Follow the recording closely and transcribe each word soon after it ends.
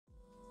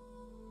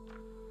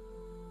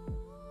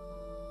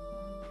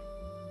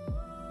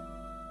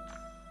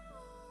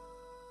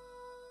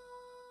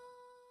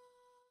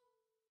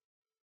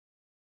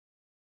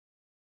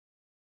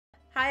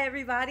Hi,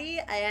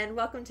 everybody, and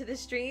welcome to the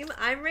stream.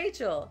 I'm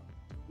Rachel.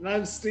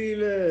 I'm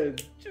Steven.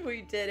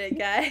 We did it,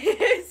 guys.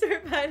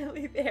 We're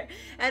finally there.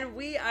 And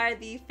we are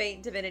the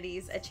Faint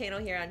Divinities, a channel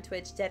here on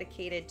Twitch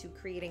dedicated to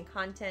creating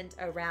content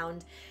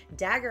around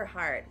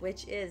Daggerheart,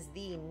 which is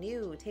the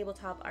new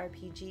tabletop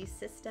RPG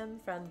system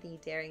from the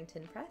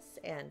Darrington Press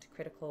and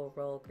Critical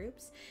Role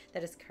groups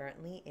that is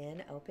currently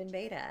in open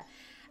beta.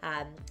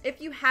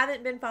 If you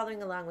haven't been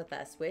following along with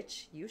us,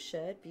 which you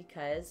should,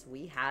 because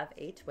we have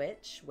a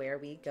Twitch where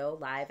we go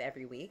live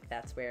every week.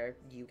 That's where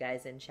you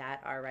guys in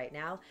chat are right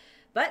now.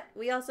 But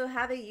we also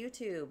have a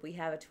YouTube, we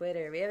have a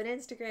Twitter, we have an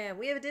Instagram,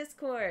 we have a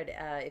Discord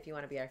if you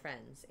want to be our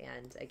friends.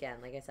 And again,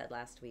 like I said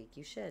last week,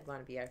 you should want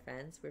to be our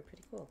friends. We're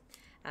pretty cool.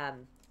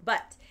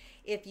 But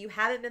if you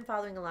haven't been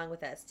following along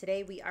with us,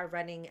 today we are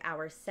running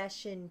our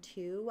session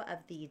 2 of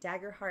the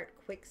Daggerheart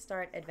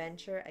Quickstart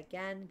adventure.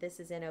 Again, this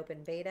is in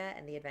open beta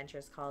and the adventure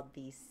is called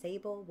the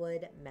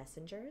Sablewood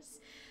Messengers.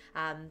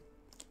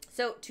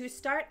 So to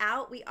start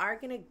out, we are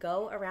going to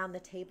go around the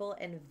table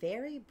and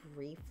very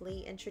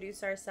briefly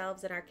introduce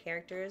ourselves and our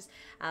characters.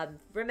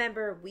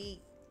 Remember,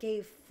 we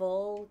gave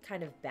full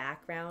kind of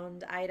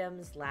background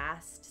items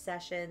last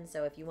session,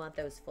 so if you want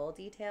those full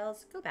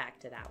details, go back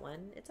to that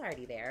one. It's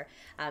already there.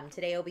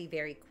 Today will be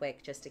very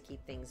quick just to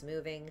keep things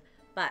moving,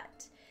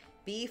 but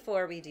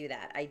before we do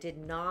that, I did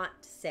not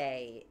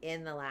say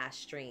in the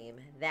last stream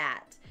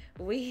that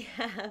we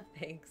have,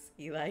 thanks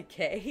Eli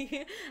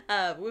K,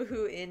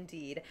 woohoo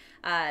indeed.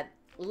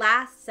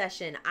 Last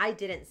session, I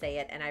didn't say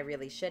it and I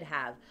really should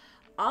have.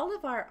 All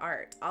of our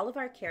art, all of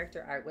our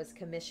character art was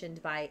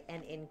commissioned by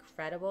an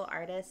incredible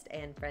artist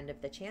and friend of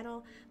the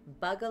channel,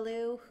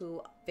 Bugaloo,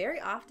 who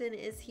very often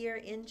is here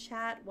in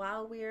chat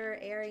while we're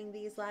airing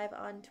these live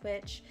on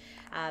Twitch.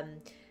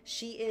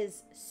 She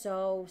is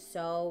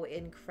so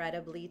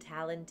incredibly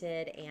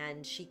talented,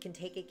 and she can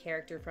take a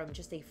character from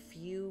just a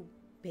few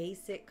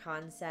basic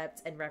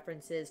concepts and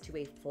references to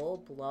a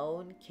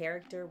full-blown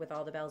character with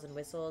all the bells and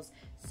whistles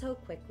so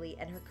quickly,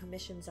 and her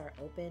commissions are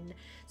open.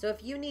 So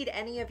if you need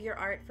any of your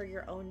art for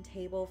your own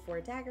table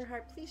for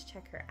Daggerheart, please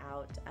check her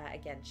out.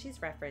 Again,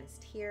 she's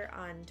referenced here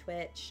on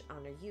Twitch,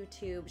 on her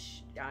YouTube,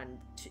 on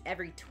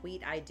every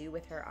tweet I do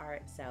with her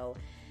art, so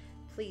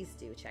please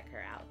do check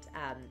her out.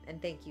 And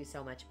thank you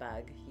so much,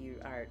 Bug. You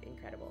are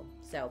incredible.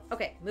 So,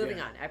 okay, moving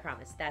on. I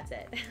promise. That's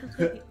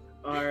it.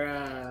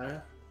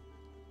 Our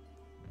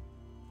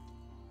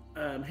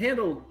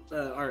handle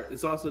art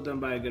is also done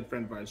by a good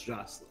friend of ours,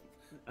 Jocelyn.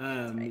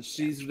 Right,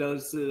 She's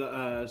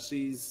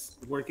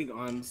working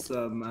on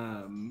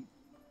some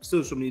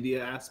social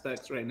media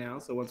aspects right now.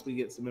 So once we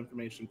get some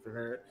information for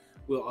her,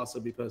 we'll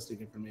also be posting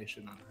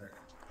information on her.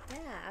 Yeah,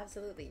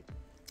 absolutely.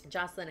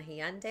 Jocelyn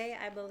Hyundai,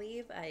 I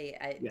believe.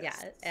 Yes.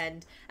 Yeah.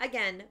 And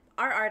again,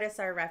 our artists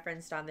are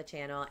referenced on the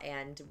channel,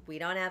 and we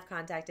don't have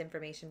contact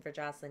information for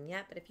Jocelyn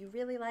yet, but if you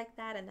really like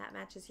that and that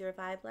matches your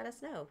vibe, let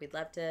us know. We'd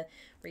love to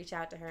reach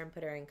out to her and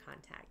put her in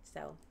contact.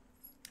 So,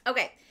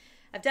 okay,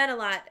 I've done a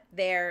lot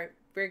there.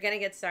 We're going to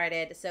get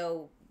started.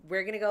 So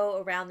we're going to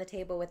go around the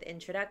table with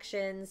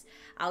introductions.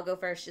 I'll go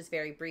first just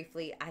very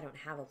briefly. I don't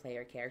have a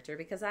player character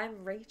because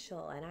I'm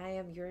Rachel and I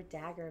am your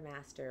Dagger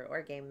Master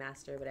or Game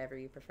Master, whatever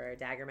you prefer.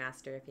 Dagger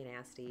Master if you're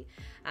nasty.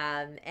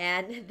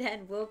 And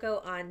then we'll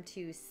go on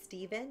to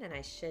Steven, and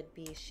I should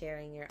be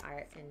sharing your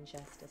art in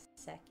just a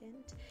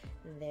second.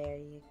 There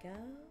you go.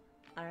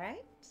 All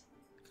right.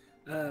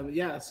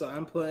 Yeah, so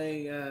I'm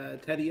playing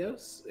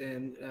Tedios,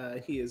 and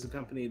he is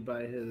accompanied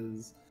by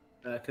his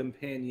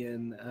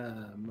companion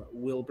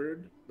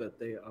Wilbert, but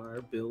they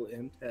are Bill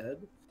and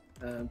Ted.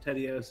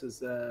 Tedios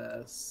is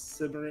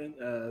simmering.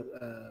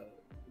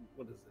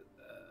 What is it?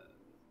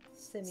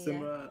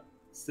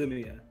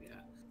 Simia, yeah.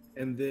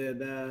 And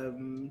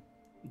then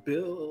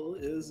Bill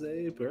is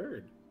a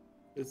bird.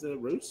 Is a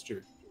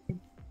roaster.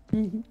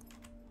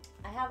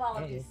 I have all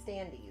of these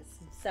standees,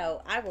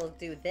 so I will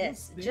do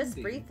this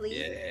just briefly.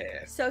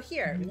 Yeah. So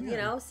here, you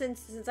know,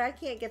 since I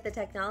can't get the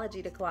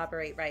technology to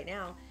cooperate right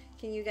now,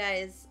 can you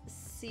guys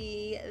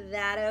see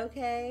that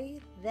okay?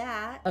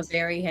 That. A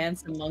very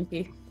handsome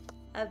monkey.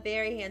 A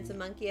very handsome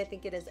monkey. I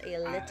think it is a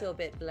little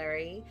bit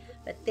blurry,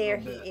 but there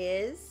he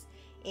is.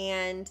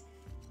 And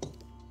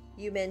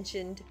you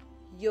mentioned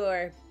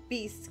your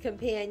beast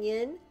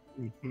companion.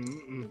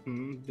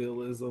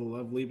 Bill is a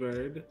lovely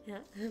bird.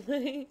 Yeah.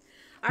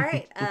 All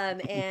right.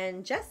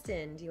 And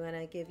Justin, do you want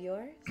to give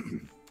yours?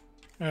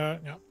 Yeah.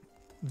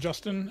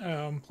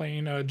 Justin,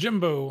 playing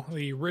Jimbo,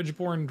 the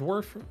Ridgeborn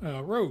Dwarf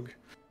Rogue.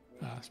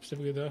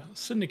 Specifically the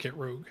Syndicate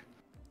Rogue.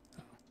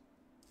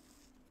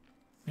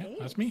 Yeah,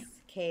 that's me.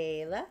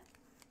 Kayla.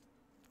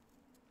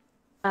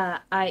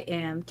 I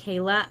am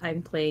Kayla.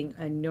 I'm playing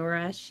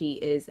Anura. She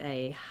is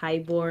a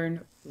highborn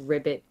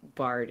ribbit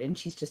bard, and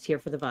she's just here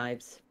for the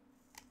vibes.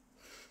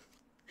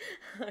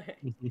 All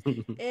right.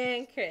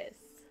 And Chris.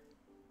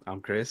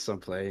 I'm Chris. I'm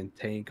playing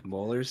Tank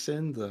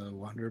Molerson, the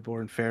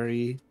Wanderborn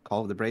Fairy,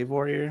 Call of the Brave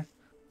Warrior.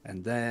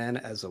 And then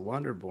as a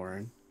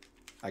Wanderborn,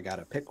 I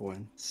gotta pick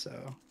one,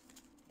 so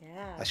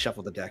yeah. I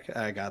shuffled the deck.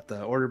 I got the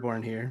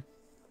Orderborn here.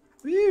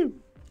 Woo!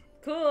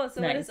 Cool.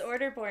 So Nice. what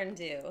does Orderborn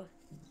do?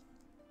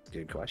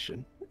 Good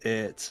question.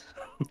 It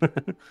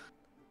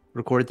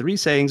record 3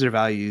 sayings or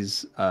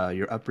values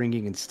your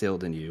upbringing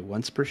instilled in you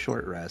once per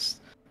short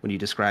rest. When you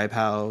describe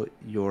how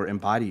you're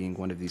embodying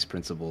one of these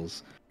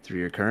principles through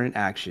your current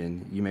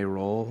action, you may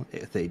roll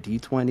with a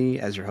d20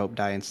 as your hope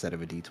die instead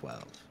of a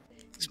d12.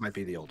 This might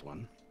be the old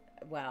one.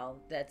 Well,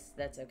 that's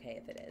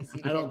okay if it is.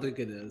 You I don't can- think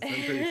it is.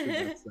 I'm pretty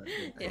sure that's not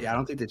good. Yeah, I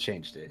don't think they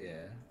changed it.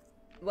 Yeah.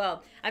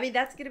 Well, I mean,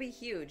 that's going to be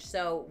huge.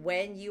 So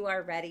when you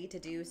are ready to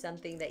do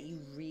something that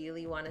you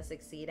really want to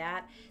succeed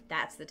at,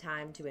 that's the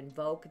time to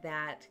invoke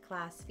that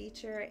class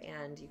feature,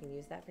 and you can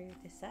use that for your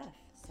stuff.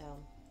 So,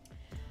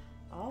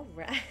 all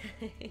right.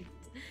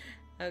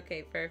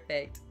 Okay,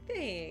 perfect.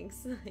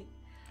 Thanks.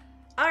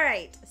 All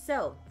right,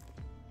 so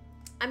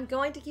I'm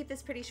going to keep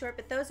this pretty short,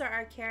 but those are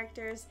our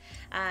characters.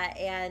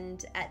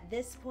 And at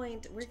this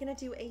point, we're going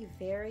to do a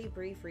very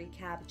brief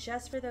recap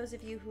just for those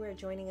of you who are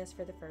joining us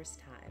for the first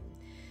time.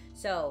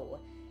 So,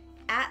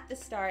 at the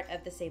start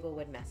of the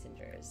Sablewood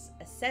Messengers,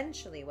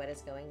 essentially what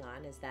is going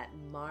on is that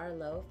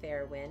Marlowe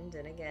Fairwind,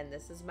 and again,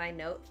 this is my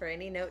note for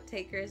any note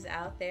takers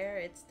out there,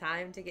 it's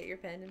time to get your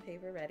pen and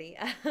paper ready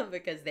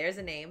because there's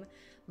a name.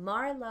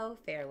 Marlowe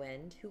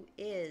Fairwind, who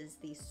is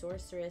the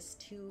sorceress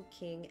to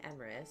King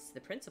Emerus, the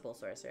principal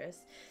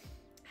sorceress,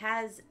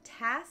 has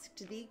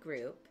tasked the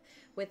group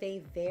with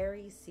a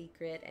very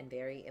secret and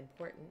very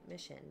important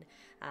mission.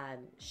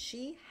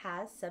 She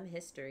has some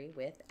history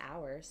with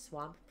our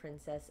Swamp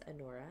Princess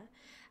Honora.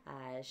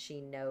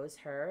 She knows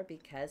her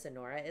because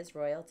Honora is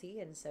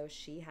royalty, and so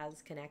she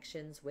has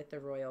connections with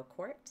the royal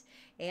court.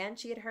 And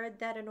she had heard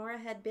that Honora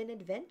had been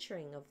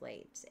adventuring of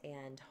late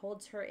and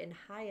holds her in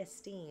high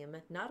esteem,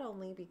 not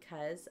only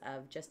because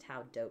of just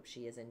how dope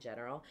she is in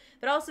general,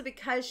 but also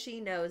because she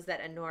knows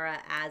that Honora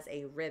as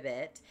a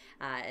ribbit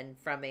and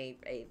from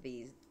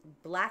the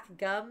Black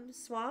Gum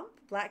Swamp,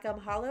 Black Gum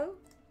Hollow.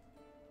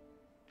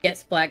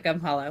 Yes, Black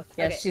Gum Hollow.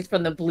 Yes, Okay. she's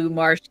from the Blue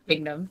Marsh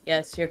Kingdom.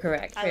 Yes, you're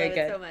correct. I Very love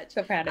good. it so much.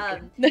 So proud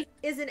of you.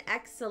 Is an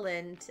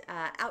excellent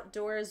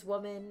outdoors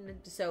woman,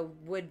 so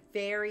would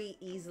very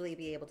easily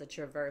be able to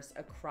traverse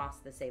across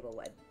the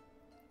Sablewood.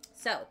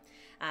 So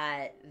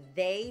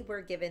they were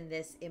given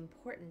this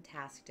important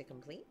task to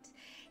complete,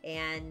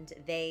 and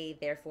they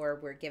therefore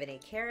were given a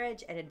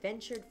carriage and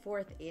adventured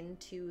forth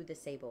into the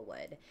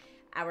Sablewood.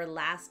 Our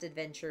last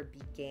adventure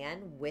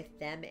began with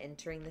them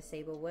entering the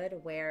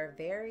Sablewood, where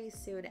very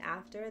soon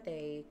after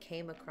they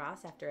came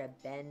across, after a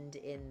bend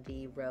in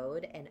the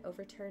road, an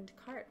overturned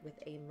cart with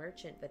a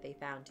merchant that they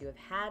found to have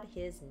had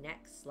his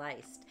neck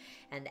sliced.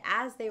 And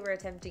as they were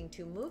attempting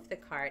to move the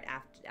cart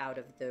out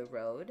of the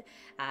road,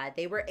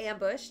 they were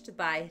ambushed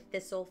by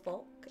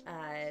thistlefolk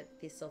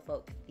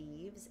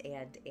thieves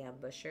and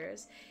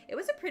ambushers. It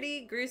was a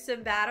pretty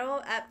gruesome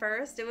battle at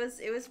first. It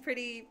was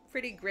pretty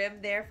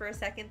grim there for a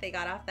second. They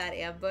got off that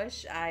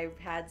ambush. I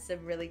had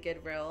some really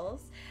good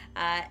rolls.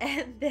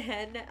 And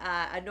then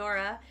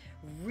Honora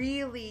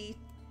really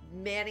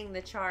manning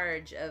the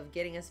charge of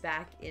getting us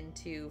back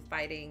into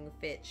fighting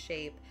fit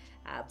shape,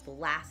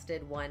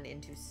 blasted one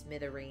into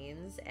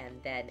smithereens, and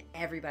then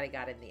everybody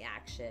got in the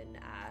action.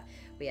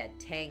 We had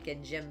Tank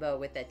and Jimbo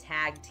with a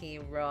tag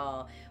team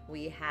role.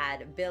 We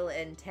had Bill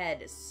and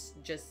Ted,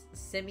 just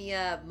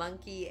Simia,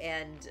 Monkey,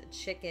 and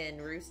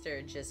Chicken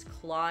Rooster just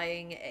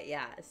clawing,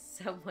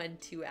 someone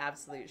to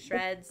absolute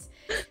shreds.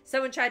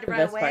 Someone tried to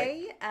run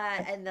away,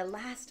 and the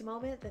last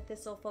moment, the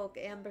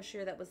Thistlefolk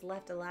ambusher that was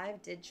left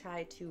alive did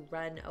try to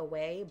run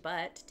away,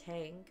 but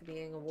Tank,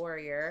 being a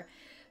warrior,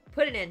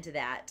 put an end to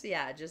that.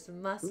 Yeah, just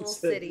Muscle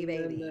City,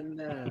 baby.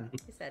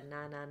 He said,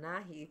 nah, nah,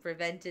 nah. He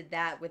prevented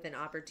that with an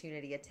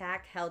opportunity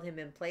attack, held him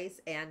in place,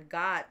 and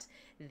got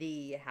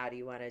the, how do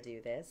you want to do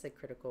this, a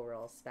critical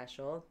role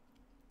special.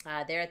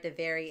 There at the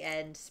very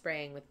end,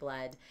 spraying with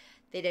blood.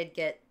 They did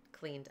get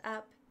cleaned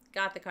up,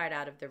 got the cart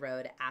out of the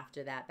road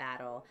after that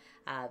battle,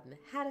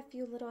 had a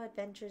few little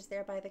adventures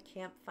there by the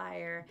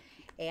campfire,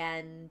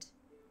 and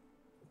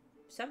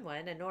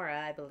someone,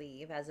 Honora, I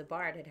believe, as a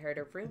bard, had heard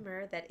a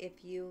rumor that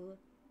if you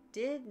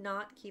did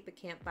not keep a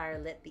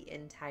campfire lit the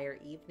entire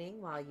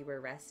evening while you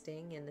were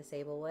resting in the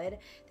Sablewood,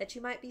 that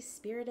you might be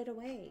spirited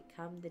away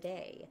come the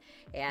day.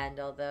 And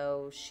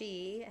although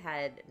she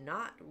had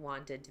not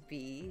wanted to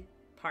be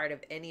part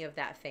of any of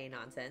that Fae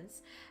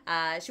nonsense,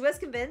 she was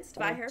convinced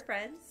by her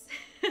friends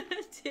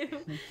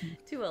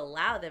to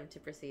allow them to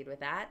proceed with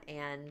that,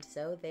 and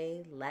so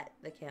they let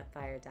the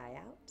campfire die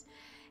out.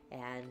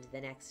 And the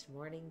next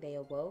morning they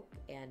awoke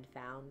and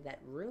found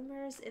that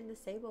rumors in the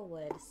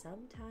Sablewood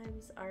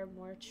sometimes are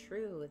more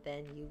true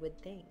than you would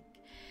think.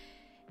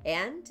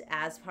 And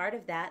as part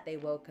of that, they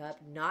woke up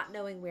not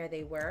knowing where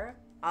they were.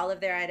 All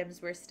of their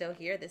items were still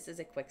here. This is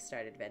a quick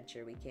start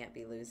adventure. We can't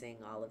be losing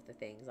all of the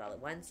things all at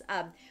once.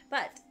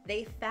 But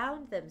they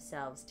found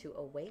themselves to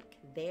awake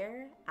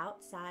there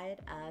outside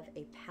of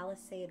a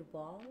palisade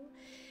wall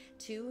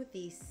to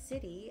the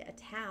city, a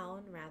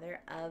town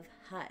rather, of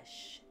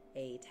Hush,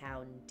 a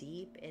town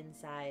deep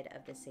inside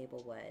of the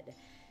Sablewood.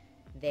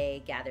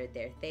 They gathered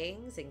their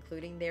things,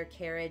 including their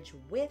carriage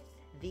with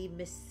the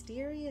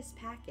mysterious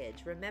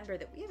package. Remember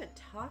that we haven't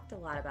talked a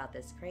lot about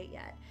this crate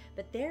yet,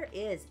 but there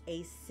is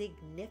a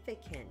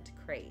significant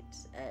crate,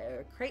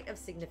 a crate of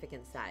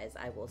significant size,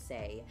 I will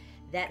say,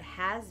 that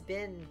has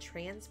been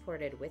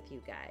transported with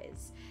you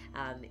guys.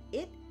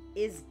 It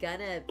is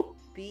gonna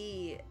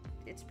be,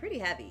 it's pretty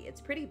heavy,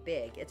 it's pretty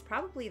big. It's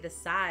probably the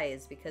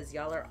size, because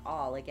y'all are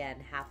all, again,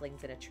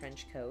 halflings in a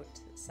trench coat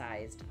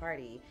sized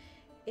party.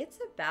 It's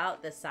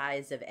about the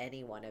size of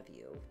any one of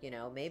you, you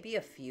know, maybe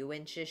a few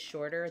inches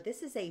shorter.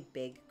 This is a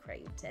big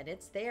crate, and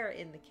it's there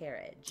in the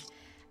carriage.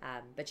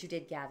 But you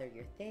did gather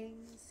your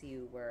things.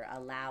 You were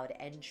allowed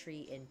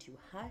entry into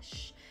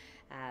Hush.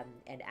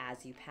 And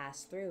as you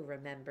pass through,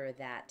 remember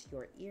that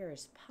your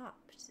ears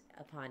popped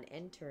upon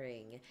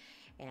entering,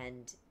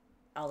 and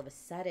all of a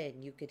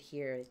sudden you could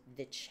hear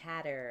the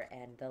chatter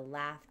and the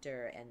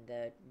laughter and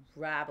the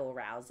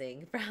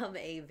rabble-rousing from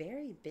a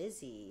very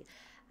busy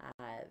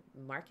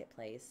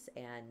marketplace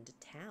and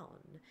town.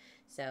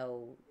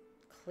 So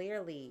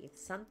clearly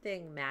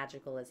something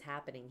magical is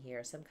happening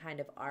here, some kind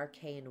of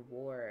arcane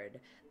ward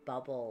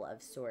bubble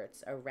of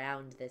sorts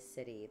around this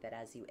city that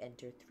as you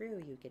enter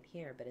through you can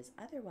hear, but is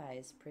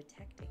otherwise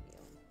protecting you.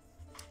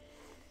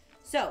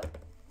 So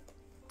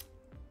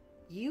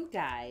you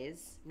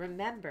guys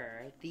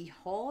remember the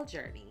whole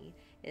journey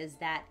is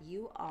that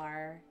you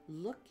are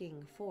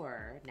looking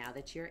for, now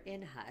that you're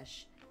in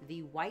Hush,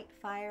 the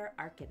Whitefire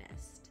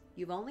Arcanist.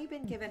 You've only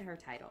been given her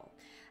title,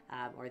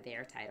 or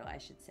their title, I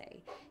should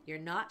say. You're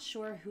not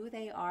sure who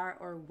they are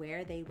or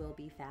where they will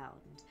be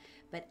found.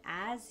 But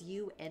as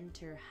you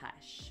enter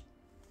Hush,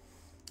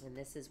 and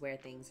this is where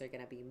things are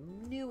going to be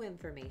new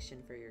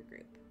information for your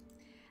group.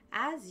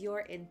 As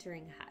you're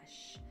entering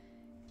Hush,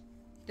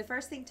 the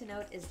first thing to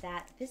note is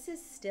that this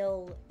is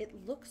still, it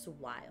looks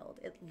wild.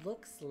 It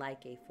looks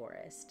like a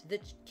forest. The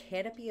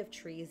canopy of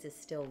trees is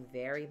still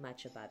very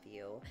much above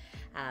you.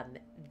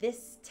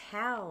 This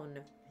town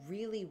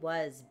really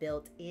was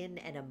built in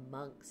and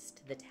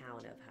amongst the town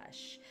of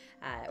Hush,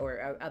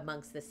 or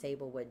amongst the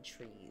Sablewood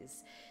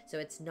trees. So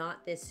it's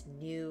not this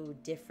new,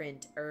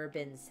 different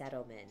urban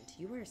settlement.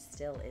 You are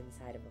still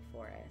inside of a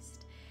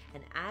forest.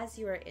 And as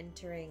you are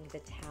entering the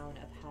town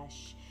of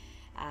Hush,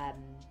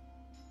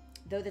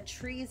 though the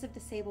trees of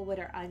the Sablewood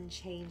are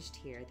unchanged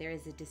here, there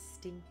is a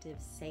distinctive,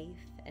 safe,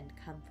 and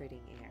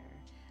comforting air.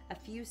 A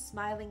few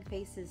smiling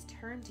faces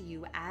turn to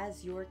you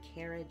as your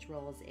carriage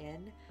rolls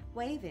in,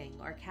 waving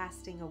or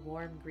casting a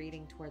warm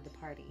greeting toward the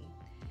party.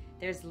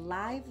 There's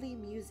lively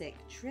music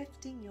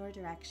drifting your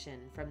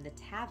direction from the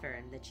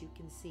tavern that you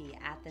can see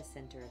at the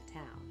center of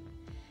town.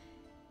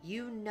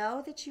 You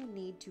know that you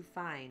need to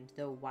find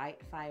the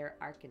Whitefire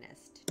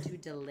Arcanist to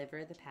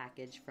deliver the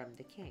package from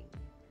the king.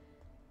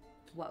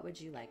 What would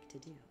you like to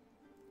do?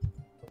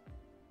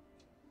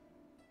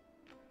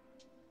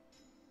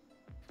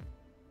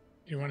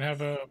 You wouldn't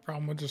have a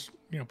problem with just,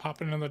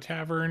 popping into the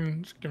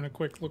tavern, just giving a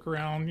quick look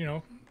around,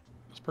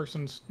 this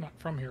person's not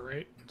from here,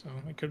 right? So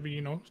it could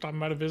be, stopping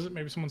by to visit.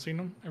 Maybe someone's seen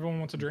them. Everyone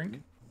wants a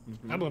drink.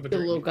 Mm-hmm. I'd love a A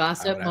drink. little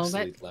gossip I would absolutely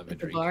moment love a at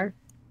the drink. bar.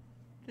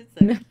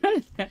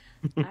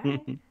 All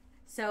right.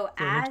 So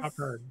Yeah, top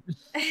card.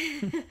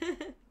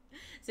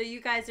 so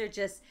you guys are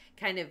just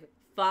kind of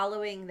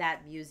following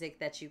that music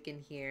that you can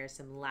hear,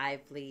 some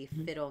lively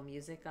fiddle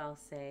music, I'll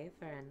say,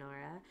 for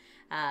Honora,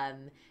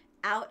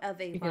 out of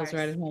a It bar. feels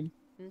right at home.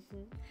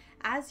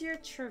 As you're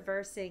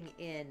traversing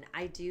in,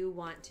 I do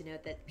want to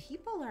note that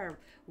people are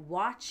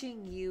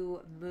watching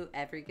you move.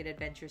 Every good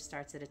adventure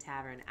starts at a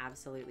tavern.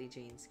 Absolutely,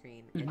 Jane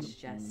Screen. It's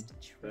just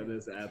true. That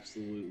is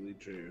absolutely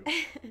true.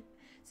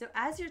 So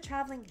as you're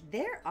traveling,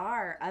 there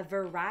are a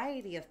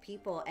variety of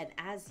people, and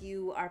as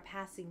you are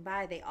passing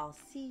by, they all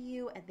see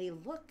you and they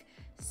look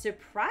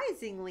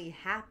surprisingly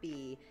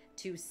happy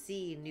to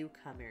see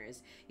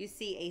newcomers. You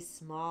see a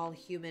small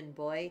human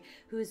boy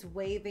who's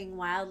waving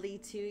wildly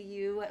to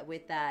you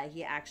with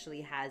he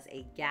actually has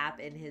a gap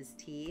in his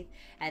teeth,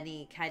 and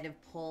he kind of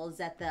pulls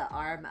at the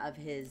arm of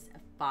his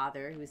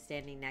father who's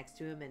standing next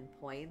to him and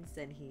points,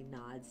 and he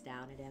nods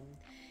down at him.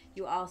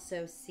 You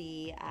also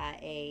see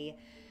a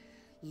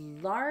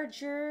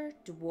larger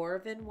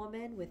dwarven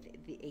woman with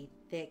a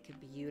thick,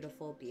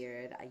 beautiful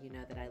beard. You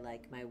know that I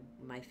like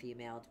my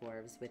female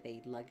dwarves with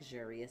a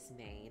luxurious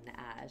mane.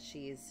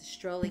 She's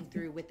strolling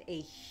through with a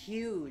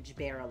huge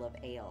barrel of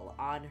ale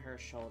on her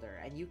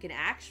shoulder, and you can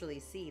actually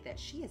see that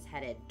she is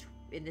headed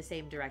in the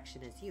same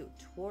direction as you,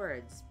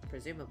 towards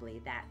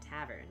presumably that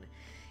tavern.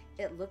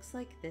 It looks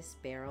like this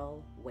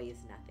barrel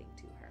weighs nothing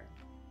to her.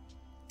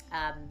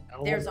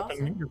 There's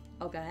also...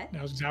 Oh, go ahead.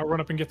 I'll run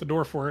up and get the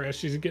door for her as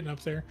she's getting up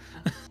there.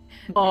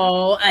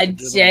 Oh, a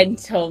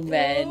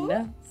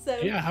gentleman. So,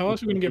 Yeah, how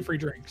else are we going to get free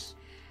drinks?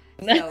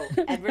 So,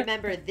 and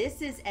remember,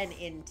 this is an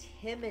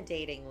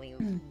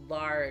intimidatingly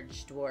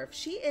large dwarf.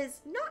 She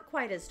is not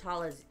quite as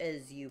tall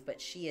as you,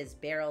 but she is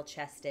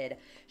barrel-chested.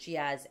 She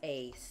has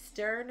a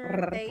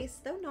sterner face,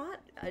 though not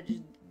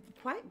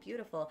quite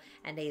beautiful,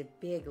 and a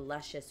big,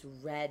 luscious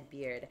red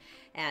beard.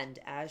 And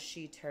as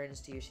she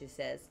turns to you, she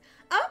says,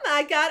 "Oh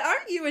my God,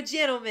 aren't you a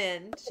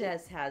gentleman?"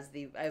 Jess has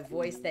a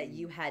voice that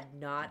you had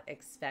not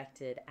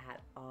expected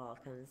at all.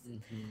 Comes,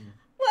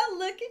 "Well,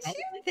 look at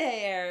you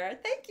there.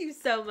 Thank you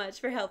so much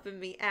for helping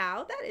me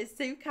out. That is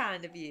so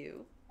kind of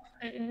you."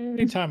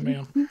 Anytime,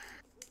 ma'am.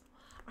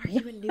 "Are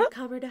you a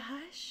newcomer to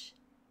Hush?"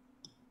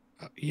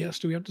 Yes,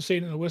 do we have to say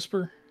it in a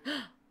whisper?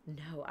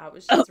 No, I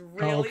was just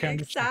really okay, I'm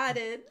just checking.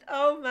 excited.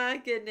 Oh my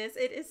goodness.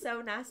 It is so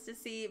nice to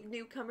see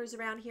newcomers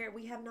around here.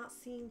 We have not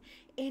seen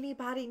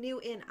anybody new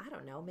in, I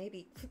don't know,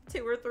 maybe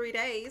 2 or 3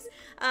 days.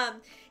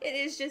 It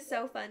is just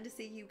so fun to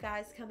see you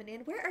guys coming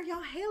in. Where are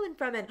y'all hailing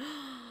from? And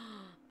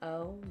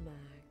oh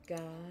my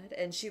God.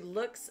 And she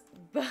looks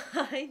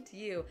behind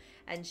you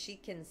and she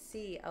can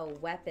see a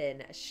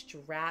weapon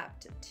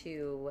strapped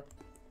to,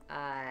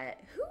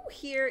 who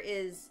here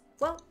is,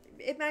 well,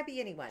 it might be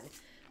anyone.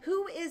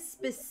 Who is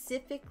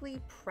specifically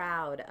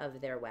proud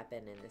of their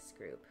weapon in this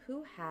group?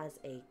 Who has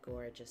a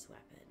gorgeous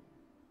weapon?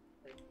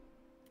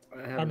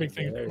 My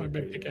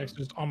big pickaxe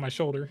is on my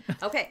shoulder.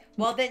 Okay,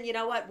 well then, you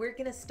know what? We're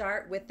going to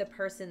start with the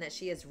person that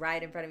she is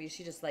right in front of you.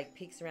 She just like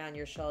peeks around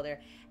your shoulder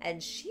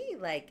and she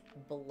like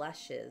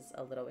blushes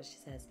a little bit. She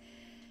says,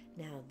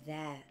 "Now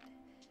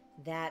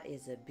that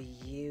is a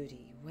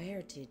beauty.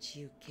 Where did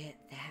you get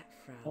that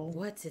from?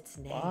 What's its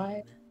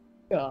name?"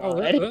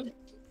 God.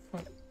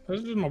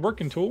 This is my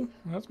working tool.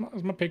 That's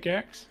my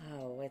pickaxe.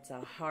 Oh, it's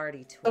a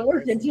hardy tool. A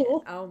working isn't it?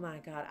 tool. Oh my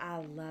God, I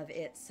love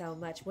it so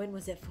much. When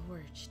was it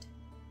forged?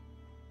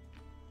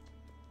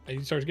 He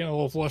starts getting a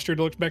little flustered.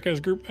 Looks back at his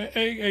group.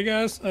 Hey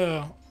guys.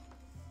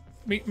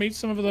 Meet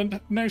some of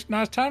the nice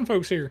town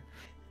folks here.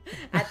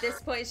 At this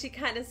point, she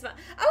kind of smiles.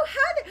 "Oh,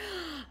 hi there."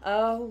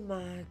 Oh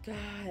my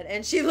God.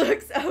 And she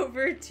looks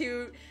over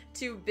to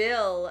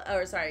Bill,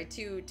 or sorry,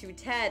 to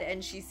Ted,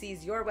 and she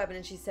sees your weapon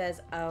and she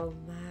says, "Oh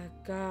my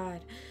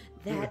God.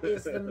 That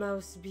is the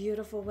most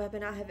beautiful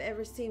weapon I have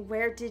ever seen.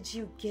 Where did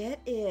you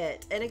get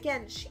it?" And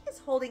again, she is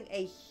holding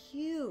a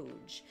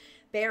huge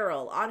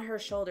barrel on her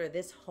shoulder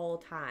this whole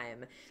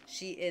time.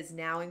 She is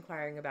now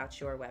inquiring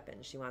about your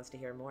weapon. She wants to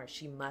hear more.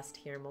 She must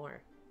hear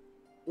more.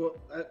 Well,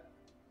 I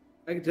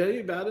can tell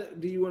you about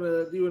it. Do you want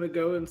to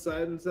go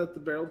inside and set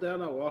the barrel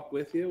down? I'll walk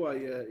with you while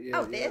you.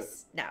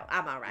 This? No,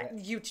 I'm all right.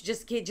 You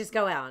just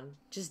go on.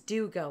 Just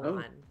do go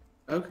on.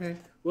 Okay.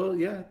 Well,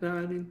 yeah. No,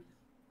 I mean,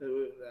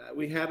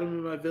 we had them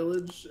in my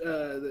village.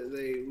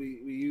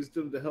 We used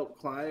them to help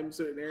climb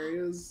certain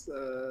areas. It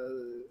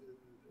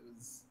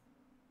was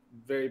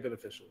very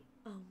beneficial.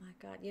 Oh my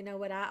God. You know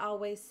what I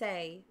always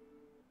say?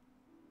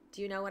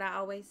 Do you know what I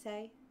always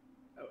say?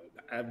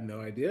 I have no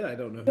idea. I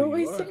don't know who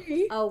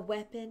you are. A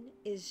weapon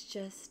is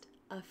just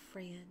a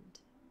friend.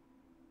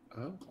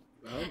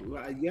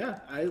 Yeah.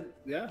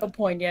 No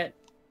point yet.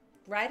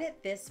 Right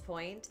at this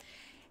point,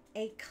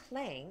 a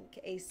Clank,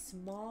 a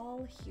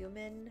small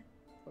human,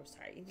 or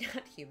sorry,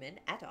 not human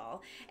at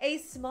all, a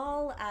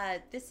small,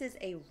 this is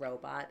a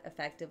robot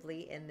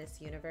effectively in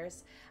this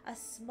universe, a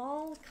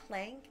small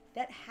Clank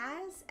that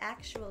has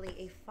actually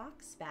a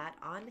fox spat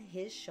on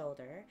his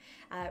shoulder,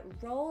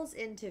 rolls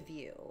into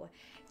view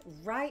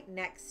right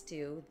next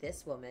to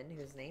this woman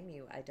whose name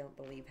you, I don't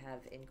believe, have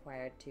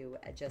inquired to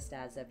just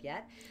as of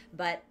yet,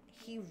 but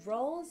he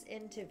rolls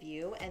into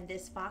view and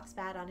this fox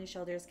bat on his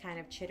shoulder is kind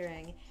of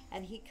chittering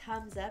and he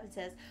comes up and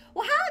says,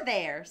 "Well, hi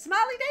there,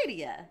 Smiley day to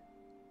ya."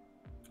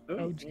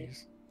 Oh,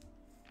 jeez.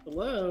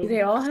 Hello. Do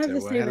they all have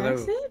the So, same hello.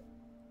 accent?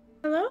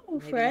 Hello,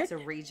 Maybe Fred. it's a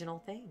regional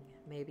thing.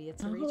 Maybe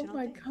it's a regional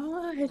thing. Oh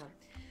my God.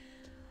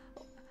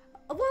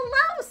 Well,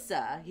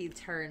 Lousa, he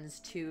turns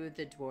to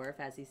the dwarf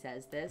as he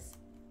says this.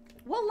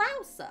 "Well,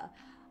 Lousa,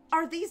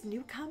 are these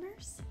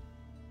newcomers?"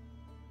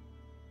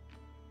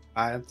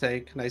 Hi, I'm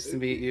Tank. Nice to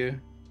meet you.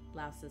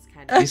 Lousa's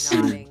kind of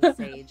nodding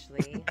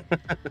sagely.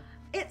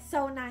 "It's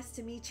so nice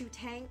to meet you,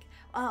 Tank.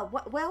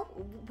 Well,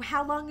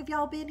 how long have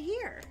y'all been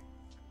here?"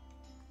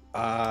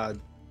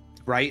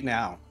 Right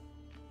now.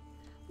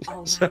 Oh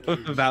my So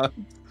gosh. about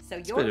So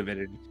it's been a you're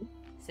minute.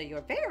 So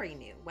you're very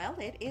new. Well,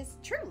 it is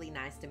truly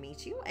nice to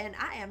meet you, and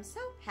I am so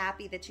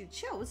happy that you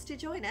chose to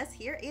join us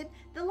here in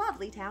the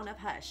lovely town of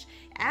Hush.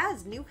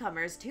 As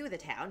newcomers to the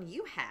town,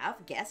 you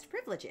have guest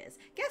privileges.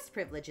 Guest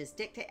privileges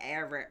dictate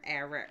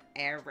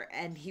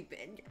and he.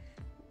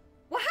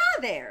 Well,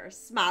 hi there,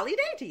 Smiley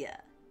day to ya.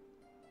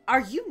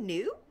 Are you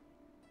new?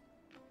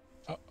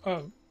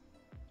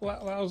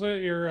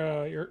 Lousa,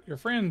 your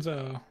friends,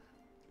 You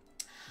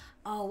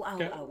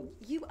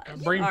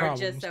brain are problems.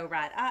 just so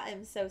right. I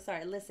am so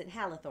sorry. Listen,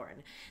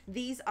 Halathorn,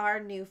 these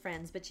are new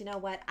friends, but you know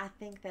what? I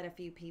think that a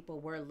few people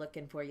were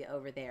looking for you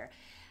over there.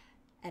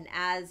 And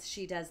as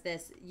she does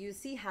this, you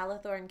see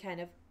Halathorn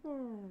kind of,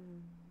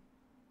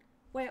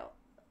 Well,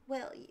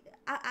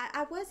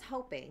 I was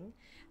hoping,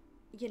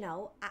 you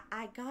know,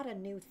 I got a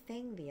new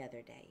thing the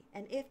other day.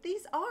 And if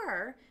these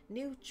are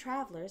new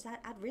travelers,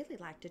 I'd really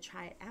like to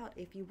try it out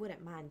if you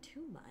wouldn't mind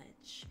too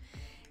much.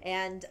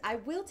 And I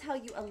will tell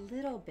you a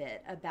little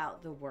bit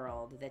about the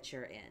world that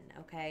you're in,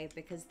 okay?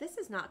 Because this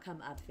has not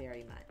come up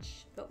very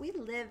much. But we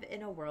live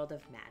in a world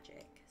of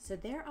magic. So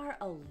there are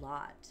a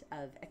lot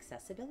of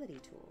accessibility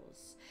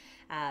tools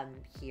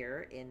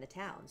here in the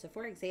town. So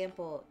for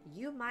example,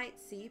 you might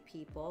see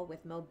people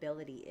with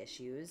mobility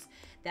issues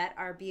that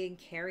are being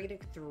carried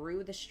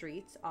through the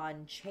streets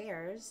on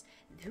chairs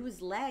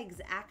whose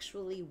legs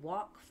actually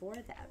walk for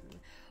them,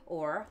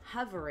 or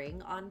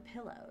hovering on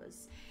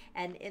pillows.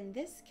 And in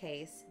this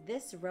case,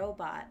 this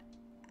robot,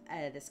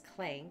 this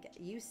Clank,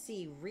 you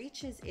see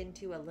reaches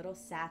into a little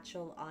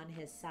satchel on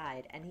his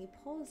side, and he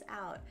pulls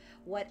out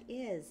what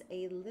is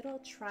a little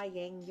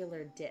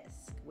triangular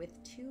disc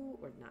with two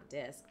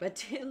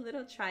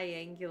little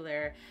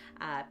triangular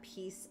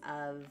piece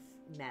of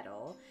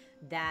metal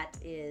that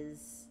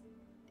is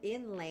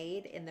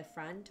inlaid in the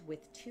front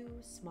with two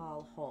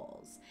small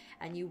holes.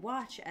 And you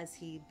watch as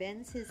he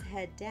bends his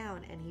head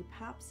down and he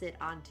pops it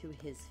onto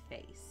his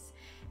face,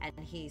 and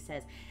he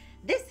says,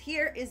 "This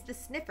here is the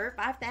Sniffer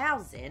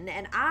 5000,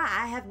 and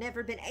I have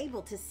never been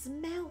able to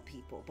smell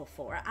people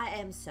before. I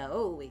am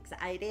so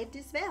excited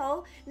to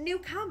smell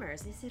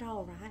newcomers. Is it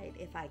all right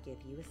if I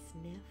give you a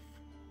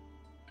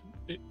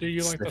sniff?" Do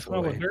you like the Sniff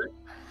smell away. of dirt?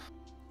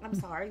 I'm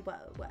sorry,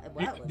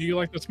 what Do you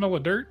like the smell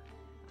of dirt?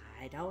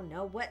 I don't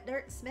know what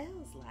dirt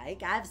smells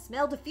like. I've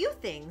smelled a few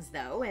things,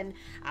 though, and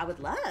I would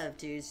love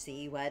to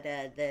see what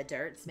the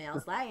dirt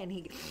smells like.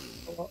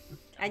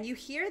 And you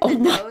hear the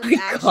nose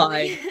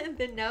actually,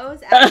 the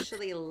nose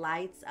actually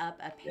lights up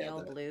a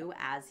pale blue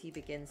as he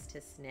begins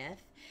to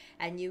sniff,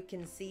 and you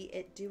can see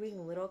it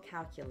doing little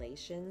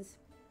calculations.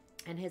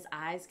 And his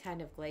eyes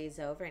kind of glaze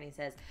over, and he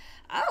says,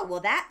 "Oh, well,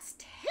 that's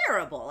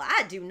terrible.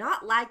 I do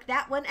not like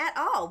that one at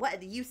all.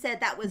 What, you said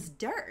that was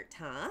dirt,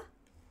 huh?"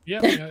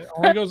 Yeah,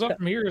 all that goes up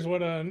from here is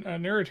what a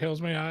Nera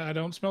tells me. I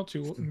don't smell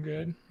too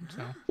good.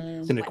 So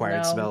It's an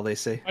acquired smell, they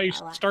say. I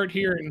start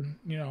here and,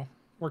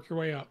 work your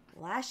way up.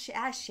 Well,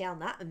 I shall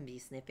not be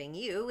sniffing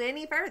you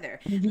any further.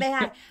 May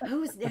I?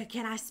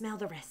 Can I smell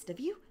the rest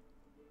of you?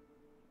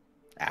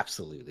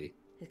 Absolutely.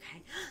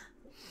 Okay.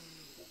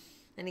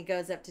 And he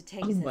goes up to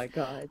Tank. Oh and my says,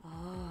 god.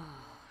 "Oh,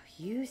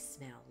 you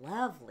smell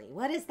lovely.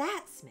 What is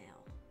that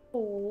smell?"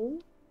 Oh.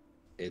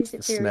 It's Is it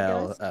the fairy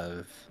smell dust?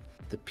 of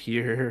the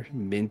pure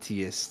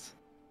mintiest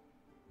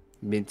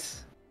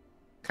mint,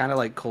 kind of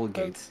like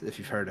Colgate, if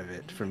you've heard of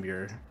it from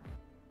your.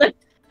 I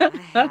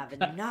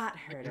have not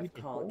heard of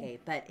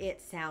Colgate, but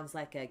it sounds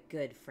like a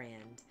good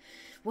friend.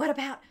 What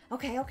about,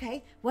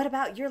 okay, what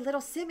about your little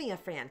Simia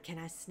friend? Can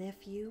I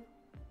sniff you?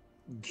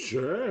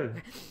 Sure.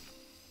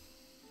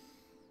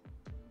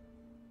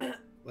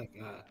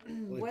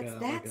 What's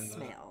that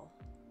smell?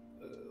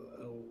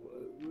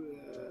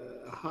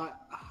 A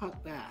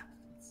hot bath.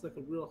 It's like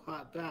a real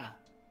hot bath.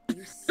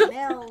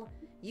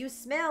 You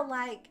smell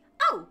like,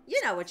 oh,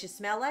 you know what you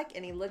smell like?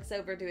 And he looks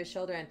over to his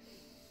shoulder and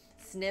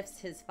sniffs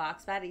his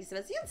fox bite. He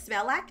says, "You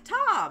smell like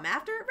Tom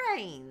after it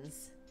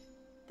rains."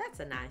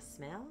 That's a nice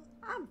smell.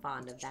 I'm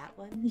fond of that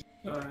one.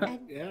 All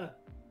right. Yeah.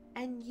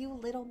 And you,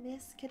 little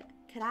miss, could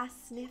I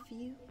sniff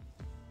you?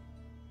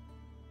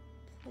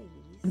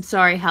 Please. I'm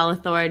sorry,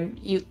 Halathorn.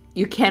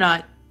 You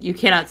cannot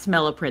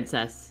smell a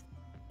princess.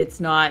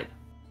 It's not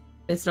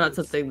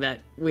something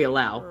that we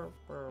allow.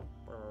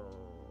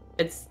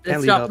 It's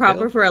leave not out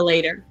proper Bill. for a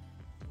later.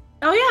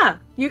 Oh yeah,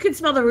 you can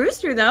smell the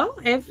rooster though.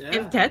 If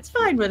Ted's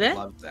fine with it.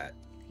 Love that.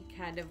 He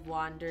kind of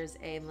wanders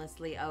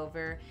aimlessly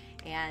over,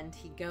 and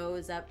he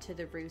goes up to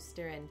the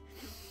rooster and,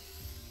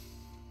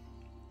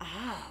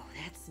 oh,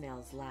 that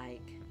smells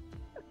like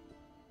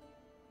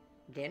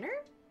dinner?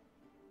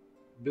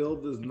 Bill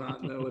does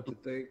not know what to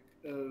think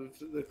of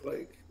the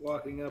Clank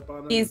walking up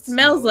on him. He and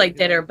smells like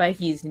smelling dinner, him. but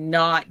he's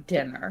not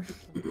dinner.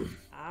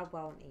 I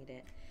won't eat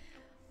it.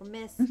 Well,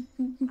 miss,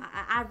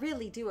 I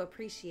really do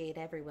appreciate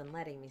everyone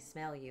letting me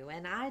smell you,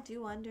 and I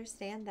do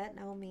understand that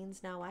no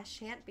means no. I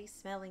shan't be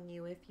smelling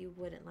you if you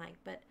wouldn't like,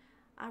 but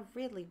I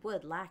really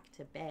would like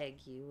to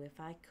beg you if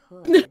I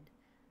could.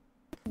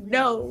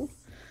 No.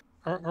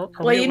 Are Well,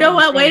 we you know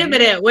allowed to what? Wait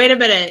a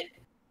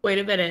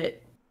smell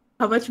minute.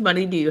 How much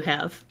money do you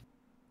have?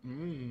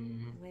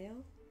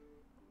 Well,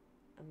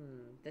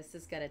 this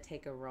is gonna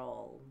take a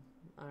roll.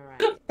 All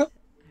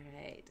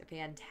right,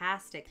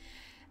 fantastic.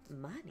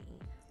 Money.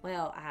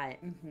 Well, I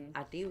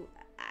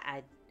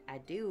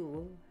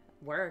do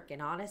work an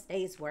honest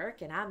day's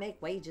work, and I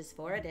make wages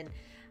for it, and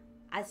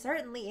I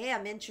certainly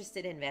am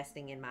interested in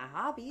investing in my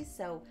hobbies,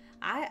 so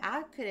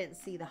I couldn't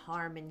see the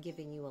harm in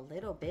giving you a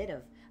little bit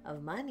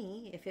of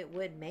money if it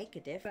would make a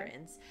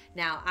difference.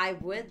 Now, I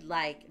would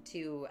like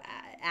to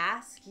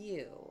ask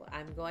you,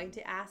 I'm going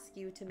to ask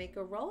you to make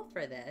a roll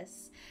for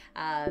this.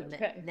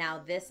 Okay.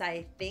 Now, this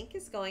I think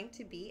is going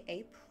to be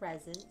a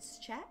presence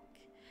check.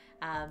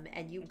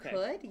 And you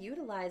could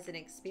utilize an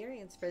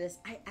experience for this.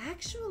 I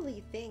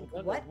actually think,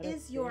 what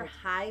is your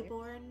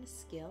highborn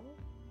skill?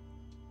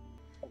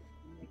 Let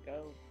me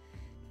go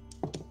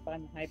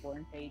find the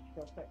highborn page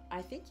real quick.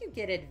 I think you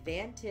get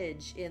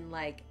advantage in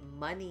like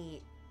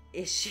money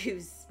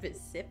issues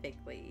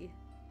specifically.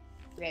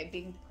 Okay,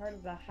 being part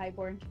of the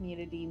highborn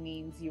community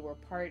means you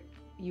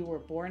were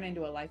born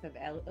into a life of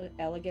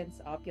elegance,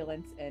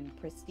 opulence, and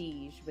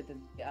prestige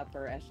within the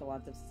upper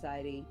echelons of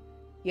society.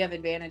 You have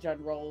advantage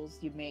on rolls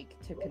you make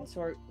to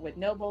consort with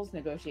nobles,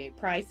 negotiate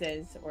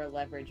prices, or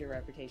leverage your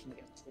reputation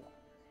against them.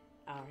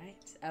 All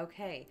right.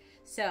 Okay.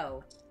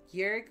 So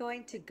you're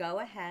going to go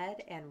ahead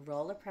and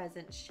roll a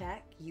presence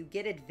check. You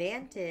get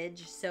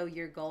advantage, so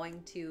you're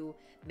going to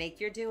make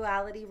your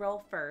duality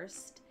roll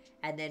first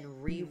and then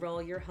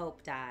re-roll your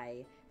hope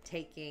die,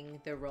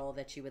 taking the roll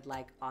that you would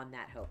like on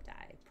that hope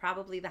die.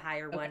 Probably the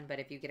higher one, but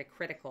if you get a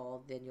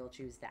critical, then you'll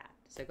choose that.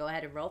 So go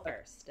ahead and roll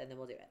first, and then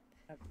we'll do it.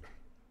 Okay.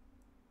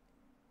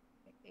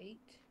 8.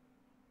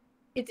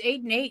 It's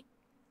 8 and 8.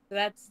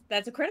 So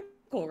that's a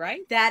critical,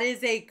 right? That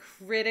is a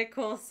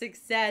critical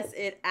success.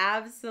 It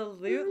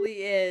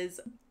absolutely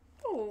is.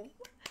 Oh,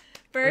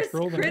 first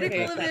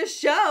critical of the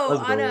show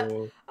on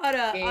a.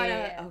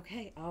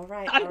 Okay, all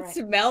right, all right.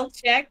 Smell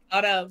check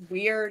on a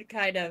weird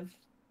kind of.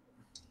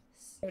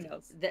 Who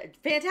knows?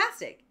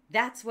 Fantastic.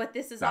 That's what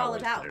this is all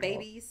about,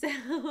 baby. So,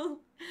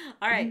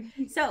 all right.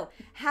 So,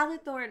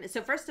 Halithorn.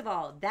 So, first of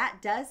all, that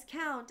does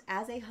count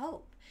as a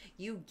hope.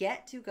 You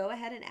get to go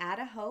ahead and add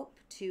a hope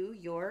to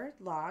your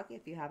log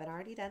if you haven't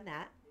already done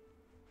that.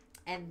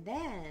 And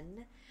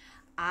then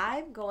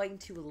I'm going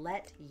to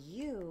let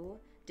you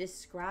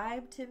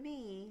describe to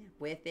me,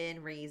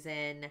 within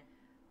reason,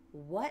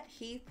 what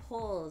he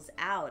pulls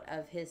out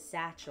of his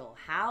satchel.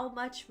 How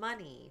much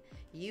money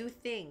you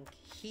think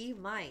he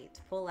might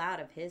pull out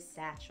of his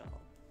satchel.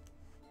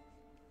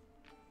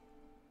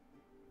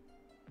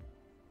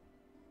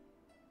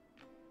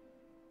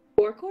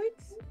 $4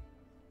 coins?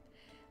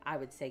 I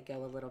would say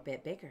go a little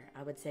bit bigger.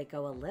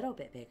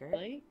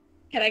 Really?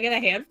 Can I get a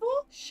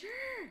handful? Sure.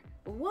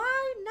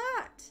 Why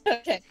not?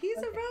 Okay. He's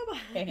a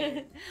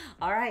robot.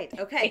 All right.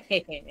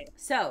 Okay.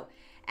 So,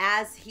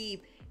 as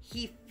he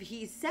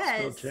says,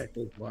 Spell check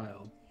is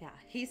wild. Yeah,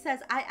 he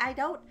says, I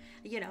don't,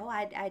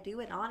 I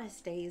do an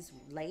honest day's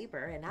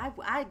labor, and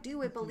I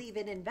do believe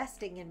in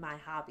investing in my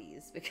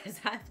hobbies because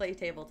I play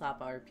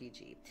tabletop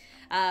RPG.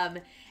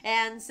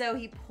 And so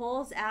he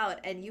pulls out,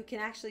 and you can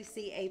actually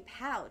see a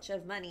pouch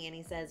of money, and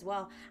he says,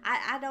 well,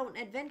 I don't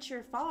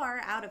adventure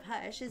far out of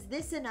Hush. Is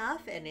this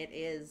enough? And it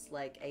is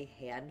like a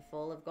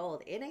handful of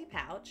gold in a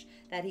pouch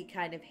that he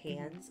kind of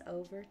hands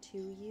over to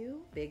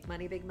you. Big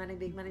money, big money,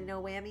 big money,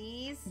 no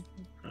whammies.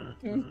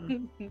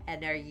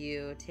 And are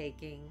you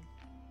taking?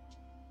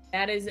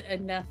 That is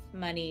enough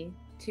money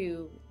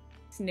to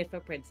sniff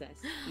a princess.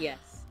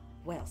 Yes.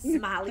 Well,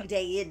 smiley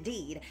day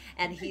indeed.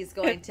 And he's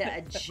going to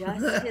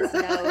adjust his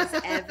nose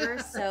ever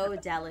so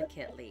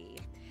delicately.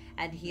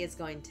 And he is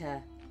going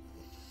to...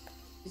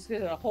 He's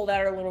going to hold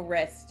out her little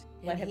wrist.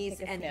 He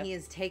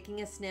is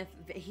taking a sniff.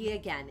 He,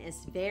 again,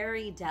 is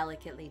very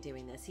delicately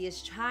doing this. He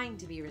is trying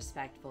to be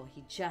respectful.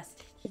 He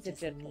just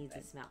needs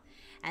a smell.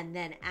 And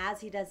then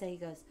as he does that, he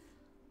goes,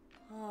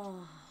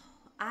 oh,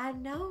 I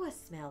know a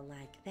smell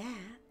like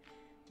that.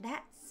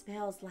 That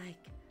smells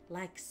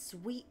like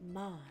sweet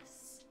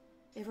moss.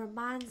 It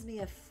reminds me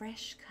of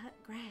fresh cut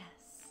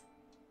grass.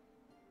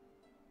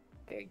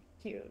 Very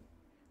cute.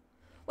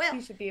 Well,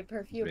 you should be a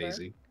perfumer.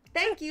 Amazing.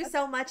 Thank you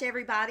so much,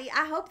 everybody.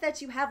 I hope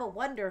that you have a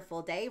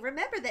wonderful day.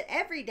 Remember that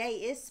every day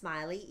is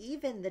smiley,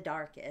 even the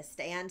darkest.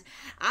 And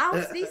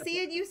I'll be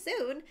seeing you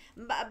soon.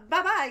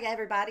 Bye-bye,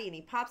 everybody. And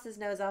he pops his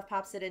nose off,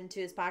 pops it into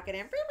his pocket,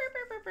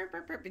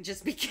 and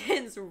just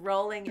begins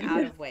rolling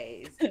out of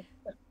ways.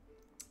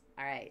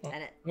 All right. Well,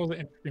 and that was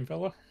an interesting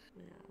fellow.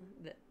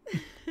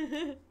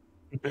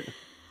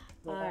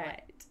 All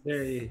right.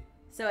 Very.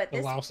 So at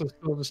this, Louse is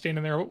still just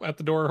standing there at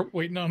the door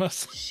waiting on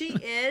us. She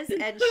is,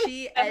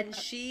 and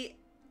she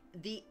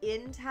the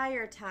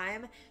entire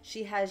time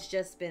she has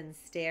just been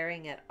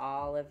staring at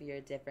all of your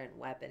different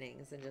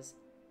weaponings and just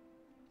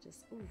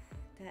ooh,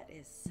 that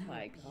is so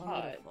beautiful.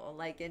 God.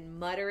 Like, and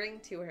muttering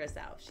to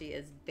herself. She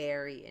is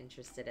very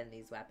interested in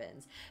these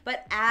weapons.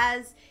 But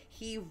as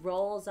he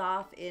rolls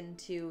off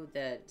into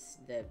the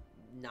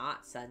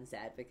not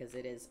sunset, because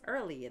it is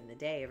early in the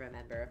day,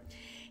 remember,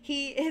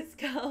 he is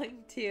going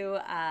to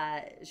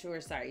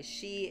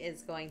she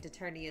is going to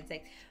turn to you and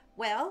say,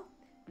 well,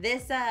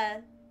 this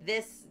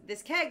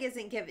keg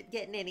isn't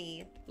getting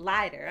any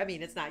lighter. I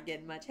mean, it's not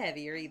getting much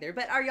heavier either,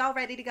 but are y'all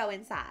ready to go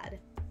inside?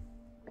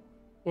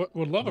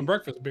 Would love a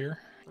breakfast beer.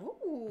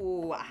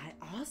 Oh, I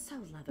also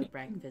love a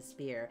breakfast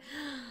beer.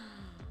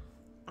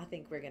 I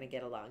think we're going to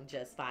get along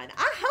just fine.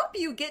 I hope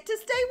you get to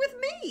stay with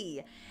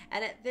me.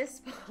 And at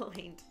this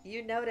point,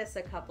 you notice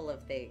a couple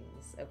of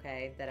things,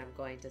 okay, that I'm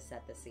going to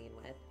set the scene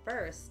with.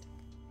 First,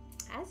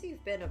 as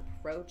you've been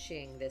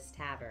approaching this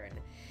tavern,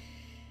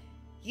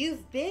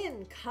 you've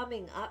been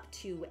coming up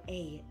to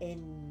an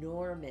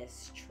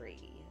enormous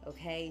tree,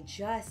 okay?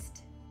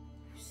 Just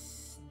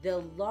the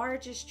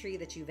largest tree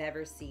that you've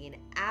ever seen,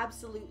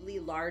 absolutely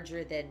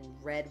larger than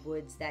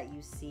redwoods that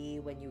you see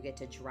when you get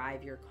to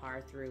drive your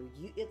car through.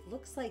 It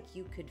looks like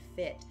you could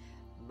fit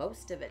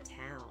most of a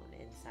town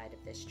inside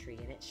of this tree,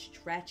 and it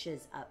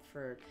stretches up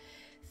for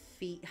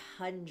feet,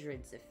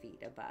 hundreds of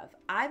feet above.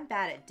 I'm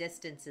bad at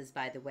distances,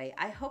 by the way.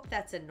 I hope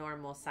that's a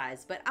normal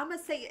size, but I'm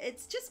gonna say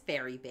it's just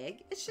very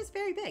big. It's just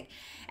very big.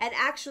 And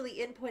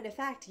actually, in point of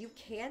fact, you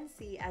can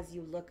see as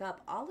you look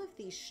up all of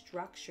these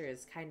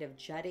structures kind of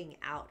jutting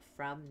out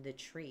from the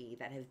tree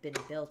that have been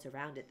built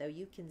around it, though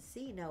you can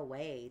see no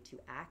way to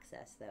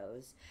access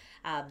those.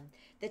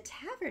 The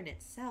tavern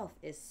itself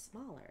is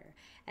smaller,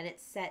 and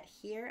it's set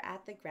here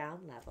at the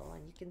ground level,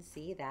 and you can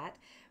see that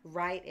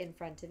right in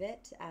front of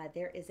it,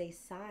 there is a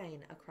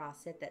sign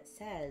across it that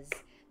says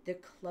the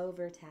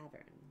Clover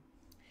Tavern.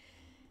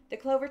 The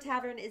Clover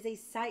Tavern is a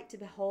sight to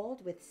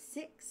behold, with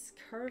 6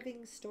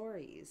 curving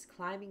stories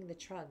climbing the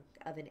trunk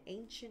of an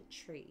ancient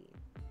tree.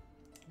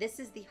 This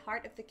is the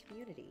heart of the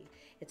community.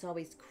 It's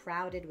always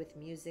crowded with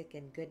music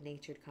and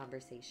good-natured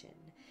conversation.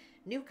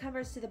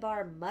 Newcomers to the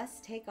bar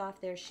must take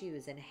off their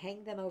shoes and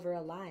hang them over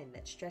a line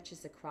that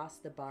stretches across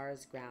the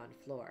bar's ground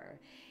floor.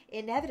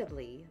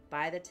 Inevitably,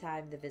 by the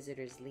time the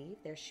visitors leave,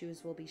 their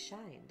shoes will be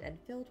shined and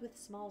filled with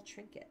small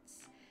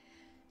trinkets.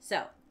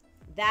 So,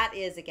 that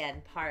is,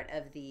 again, part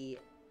of the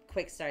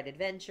Quickstart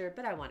adventure,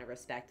 but I want to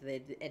respect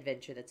the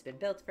adventure that's been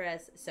built for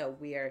us, so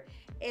we are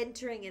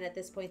entering in at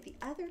this point. The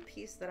other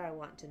piece that I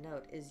want to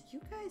note is you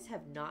guys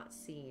have not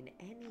seen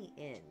any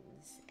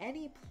inns,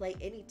 any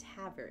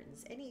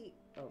taverns, any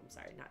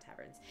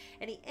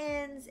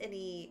inns,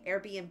 any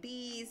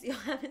Airbnbs. You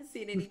haven't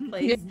seen any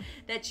place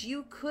that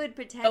you could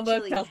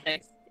potentially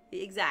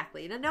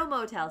exactly no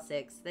Motel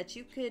 6 that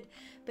you could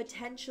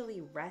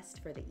potentially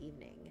rest for the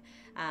evening.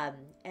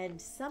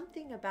 And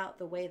something about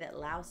the way that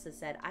Lausa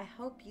said, I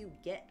hope you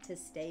get to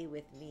stay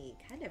with me,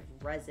 kind of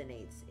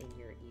resonates in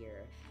your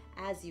ear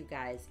as you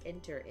guys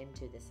enter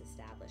into this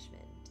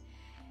establishment.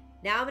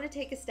 Now I'm going to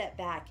take a step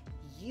back.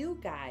 You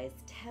guys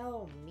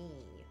tell me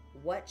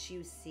what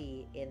you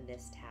see in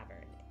this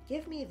tavern.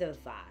 Give me the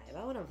vibe.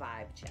 I want a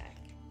vibe check.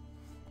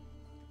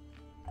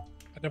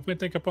 I definitely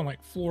think up on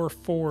like floor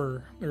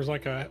 4, there's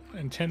like a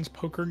intense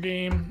poker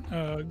game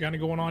kind of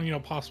going on. You know,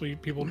 possibly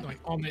people like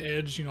on the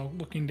edge, you know,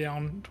 looking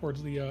down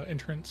towards the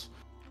entrance.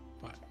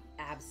 But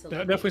absolutely,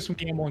 definitely some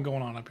gambling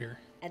going on up here.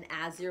 And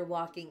as you're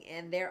walking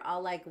in, they're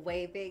all like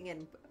waving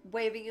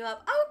you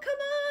up. Oh,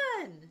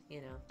 come on!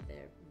 You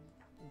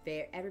know,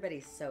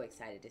 everybody's so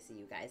excited to see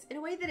you guys in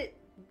a way that it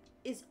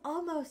is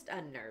almost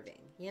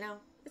unnerving. You know,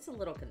 it's a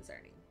little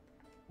concerning.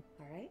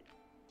 All right.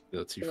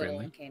 Feels too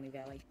friendly. Uncanny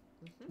Valley.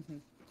 Mm-hmm.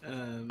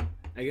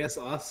 I guess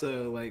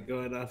also like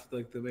going off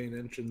like the main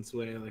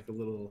entranceway, like a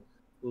little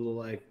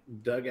like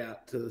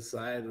dugout to the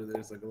side where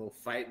there's like a little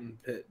fighting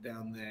pit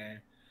down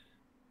there.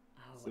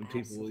 Oh, some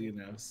absolutely. people, you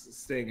know,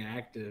 staying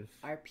active.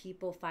 Are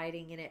people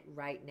fighting in it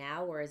right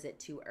now, or is it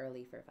too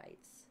early for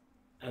fights?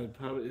 It'd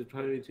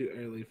probably be too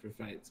early for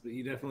fights, but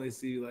you definitely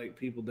see like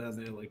people down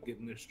there like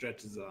getting their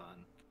stretches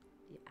on.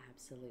 You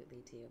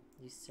absolutely do.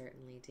 You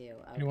certainly do.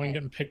 Okay. Anyone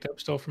getting picked up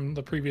still from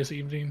the previous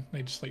evening?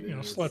 They just like, you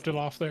know, slept it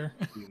off there.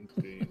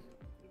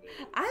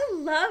 I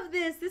love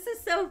this. This is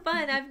so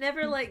fun. I've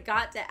never like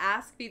got to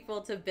ask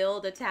people to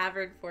build a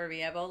tavern for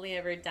me. I've only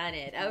ever done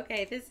it.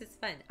 Okay, this is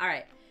fun. All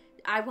right.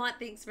 I want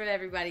things from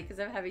everybody because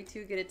I'm having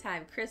too good a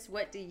time. Chris,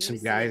 what do you see?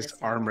 Some guys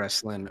arm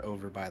wrestling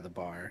over by the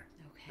bar.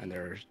 Okay. And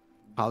they're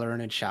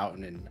hollering and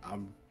shouting, and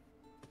I'm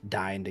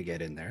dying to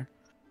get in there.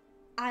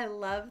 I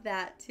love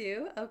that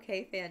too.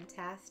 Okay,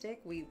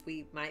 fantastic. We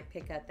might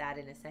pick up that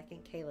in a second.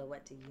 Kayla,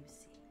 what do you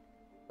see?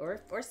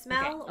 Or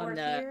smell or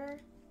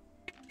hear?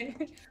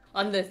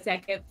 On the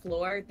second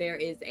floor, there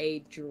is a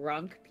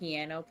drunk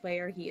piano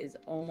player. He is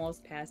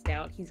almost passed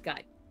out. He's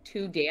got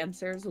 2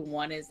 dancers.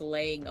 One is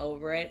laying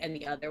over it, and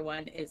the other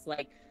one is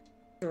like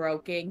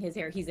stroking his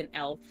hair. He's an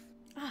elf.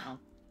 Oh,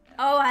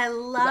 I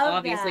love that.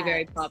 Obviously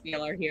very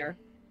popular here.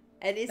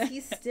 And is he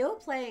still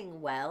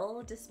playing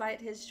well despite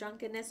his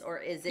drunkenness, or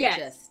is it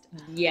just...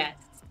 Yes.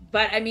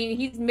 But, I mean,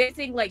 he's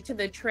missing, like, to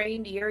the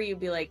trained ear, you'd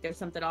be like, there's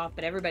something off,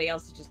 but everybody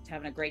else is just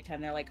having a great time.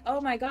 They're like,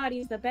 oh my god,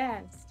 he's the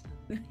best.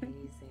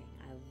 Amazing.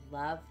 I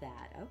love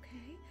that.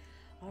 Okay.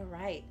 All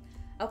right.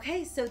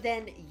 Okay, so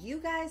then you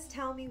guys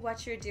tell me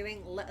what you're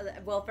doing.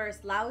 Well,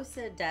 first,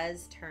 Lausa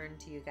does turn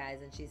to you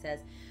guys, and she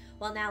says...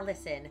 Well, now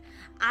listen,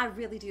 I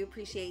really do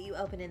appreciate you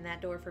opening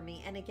that door for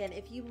me. And again,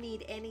 if you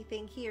need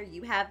anything here,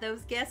 you have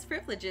those guest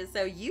privileges.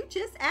 So you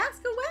just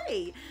ask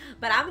away.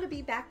 But I'm going to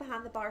be back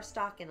behind the bar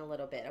stocking a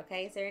little bit,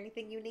 okay? Is there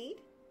anything you need?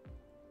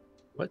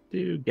 What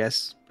do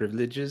guest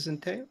privileges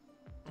entail?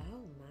 Oh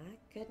my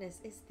goodness.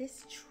 Is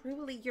this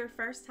truly your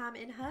first time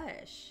in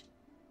Hush?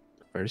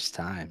 First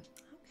time.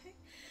 Okay.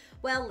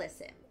 Well,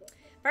 listen.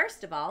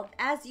 First of all,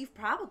 as you've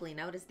probably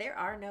noticed, there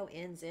are no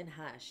inns in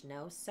Hush.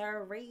 No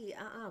sirree.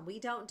 We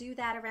don't do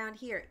that around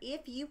here.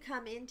 If you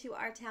come into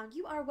our town,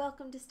 you are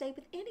welcome to stay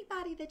with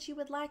anybody that you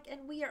would like,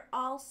 and we are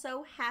all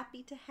so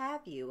happy to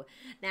have you.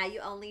 Now, you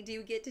only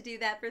do get to do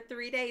that for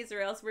 3 days,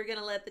 or else we're going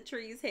to let the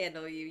trees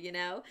handle you, you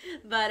know?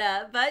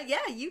 But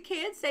yeah, you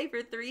can stay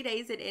for 3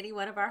 days at any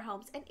one of our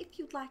homes, and if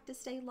you'd like to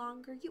stay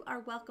longer, you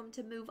are welcome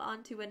to move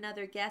on to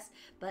another guest.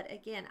 But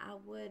again, I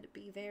would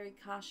be very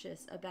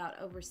cautious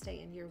about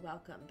overstaying your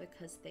welcome,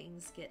 because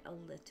things get a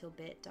little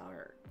bit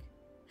dark.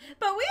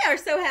 But we are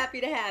so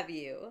happy to have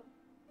you.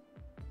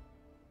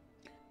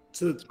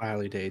 So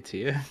Smiley day to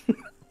you.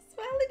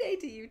 Smiley day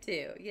to you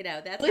too. You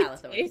know, that's Smiley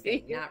Halathorn's day.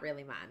 thing, not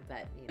really mine,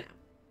 but you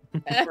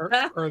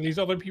know. Are these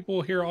other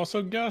people here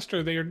also guests,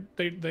 or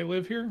they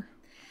live here?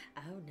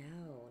 Oh no.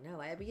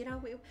 You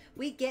know,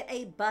 we get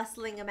a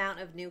bustling amount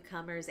of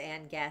newcomers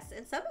and guests,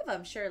 and some of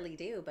them surely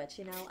do. But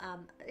you know,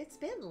 it's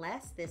been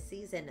less this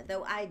season,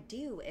 though. I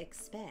do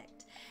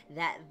expect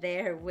that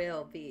there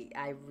will be.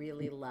 I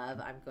really love.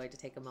 I'm going to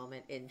take a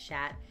moment in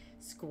chat.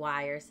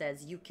 Squire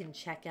says you can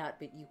check out,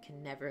 but you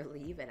can never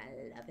leave, and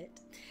I love it.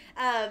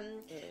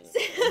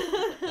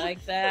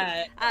 Like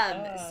that.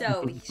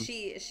 So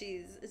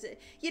she's,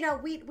 you know,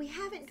 we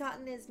haven't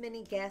gotten as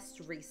many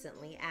guests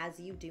recently. As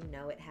you do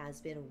know, it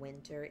has been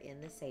winter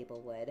in the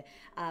Sablewood,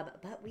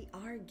 but we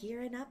are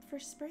gearing up for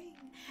spring.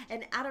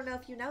 And I don't know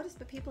if you noticed,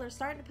 but people are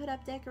starting to put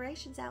up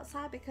decorations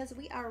outside because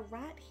we are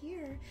right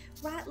here,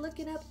 right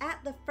looking up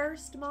at the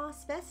first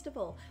Moss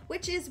Festival,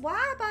 which is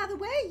why, by the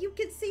way, you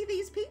can see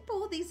these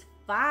people, these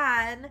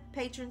fine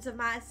patrons of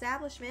my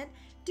establishment,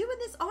 doing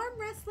this arm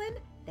wrestling.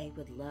 They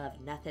would love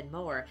nothing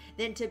more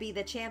than to be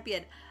the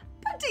champion.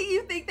 But do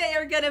you think they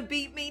are gonna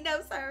beat me?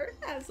 No, sir.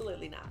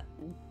 Absolutely not.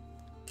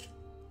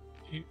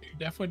 You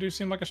definitely do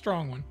seem like a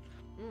strong one.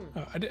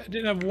 Mm. I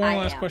did have one I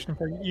last am. question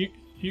for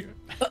you.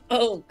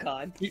 Oh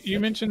God. You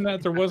mentioned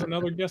that there was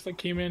another guest that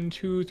came in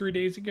 2-3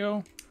 days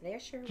ago. There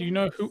sure Do you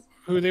know was.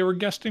 who they were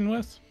guesting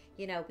with?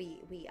 You know,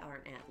 we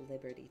aren't at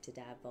liberty to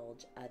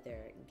divulge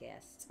other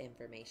guests'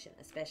 information,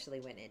 especially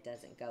when it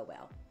doesn't go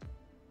well.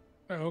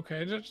 Oh,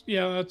 okay,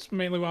 that's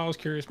mainly why I was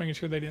curious, making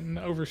sure they didn't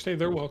overstay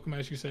their welcome,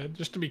 as you said,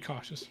 just to be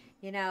cautious.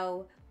 You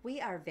know,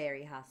 we are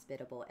very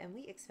hospitable, and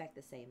we expect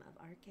the same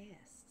of our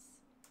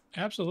guests.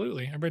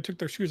 Absolutely. Everybody took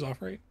their shoes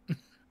off, right?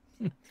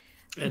 and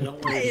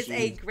don't That wear is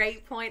a shoes.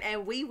 great point,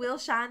 and we will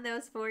shine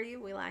those for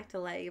you. We like to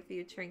lay a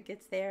few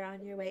trinkets there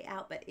on your way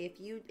out, but if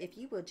you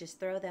will just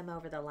throw them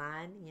over the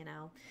line, you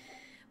know,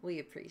 we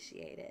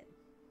appreciate it.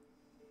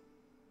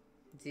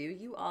 Do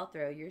you all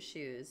throw your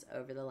shoes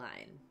over the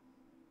line?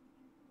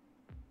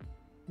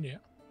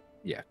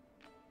 Yeah.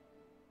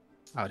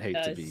 I would hate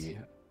to Does. be.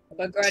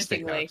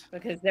 Begrudgingly, Stick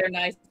because they're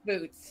nice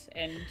boots,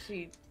 and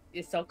she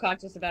is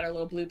self-conscious about her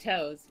little blue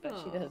toes, but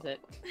she does it.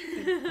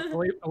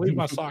 I'll leave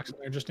my socks in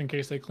there just in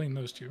case they clean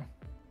those two.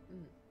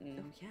 Mm.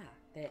 Oh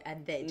yeah,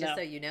 they just No.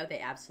 so you know, they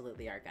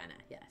absolutely are gonna.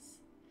 Yes.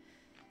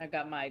 I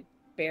got my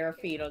bare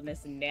feet on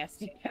this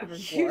nasty tavern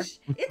floor.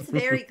 It's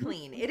very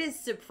clean. It is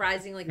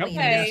surprisingly clean.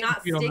 Okay. It's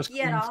not Be on this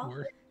sticky at clean all.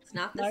 floor. It's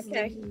not the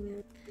Okay.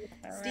 sticky.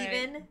 All right.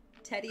 Steven,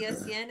 Teddy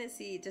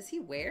Hushiens, does he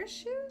wear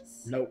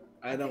shoes? Nope,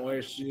 I don't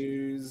wear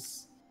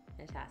shoes.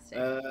 Fantastic.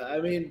 I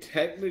mean,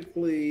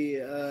 technically,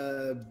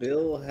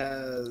 Bill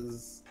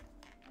has.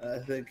 I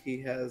think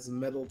he has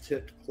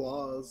metal-tipped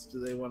claws. Do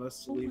they want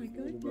us to Oh my leave the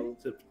goodness.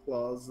 metal-tipped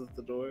claws at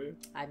the door?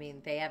 I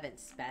mean, they haven't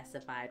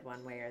specified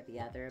one way or the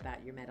other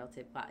about your metal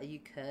tip. You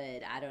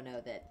could. I don't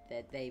know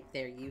that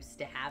they're used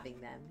to having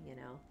them. You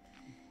know.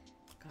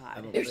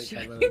 I God. don't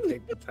think I'm going to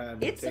take the time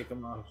to It's- take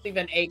them off. Leave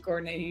an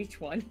acorn in each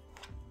one.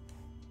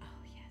 Oh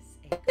yes,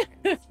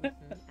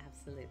 acorns.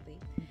 Absolutely.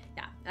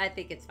 Yeah, I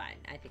think it's fine.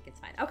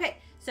 Okay,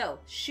 so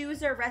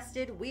shoes are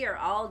rested. We are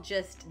all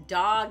just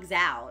dogs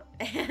out,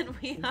 and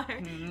we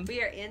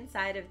are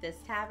inside of this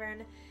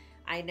tavern.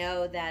 I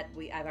know that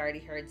I've already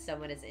heard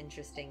someone is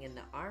interesting in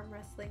the arm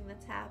wrestling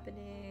that's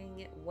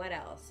happening. What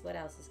else? What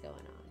else is going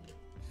on?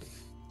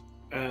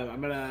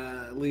 I'm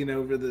gonna lean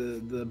over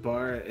the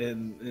bar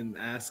and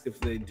ask if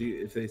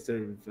they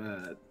serve.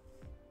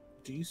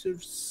 Do you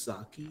serve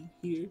sake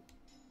here?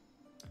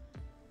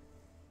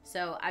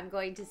 So I'm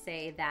going to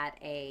say that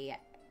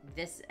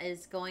this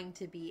is going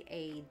to be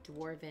a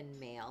dwarven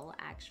male,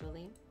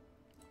 actually,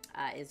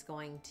 is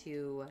going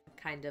to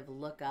kind of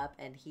look up,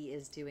 and he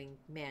is doing,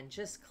 man,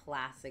 just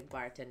classic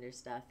bartender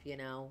stuff, you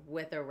know,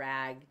 with a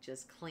rag,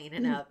 just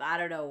cleaning up. I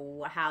don't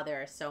know how there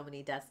are so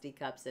many dusty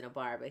cups in a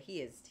bar, but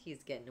he's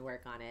getting to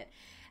work on it.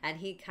 And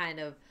he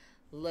kind of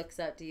looks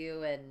up to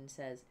you and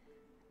says,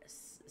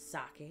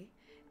 "Sake?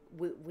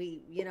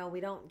 We you know,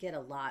 we don't get a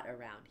lot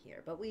around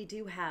here, but we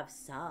do have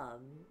some.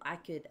 I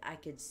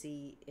could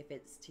see if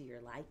it's to your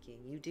liking.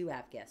 You do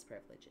have guest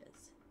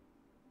privileges.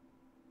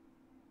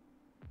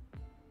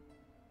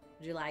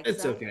 Would you like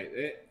It's some?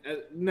 okay.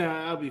 No,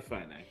 I'll be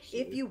fine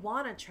actually. If you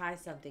want to try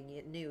something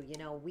new, you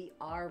know, we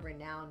are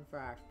renowned for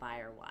our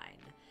fire wine.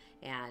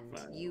 And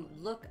you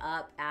look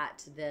up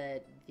at the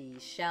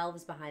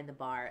shelves behind the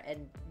bar,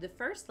 and the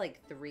first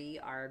like 3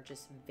 are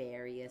just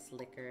various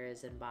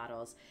liquors and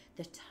bottles.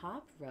 The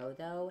top row,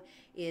 though,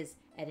 is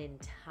an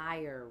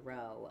entire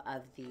row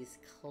of these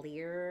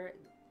clear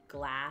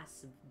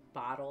glass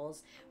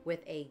bottles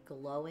with a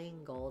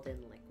glowing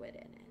golden liquid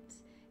in it.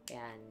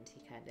 And he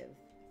kind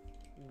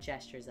of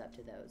gestures up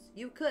to those.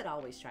 You could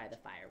always try the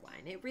fire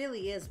wine. It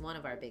really is one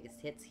of our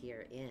biggest hits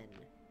here in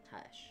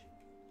Hush.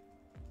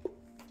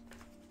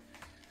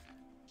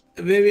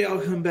 Maybe I'll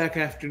come back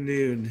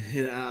afternoon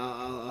and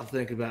I'll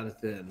think about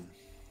it then.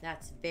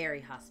 That's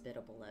very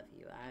hospitable of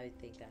you. I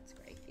think that's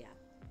great. Yeah.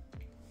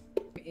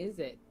 Where is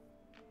it?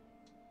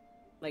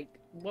 Like,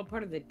 what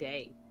part of the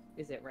day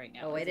is it right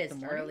now? Oh, it is the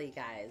morning? early,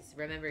 guys.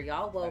 Remember,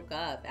 y'all woke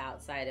up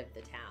outside of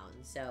the town,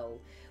 so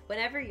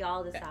whenever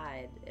y'all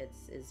decide,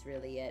 it's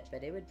really it.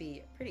 But it would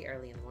be pretty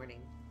early in the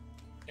morning.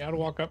 Yeah, I'd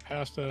walk up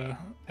past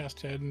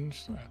Ted and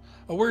just,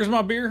 oh, where's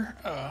my beer?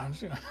 Oh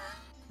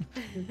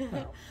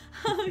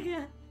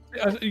yeah.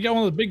 You got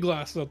one of the big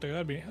glasses out there.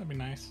 That'd be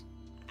nice.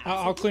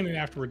 I'll clean it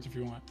afterwards if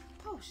you want.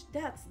 Oh,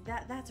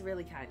 that's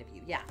really kind of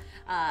you.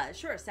 Yeah.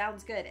 Sure,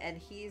 sounds good. And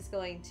he's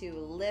going to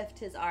lift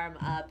his arm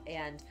up,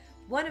 and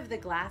one of the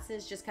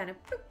glasses just kind of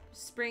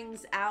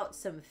springs out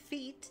some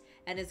feet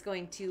and is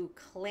going to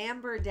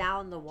clamber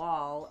down the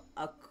wall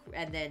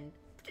and then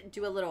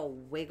do a little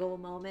wiggle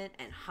moment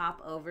and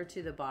hop over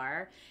to the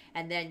bar,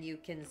 and then you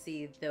can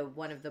see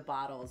one of the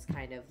bottles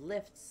kind of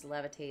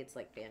levitates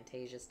like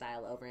Fantasia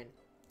style over,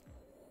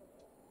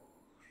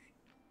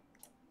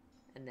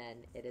 and then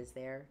it is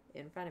there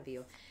in front of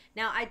you.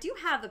 Now, I do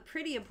have a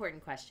pretty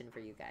important question for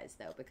you guys,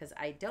 though, because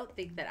I don't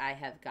think that I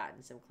have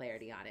gotten some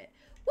clarity on it.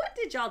 What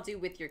did y'all do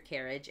with your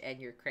carriage and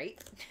your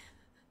crate?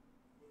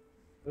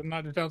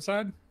 Not just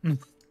outside?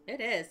 It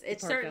is.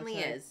 It certainly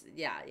outside. is.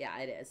 Yeah,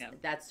 it is. Yeah.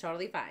 That's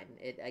totally fine.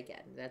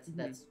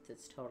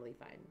 That's totally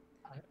fine.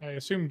 I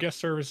assume guest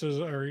services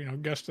or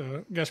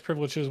guest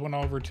privileges went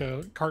over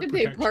to cart Did they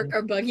protection. park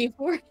our buggy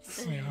for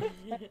us? Yeah.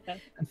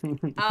 Do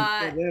You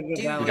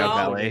got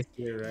valet.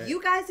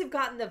 you guys have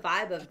gotten the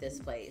vibe of this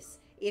place.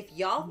 If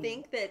y'all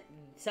think that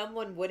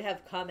someone would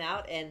have come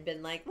out and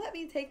been like, let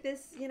me take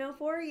this,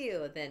 for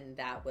you, then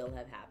that will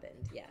have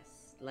happened.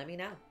 Yes. Let me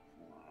know.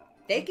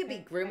 They could be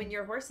grooming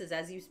your horses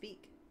as you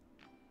speak.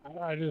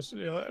 I just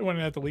went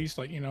at the least,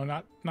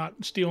 not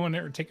stealing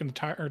it or taking the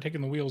tire or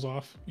taking the wheels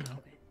off. Okay.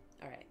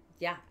 All right.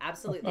 Yeah,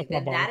 absolutely. That's my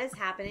bar. That is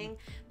happening.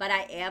 But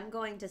I am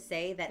going to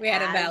say that We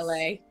had a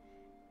valet.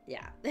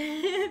 Yeah.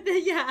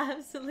 Yeah,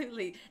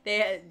 absolutely.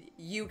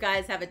 You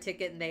guys have a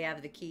ticket and they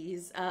have the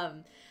keys.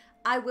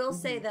 I will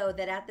say though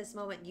that at this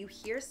moment you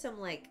hear some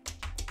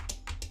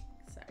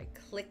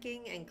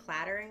clicking and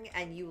clattering,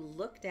 and you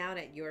look down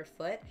at your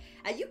foot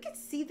and you can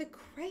see the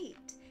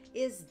crate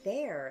is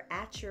there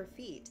at your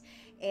feet.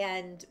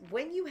 And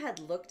when you had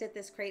looked at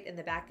this crate in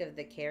the back of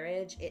the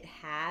carriage, it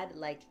had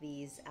like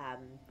these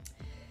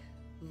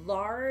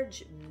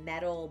large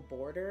metal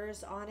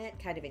borders on it,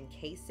 kind of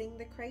encasing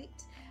the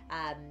crate.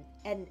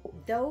 And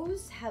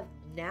those have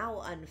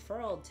now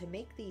unfurled to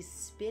make these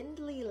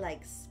spindly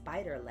like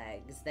spider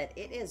legs that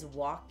it is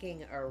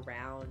walking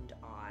around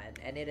on.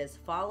 And it is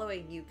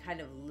following you, kind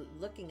of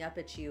looking up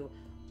at you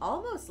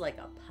almost like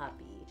a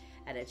puppy.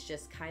 And it's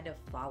just kind of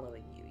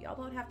following you. Y'all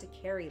don't have to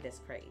carry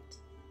this crate.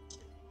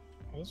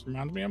 Well, this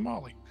reminds me of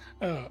Molly.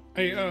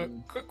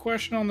 Quick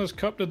question on this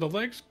cup. Did the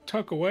legs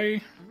tuck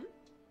away?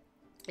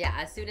 Yeah,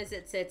 as soon as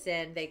it sits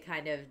in, they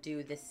kind of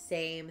do the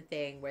same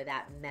thing where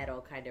that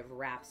metal kind of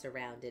wraps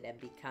around it and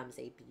becomes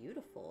a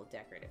beautiful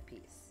decorative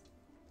piece.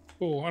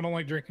 Cool. I don't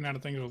like drinking out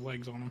of things with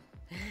legs on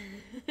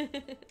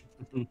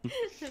them.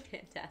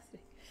 Fantastic.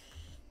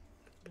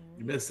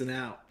 You're missing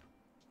out.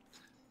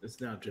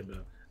 Missing out,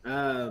 Jimbo.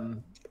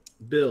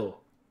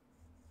 Bill,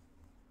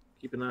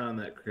 keep an eye on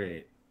that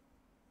crate.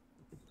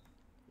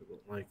 I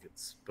don't like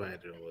its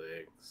spider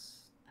legs.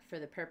 For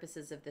the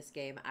purposes of this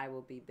game, I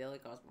will be Bill.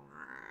 It goes,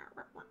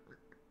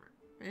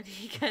 and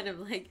he kind of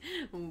like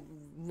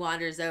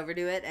wanders over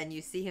to it, and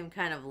you see him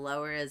kind of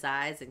lower his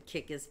eyes and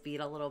kick his feet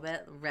a little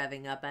bit,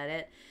 revving up at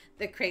it.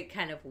 The crate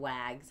kind of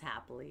wags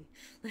happily.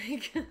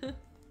 Like,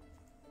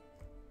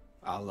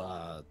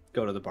 I'll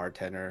go to the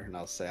bartender and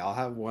I'll say, I'll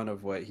have one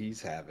of what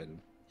he's having.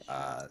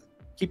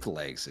 Keep the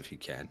legs if you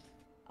can.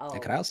 oh,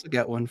 And can I also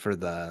get one for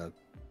the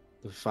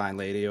fine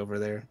lady over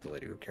there, the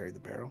lady who carried the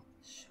barrel?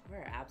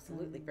 sure,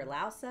 absolutely. For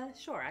Lausa,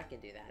 sure, I can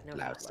do that. No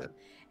Lausa. problem.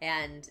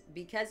 And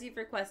because you've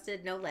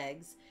requested no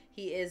legs,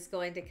 he is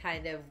going to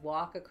kind of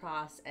walk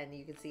across, and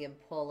you can see him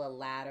pull a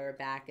ladder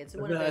back. It's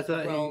one I of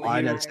thought those rolling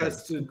I know, ladders.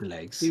 it's the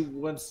legs. He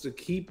wants to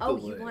keep the Oh,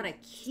 legs. you want to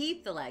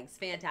keep the legs.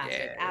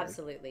 Fantastic. Yeah.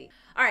 Absolutely.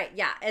 All right.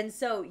 Yeah. And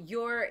so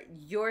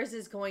yours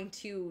is going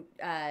to,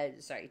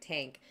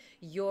 Tank,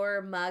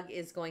 your mug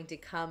is going to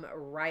come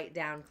right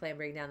down,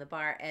 clambering down the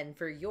bar. And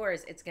for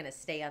yours, it's going to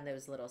stay on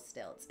those little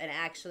stilts. And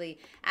actually,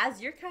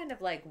 as you're kind of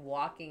like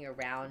walking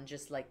around,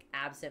 just like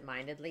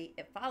absentmindedly,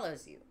 it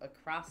follows you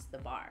across the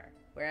bar,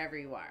 wherever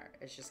you are.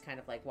 It's just kind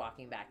of like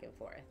walking back and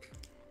forth.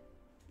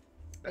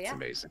 But That's yeah,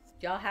 amazing.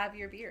 y'all have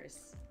your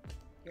beers,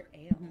 your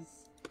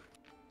ales.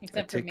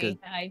 Except for take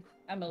me,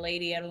 I'm a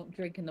lady. I don't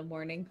drink in the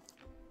morning.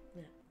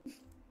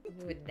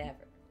 Would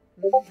never.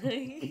 All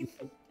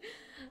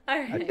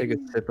right. I take a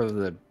sip of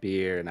the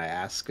beer and I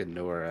ask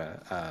Honora,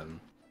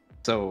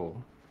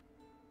 so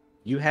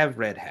you have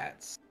red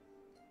hats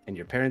and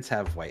your parents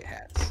have white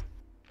hats.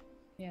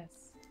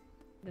 Yes,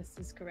 this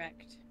is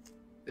correct.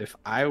 If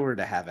I were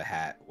to have a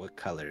hat, what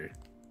color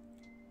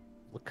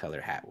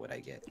hat would I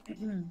get?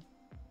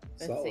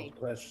 Let's Solid see.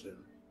 question.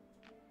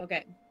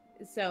 Okay,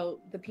 so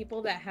the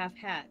people that have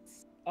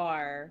hats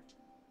are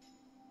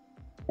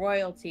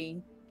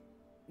royalty,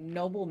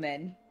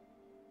 noblemen,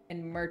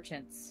 and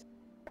merchants.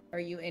 Are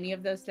you any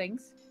of those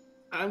things?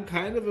 I'm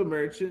kind of a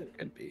merchant.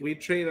 Could be. We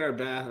trade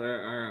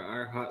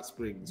our hot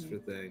springs for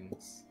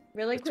things.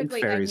 Really The Tooth quickly,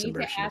 I Fairy's a need to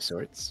merchant of ask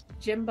sorts.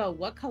 Jimbo,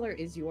 what color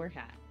is your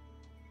hat?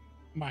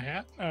 My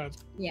hat,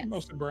 it's Yes,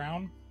 mostly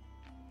brown.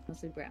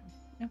 mostly brown.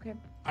 Okay.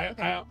 I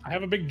Okay. I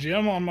have a big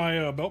gem on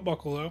my belt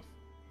buckle though.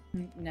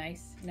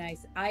 Nice,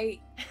 nice. I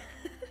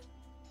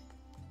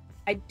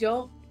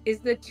don't. Is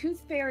the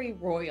Tooth Fairy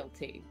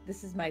royalty?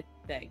 This is my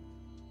thing.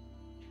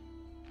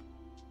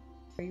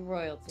 Are you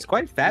royalty? It's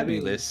quite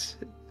fabulous.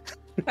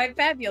 Quite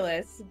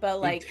fabulous,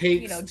 but like, He you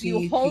takes know, do you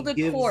teeth, hold he a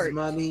gives court?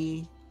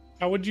 money.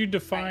 How would you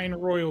define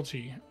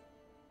royalty?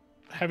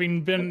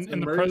 Having been That's a in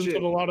the presence of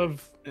merchant a lot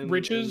of in,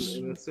 riches.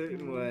 in a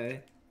certain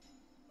way.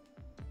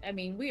 I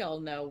mean, we all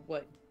know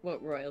what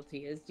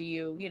royalty is. Do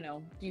you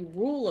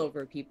rule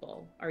over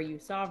people? Are you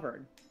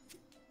sovereign?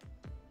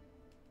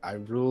 I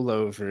rule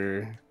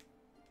over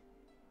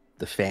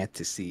the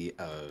fantasy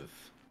of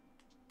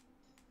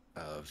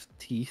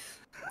teeth,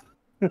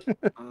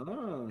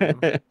 Oh,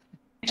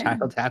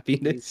 child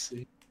happiness.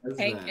 he does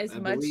Hank, that. as I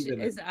much believe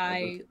in as it.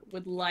 I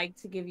would like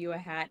to give you a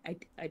hat,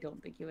 I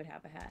don't think you would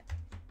have a hat.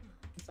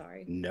 I'm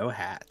sorry. No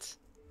hat.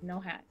 No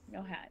hat.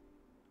 No hat.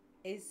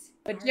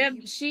 But Are Jim,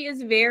 you- she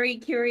is very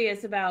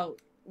curious about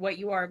what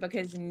you are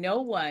because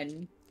no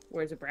one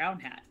wears a brown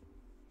hat.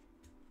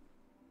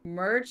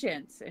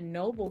 Merchants and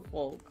noble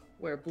folk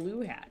wear blue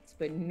hats,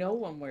 but no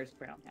one wears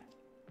brown hats.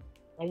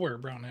 I'll wear a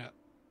brown hat.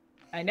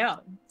 I know.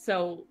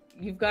 So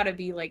you've got to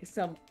be like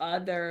some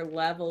other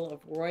level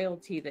of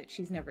royalty that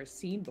she's never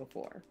seen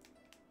before.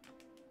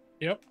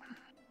 Yep.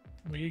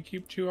 We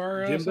keep to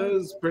our.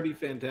 Jimbo's pretty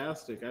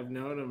fantastic. I've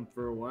known him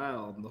for a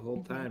while, and the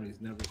whole time he's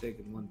never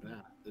taken one bath.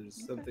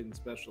 There's something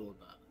special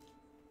about it.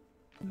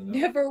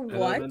 Never I don't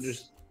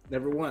once.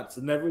 never once.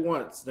 And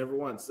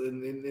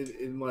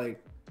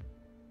like,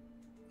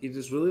 he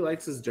just really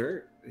likes his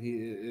dirt.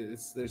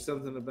 There's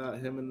something about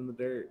him and the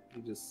dirt.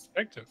 He just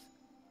Effective.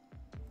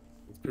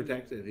 it's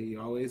protective. He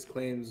always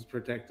claims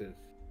protective.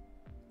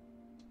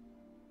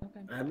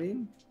 Okay. I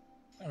mean,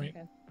 Okay.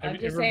 have I'm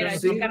you just ever saying, been I to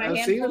still got a I've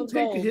seen handful him of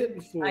take a gold. hit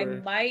before. I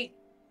might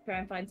try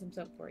and find some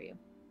soap for you.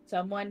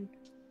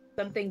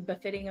 Something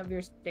befitting of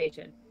your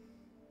station.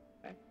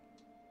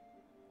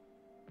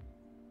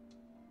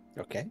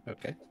 Okay.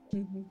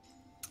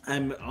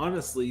 I'm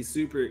honestly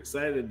super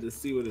excited to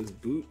see what his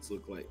boots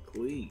look like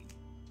clean.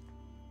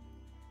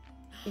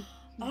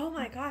 Oh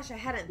my gosh, I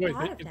hadn't Wait,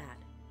 thought of that.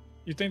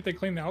 You think they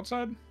clean the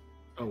outside?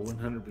 Oh,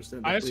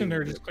 100%. I assume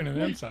they're just cleaning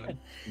the inside.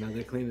 No,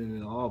 they're cleaning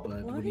it all,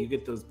 bud. What? When you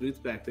get those boots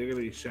back, they're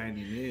gonna be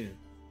shiny new.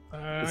 I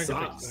The can fix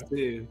socks that.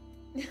 too.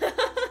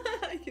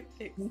 I can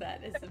fix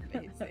that. It's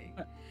amazing.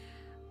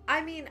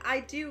 I mean,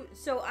 I do.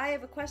 So I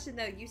have a question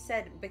though. You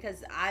said,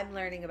 because I'm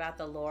learning about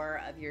the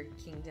lore of your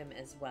kingdom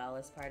as well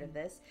as part of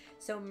this.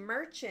 So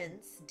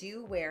merchants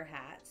do wear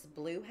hats,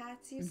 blue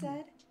hats, you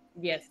said?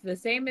 Yes, the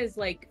same as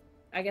like,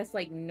 I guess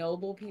like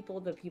noble people,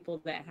 the people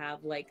that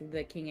have like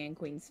the king and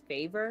queen's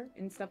favor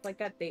and stuff like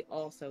that, they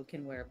also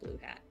can wear a blue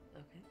hat.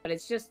 Okay. But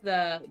it's just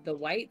the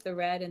white, the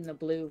red, and the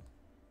blue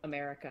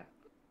America.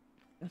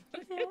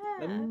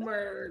 Yeah.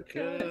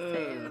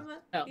 America.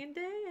 Oh. Yeah.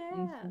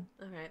 Mhm.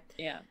 All right.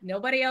 Yeah.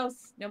 Nobody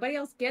else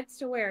gets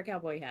to wear a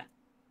cowboy hat.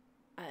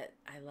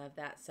 I love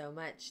that so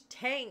much.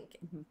 Tank,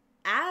 Mhm.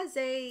 as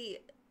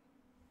a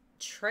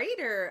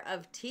trader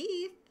of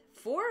teeth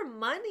for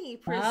money,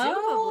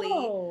 presumably.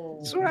 Oh.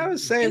 That's what I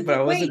was saying, but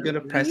I wasn't gonna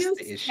press do you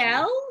the issue.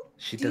 sell?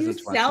 She Do you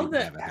doesn't want sell you the-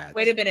 to have a hat.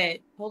 Wait a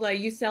minute. Hold on.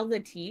 You sell the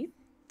teeth?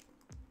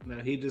 No,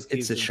 he just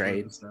It's keeps a them for trade.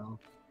 himself.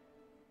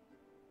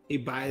 He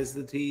buys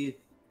the teeth.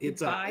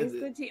 It's Buys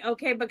the teeth.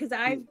 Okay, because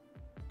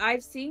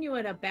I've seen you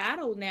in a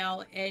battle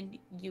now, and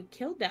you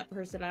killed that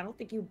person. I don't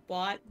think you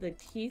bought the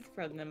teeth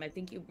from them. I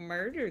think you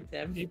murdered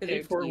them You for pay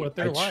their for it teeth. with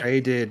I their life.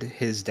 traded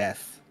his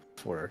death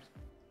for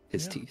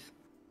his Yeah. teeth.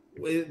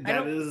 That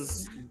don't-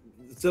 is.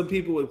 Some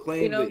people would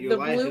claim You know, that your the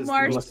life Blue is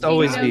Marsh the Must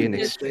always be Kingdom an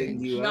does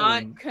exchange. you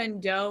not own.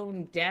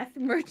 condone death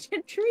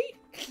merchantry.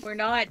 We're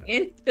not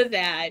into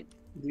that.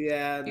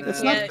 Yeah, You no.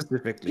 It's not can't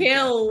specifically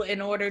Kill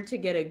in order to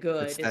get a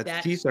good. It's that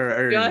That's teeth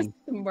are just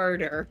earned.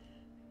 murder.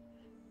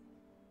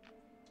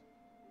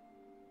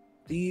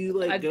 Do you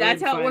like go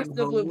that's and how it works find with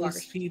the Blue homeless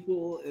Marsh.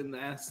 people and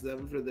ask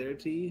them for their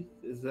teeth?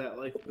 Is that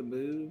like the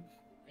move?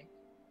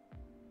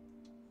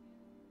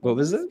 What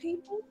was Homeless it?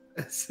 People?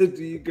 So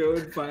do you go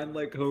and find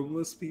like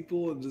homeless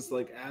people and just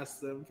like ask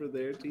them for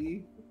their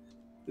teeth?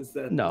 Is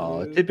that the No,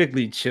 move?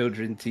 typically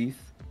children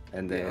teeth,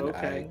 and Yeah, then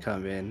okay. I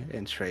come in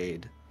and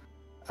trade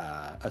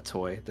a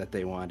toy that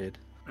they wanted.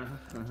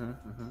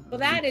 Well,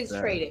 that is It's,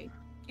 trading.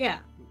 Yeah.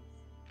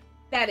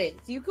 That is.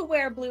 You could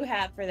wear a blue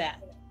hat for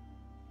that.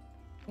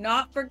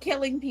 Not for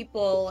killing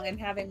people and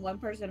having one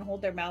person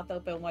hold their mouth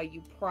open while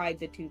you pry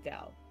the tooth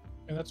out.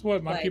 And that's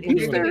what my But people if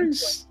Teeth do. you're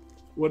fairies,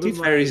 One of teeth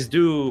my fairies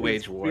do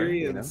wage war.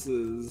 You know?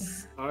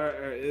 experiences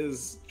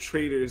is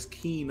Trader's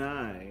keen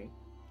eye,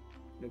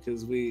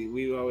 because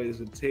we always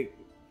would take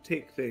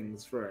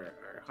things for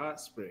our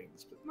hot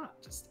springs, but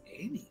not just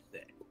anything.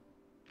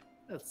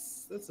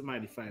 That's a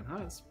mighty fine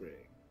hot spring.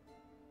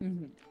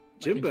 Mm-hmm.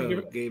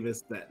 Jimbo gave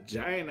us that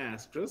giant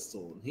ass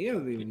crystal, and he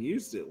hasn't even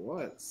used it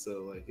once.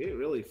 So like, it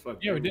really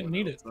fucked. Yeah, we didn't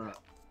need it.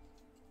 Up.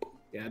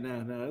 Yeah,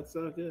 no, it's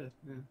all good.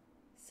 Yeah.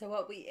 So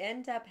what we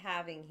end up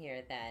having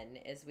here then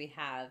is we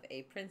have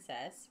a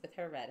princess with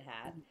her red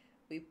hat.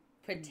 We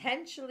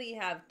potentially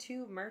have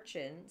 2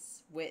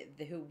 merchants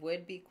who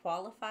would be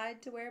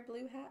qualified to wear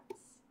blue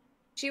hats.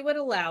 She would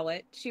allow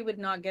it. She would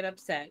not get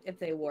upset if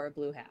they wore a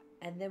blue hat.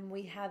 And then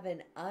we have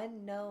an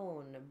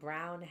unknown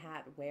brown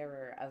hat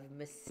wearer of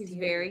mysterious. She's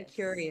very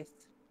curious.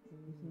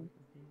 Mm-hmm. Okay,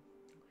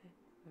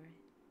 all right.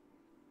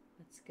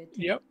 That's good.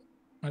 Yep,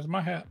 that's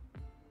my hat.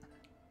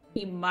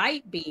 He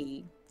might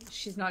be,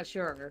 she's not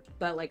sure,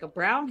 but like a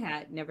brown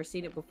hat, never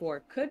seen it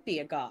before, could be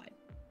a god.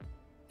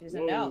 She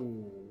doesn't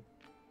know.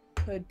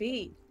 Could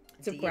be.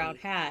 It's a brown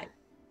hat.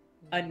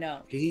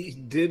 Unknown. He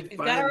did She's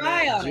find got her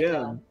eye on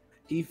gem. it.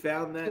 He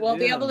found that. She won't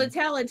gem. be able to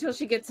tell until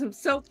she gets some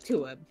soap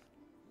to him.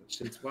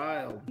 Shit's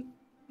wild.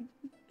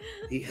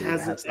 He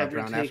hasn't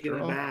ever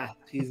taken a bath.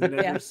 He's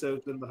never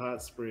soaked in the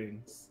hot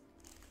springs.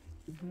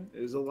 Mm-hmm.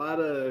 There's a lot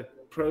of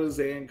pros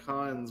and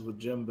cons with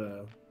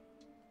Jimbo.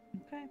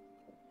 Okay.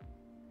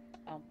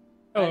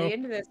 By the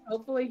end of this,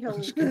 hopefully he'll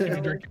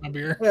drink my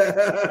beer.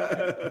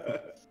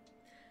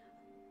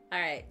 All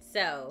right,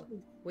 so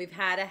we've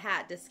had a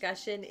hat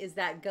discussion. Is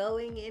that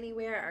going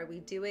anywhere? Are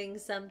we doing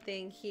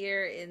something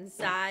here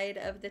inside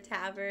of the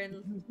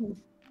tavern?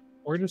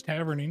 Or just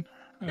taverning.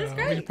 That's We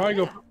great. should probably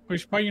go. We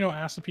should probably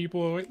ask the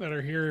people that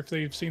are here if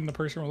they've seen the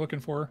person we're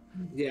looking for.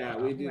 Yeah,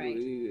 we do.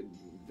 Right.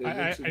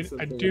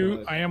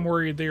 I am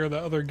worried they are the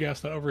other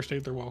guests that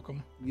overstayed their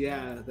welcome.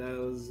 Yeah, that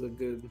was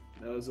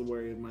a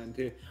worry of mine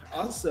too.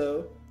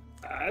 Also,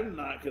 I'm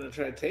not gonna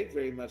try to take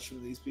very much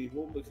from these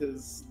people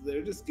because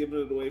they're just giving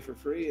it away for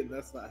free, and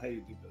that's not how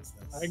you do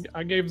business.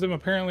 I gave them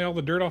apparently all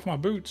the dirt off my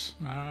boots.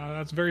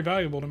 That's very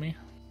valuable to me.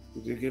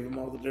 Did you give them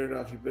all the dirt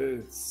off your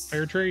boots?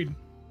 Fair trade.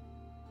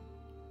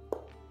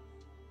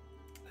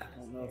 I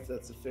don't know if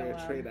that's a fair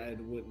trade. I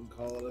wouldn't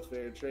call it a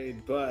fair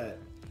trade, but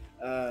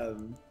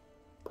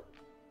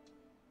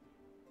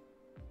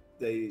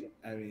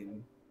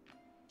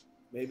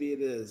maybe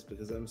it is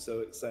because I'm so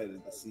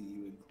excited to see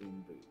you in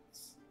clean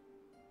boots.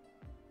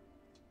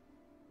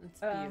 It's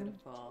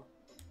beautiful.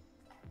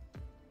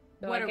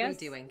 So What I are guess-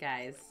 we doing,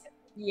 guys?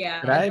 Yeah.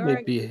 Could I Nora-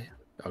 maybe?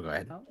 Oh, go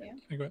ahead. Oh, yeah.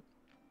 Hey, go ahead.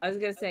 I was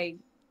gonna say,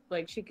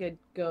 like, she could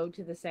go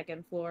to the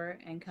second floor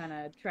and kind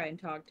of try and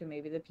talk to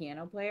maybe the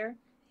piano player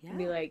and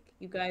be like,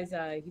 "You guys,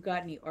 you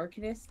got any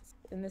arcanists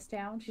in this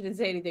town?" She didn't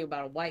say anything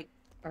about a white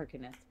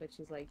arcanist, but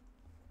she's like,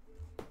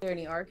 "Are there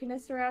any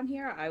arcanists around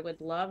here? I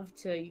would love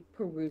to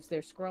peruse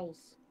their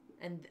scrolls."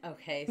 And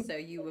okay, so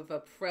you have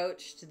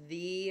approached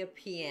the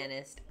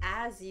pianist.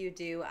 As you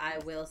do, I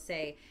will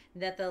say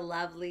that the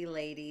lovely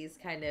ladies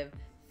kind of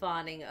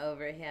fawning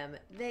over him,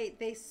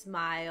 they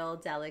smile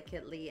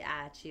delicately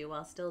at you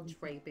while still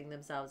draping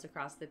themselves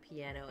across the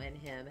piano and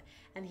him.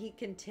 And he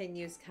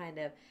continues kind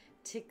of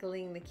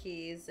tickling the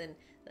keys and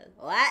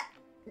what?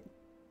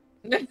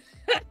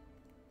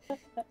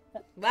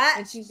 What?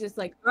 And she's just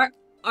like,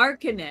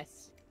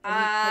 "Arcanist.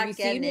 Have you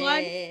seen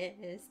one?"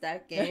 Arcanist.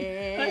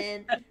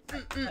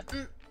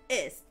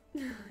 Is.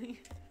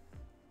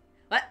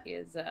 What?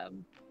 Is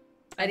And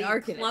an he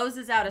arcanist.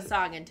 closes out a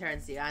song and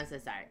turns to you. I'm so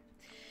sorry.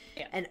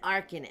 Yeah. An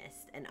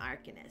arcanist.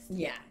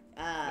 Yeah.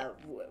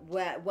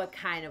 What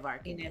kind of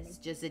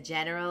arcanist? Just a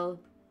generalized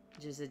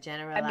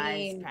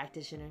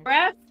practitioner?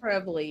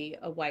 Preferably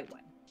a white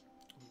one.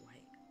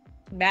 White.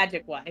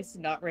 Magic wise,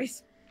 not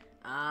race.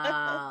 The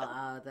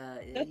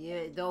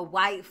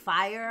white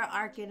fire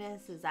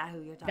arcanist. Is that who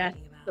you're talking That's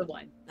about? the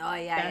one. Oh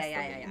yeah. That's the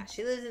one.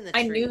 She lives in the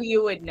tree. I knew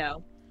you would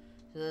know.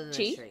 She lives in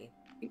She? a tree.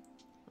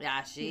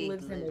 Yeah, she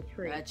lives in a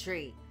tree. A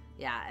tree.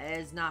 Yeah,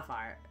 it's not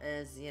far.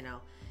 It's you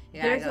gotta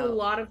There's go. a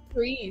lot of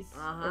trees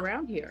Uh-huh.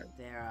 around here.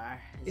 There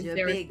are. Is It's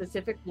there a big,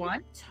 specific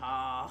one?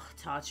 tall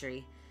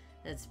tree.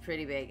 It's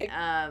pretty big.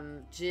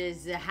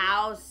 Just a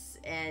house,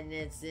 and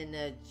it's in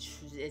a.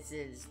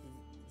 It's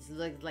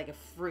looks like a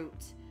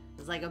fruit.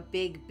 It's like a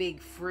big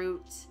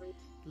fruit.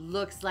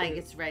 Looks like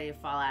it's ready to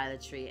fall out of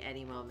the tree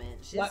any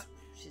moment.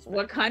 She's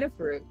What kind of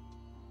fruit?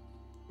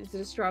 Is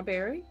it a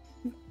strawberry?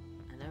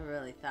 I never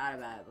really thought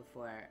about it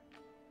before.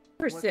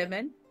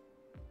 Persimmon?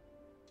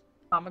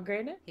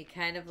 Pomegranate? He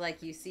kind of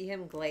you see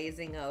him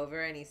glazing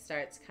over, and he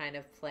starts kind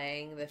of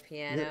playing the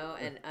piano,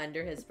 and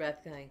under his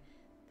breath going,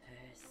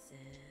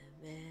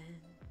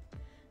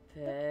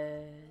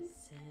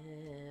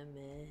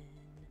 persimmon.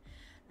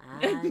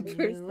 I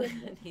knew.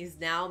 He's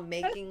now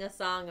making a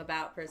song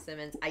about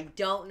persimmons. I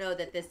don't know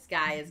that this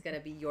guy is going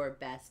to be your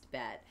best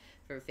bet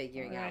for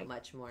figuring out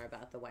much more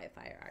about the White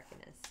Fire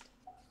Arcanist.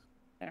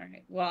 All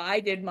right. Well, I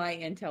did my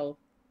intel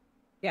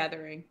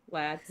gathering,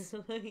 lads.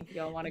 If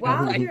y'all want to go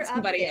While find you're up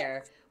somebody there,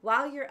 else.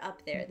 while you're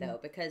up there though,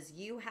 because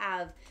you've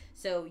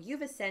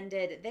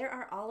ascended, there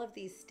are all of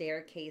these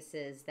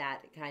staircases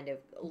that kind of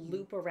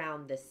loop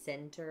around the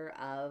center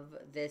of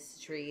this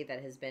tree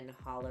that has been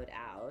hollowed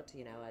out,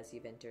 as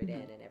you've entered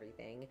in and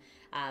everything.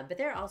 But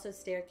there are also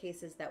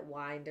staircases that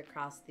wind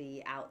across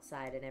the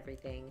outside and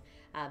everything.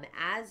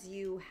 As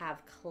you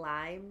have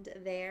climbed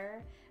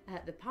there,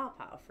 the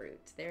pawpaw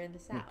fruit, they're in the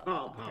south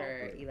Pawpaw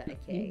per fruit. Eli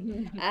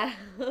K.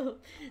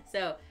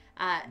 So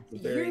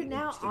It's a very you're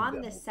now interesting on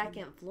the devil.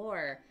 second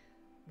floor.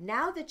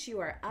 Now that you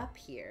are up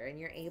here and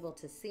you're able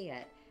to see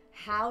it,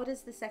 how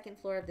does the second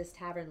floor of this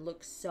tavern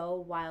look so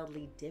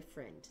wildly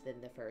different than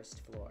the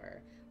first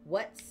floor?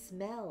 What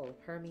smell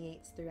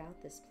permeates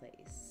throughout this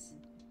place?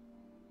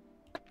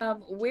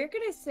 We're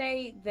gonna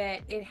say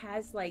that it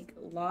has like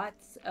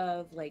lots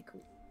of like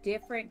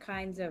different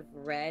kinds of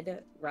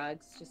red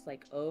rugs, just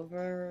like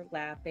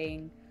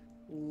overlapping,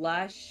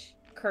 lush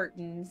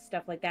curtains,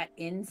 stuff like that.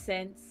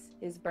 Incense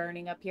is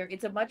burning up here.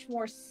 It's a much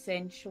more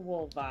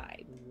sensual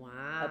vibe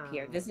Wow. up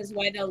here. This is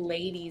why the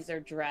ladies are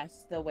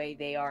dressed the way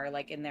they are,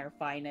 like in their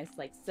finest,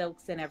 like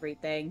silks and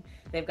everything.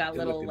 They've got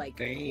They're little looking like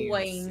fancy.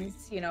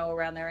 coins,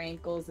 around their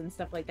ankles and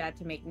stuff like that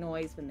to make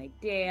noise when they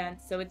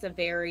dance. So it's a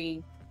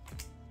very,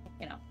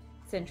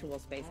 sensual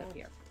space up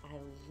here. I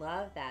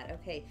love that.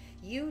 Okay,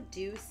 you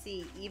do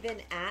see,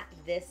 even at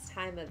this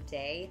time of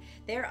day,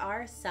 there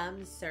are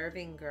some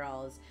serving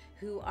girls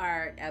who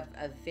are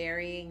of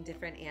varying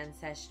different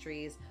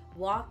ancestries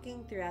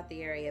walking throughout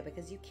the area,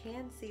 because you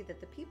can see that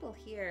the people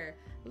here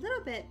a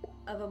little bit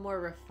of a more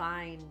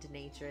refined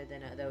nature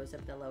than those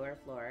of the lower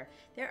floor.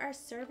 There are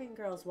serving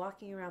girls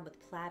walking around with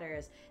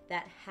platters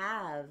that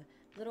have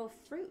little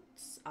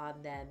fruits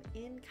on them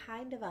in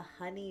kind of a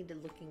honeyed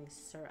looking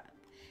syrup.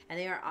 And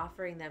they are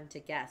offering them to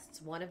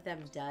guests. One of them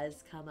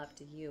does come up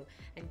to you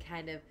and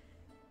kind of,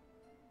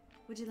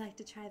 would you like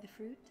to try the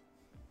fruit?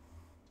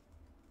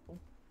 What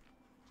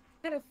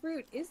kind of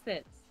fruit is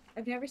this?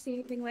 I've never seen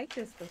anything like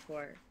this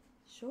before.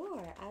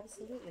 Sure,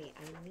 absolutely.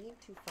 I need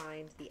to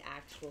find the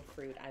actual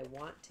fruit. I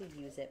want to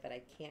use it, but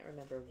I can't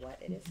remember what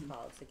it is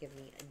called. So give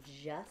me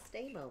just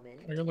a moment.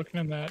 While you're looking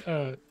at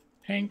that,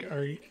 Hank,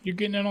 are you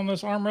getting in on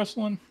this arm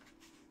wrestling?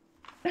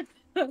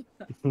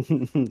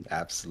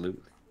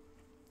 Absolutely.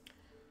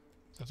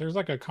 So if there's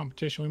like a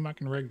competition, we might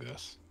can rig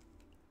this.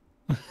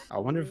 I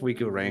wonder if we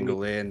could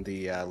wrangle in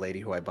the lady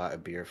who I bought a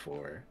beer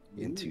for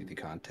into the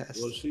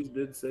contest. Well, she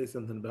did say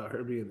something about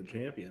her being the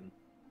champion.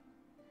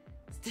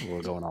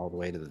 We're going all the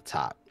way to the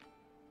top.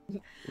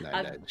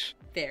 Nudge.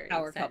 Very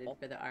Power excited couple.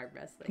 for the arm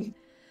wrestling.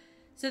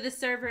 So the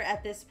server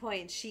at this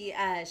point, she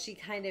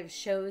kind of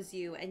shows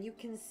you, and you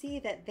can see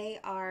that they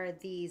are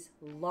these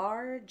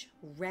large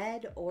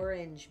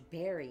red-orange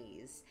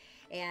berries.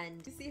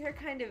 And you see her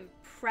kind of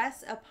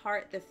press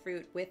apart the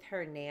fruit with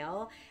her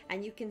nail,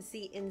 and you can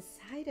see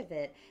inside of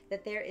it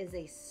that there is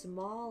a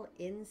small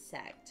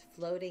insect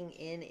floating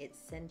in its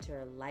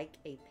center like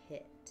a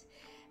pit.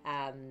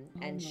 And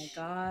my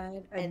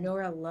god,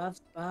 Nora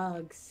loves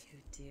bugs. You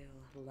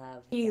do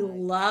love He bugs.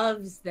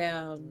 loves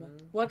them.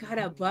 Mhm. What kind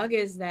of bug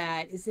is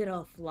that? Is it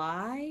a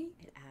fly?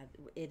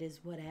 It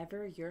is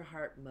whatever your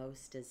heart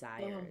most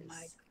desires. Oh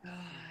my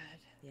god.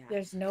 Yeah.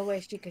 There's no way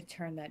she could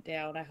turn that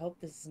down. I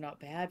hope this is not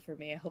bad for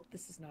me. I hope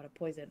this is not a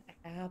poison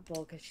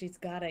apple, because she's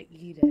got to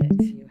eat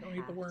it. You Don't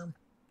eat the worm.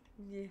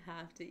 You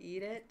have to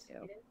eat it.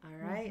 Yeah. All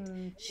right.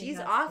 Mhm. She She's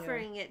has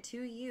offering it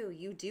to you.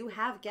 You do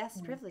have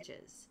guest Mhm.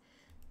 privileges.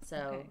 So,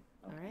 Okay.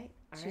 all right.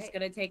 All She's right.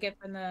 going to take it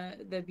from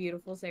the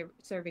beautiful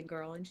serving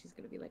girl, and she's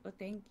going to be like, oh,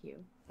 thank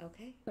you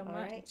Okay. so all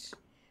much. right.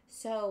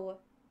 So,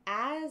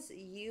 as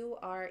you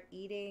are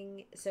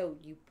eating, so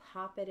you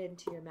pop it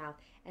into your mouth,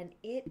 and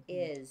it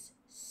is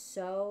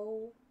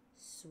so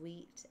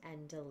sweet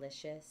and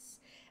delicious.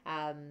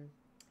 And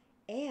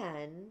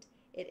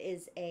it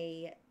is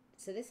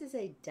this is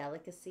a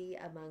delicacy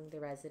among the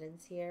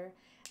residents here.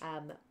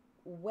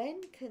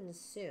 When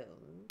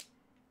consumed,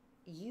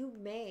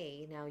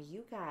 now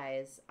you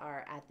guys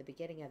are at the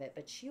beginning of it,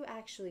 but you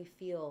actually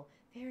feel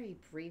very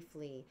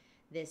briefly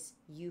this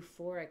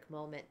euphoric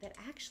moment that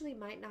actually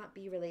might not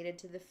be related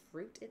to the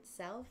fruit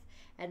itself,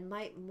 and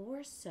might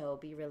more so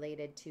be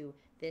related to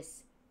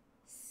this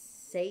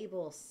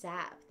sable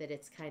sap that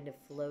it's kind of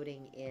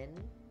floating in.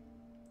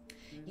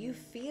 You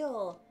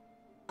feel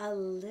a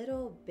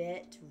little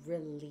bit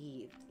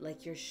relieved,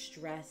 like your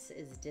stress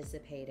is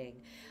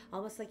dissipating,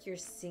 almost like you're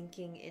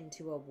sinking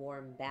into a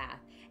warm bath.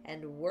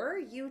 And were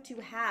you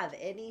to have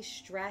any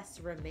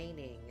stress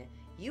remaining,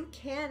 you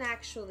can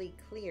actually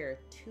clear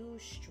 2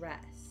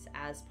 stress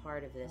as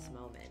part of this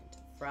moment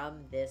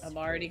from this. I'm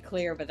already fruit.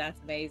 clear, but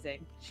that's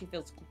amazing. She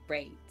feels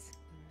great.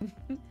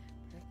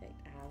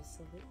 Perfect.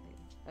 Absolutely.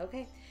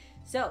 Okay.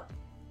 So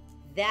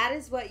that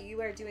is what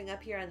you are doing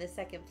up here on the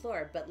second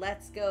floor. But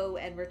let's go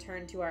and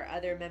return to our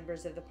other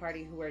members of the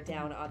party who are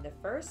down on the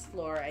first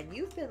floor. And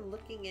you've been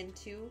looking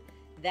into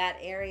that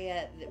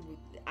area.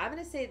 I'm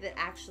going to say that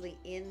actually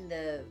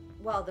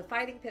the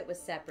fighting pit was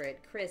separate.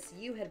 Chris,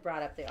 you had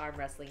brought up the arm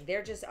wrestling.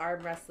 They're just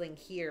arm wrestling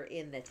here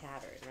in the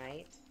tavern,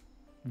 right?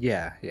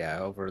 Yeah,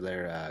 over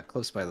there,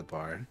 close by the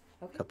bar,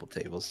 a Okay. couple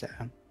tables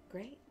down.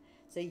 Great.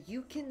 So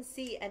you can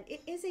see, and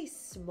it is a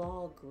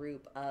small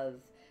group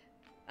of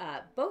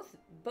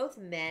both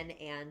men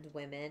and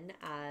women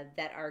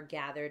that are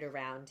gathered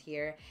around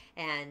here,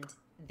 and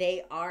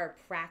they are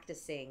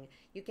practicing.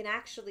 You can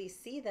actually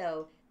see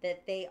though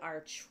that they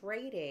are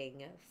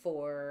trading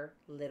for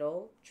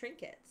little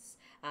trinkets.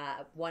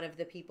 One of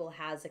the people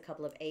has a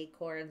couple of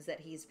acorns that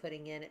he's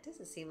putting in. It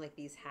doesn't seem like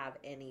these have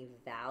any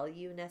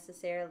value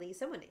necessarily.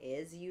 Someone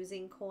is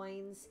using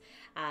coins,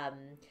 um,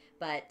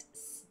 but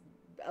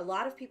a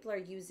lot of people are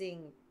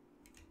using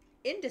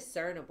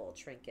indiscernible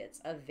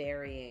trinkets of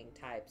varying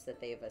types that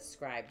they've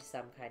ascribed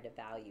some kind of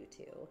value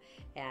to.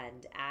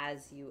 And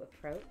as you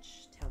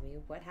approach, tell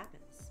me what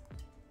happens.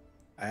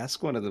 I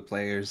ask one of the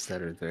players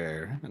that are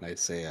there, and I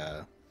say,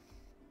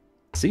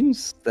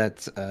 seems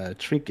that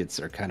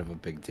trinkets are kind of a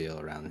big deal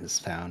around this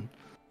town.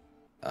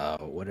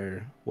 What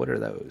are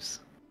those?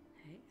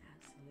 Okay,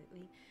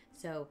 absolutely.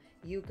 So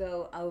you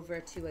go over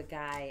to a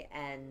guy,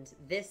 and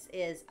this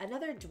is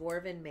another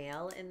dwarven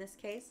male in this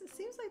case. It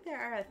seems like there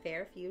are a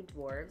fair few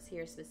dwarves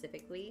here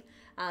specifically.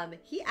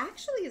 He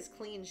actually is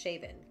clean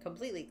shaven,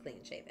 completely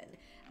clean shaven.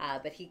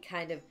 But he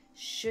kind of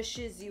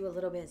shushes you a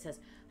little bit and says,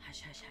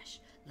 "Hush, hush, hush.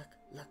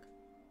 Look.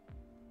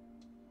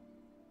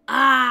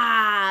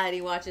 Ah!" And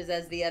he watches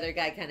as the other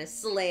guy kind of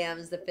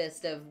slams the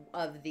fist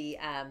of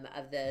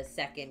the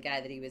second guy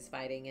that he was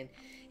fighting, and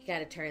he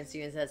kind of turns to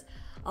you and says,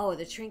 "Oh,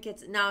 the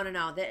trinkets? No.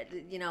 That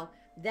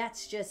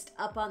that's just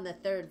up on the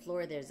third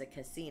floor. There's a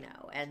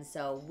casino, and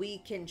so we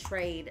can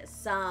trade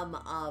some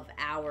of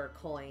our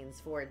coins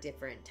for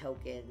different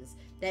tokens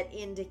that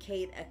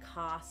indicate a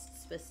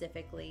cost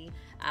specifically,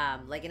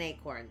 like an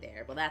acorn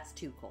there. Well, that's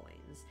 2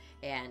 coins."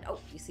 And oh,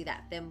 you see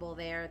that thimble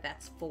there?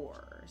 That's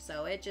 4.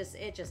 So it just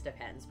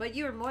depends. But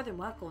you are more than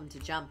welcome to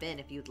jump in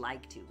if you'd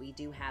like to. We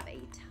do have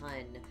a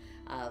ton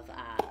of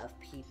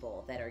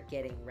people that are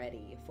getting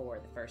ready for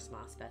the first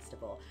Moss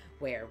Festival,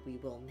 where we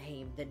will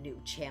name the new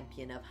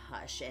champion of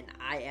Hush, and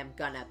I am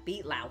gonna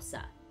beat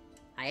Lausa.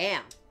 I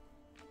am.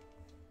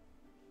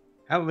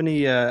 How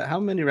many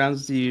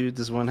rounds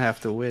does one have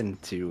to win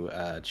to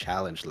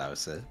challenge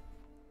Lausa?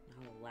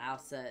 Oh,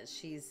 Lausa,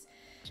 she's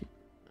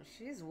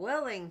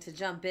willing to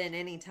jump in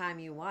anytime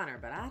you want her,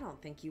 but I don't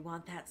think you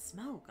want that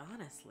smoke,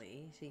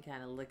 honestly. She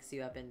kind of looks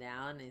you up and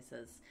down and he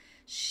says,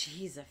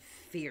 "She's a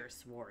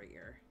fierce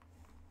warrior."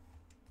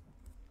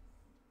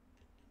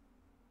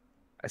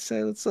 I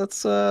say let's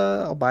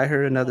I'll buy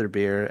her another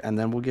beer and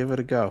then we'll give it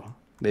a go.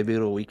 Maybe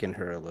it'll weaken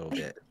her a little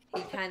bit.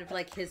 He kind of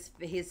like his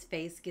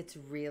face gets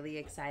really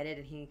excited,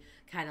 and he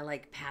kind of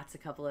like pats a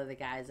couple of the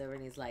guys over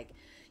and he's like,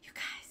 "You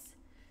guys,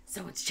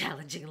 someone's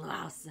challenging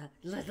Lausa.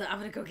 I'm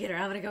gonna go get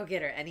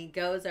her. And he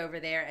goes over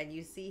there, and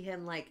you see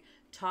him like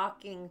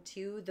talking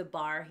to the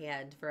bar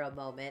hand for a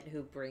moment,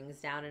 who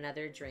brings down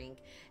another drink,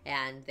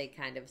 and they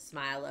kind of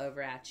smile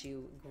over at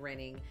you,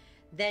 grinning.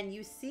 Then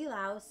you see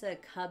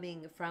Lausa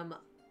coming from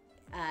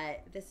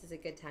this is a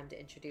good time to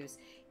introduce.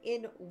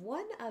 In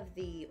one of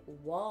the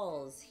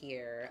walls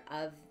here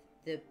of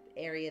the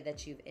area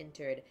that you've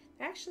entered,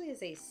 there actually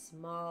is a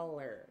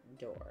smaller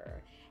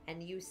door.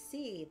 And you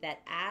see that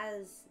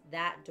as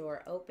that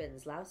door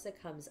opens, Lausa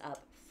comes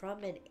up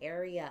from an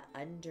area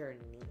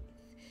underneath.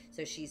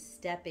 So she's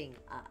stepping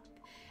up.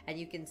 And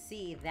you can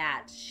see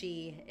that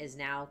she is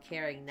now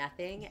carrying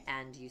nothing,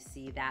 and you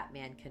see that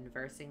man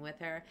conversing with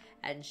her,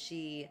 and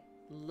she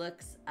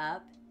looks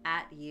up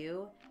at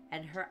you,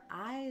 and her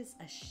eyes,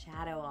 a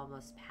shadow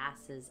almost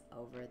passes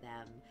over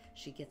them.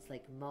 She gets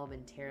like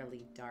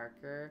momentarily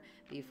darker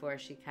before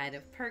she kind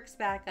of perks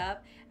back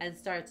up and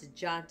starts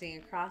jaunting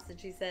across, and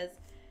she says,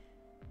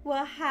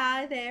 "Well,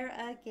 hi there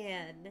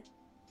again.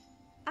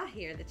 I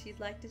hear that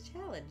you'd like to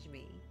challenge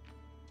me.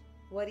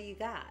 What do you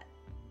got?"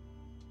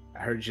 I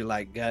heard you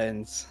like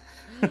guns.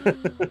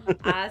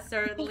 I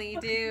certainly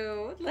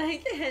do.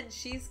 And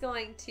she's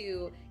going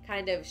to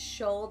kind of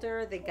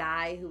shoulder the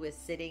guy who is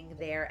sitting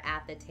there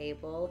at the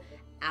table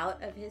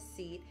out of his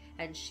seat,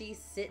 and she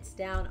sits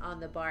down on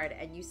the bar,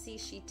 and you see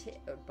she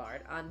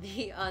on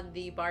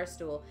the bar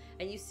stool,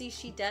 and you see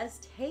she does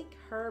take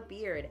her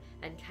beard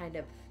and kind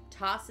of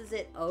tosses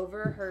it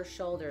over her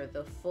shoulder,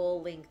 the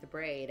full length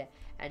braid,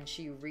 and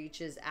she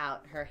reaches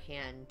out her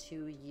hand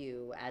to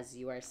you as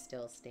you are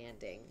still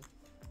standing.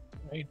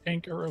 Hey,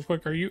 Tank, real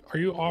quick, are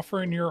you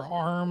offering your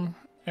arm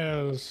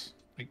as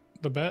like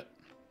the bet?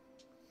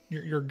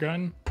 Your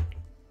gun?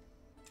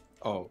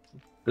 Oh,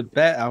 the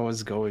bet I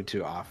was going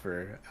to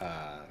offer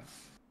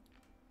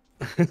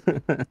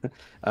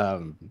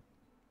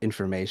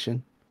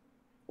information.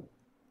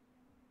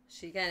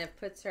 She kind of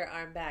puts her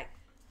arm back.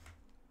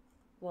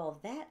 Well,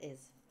 that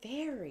is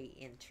very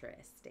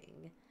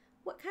interesting.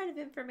 What kind of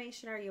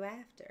information are you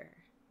after?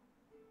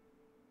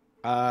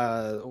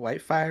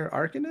 Whitefire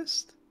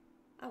Arcanist?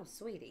 Oh,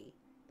 sweetie.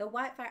 The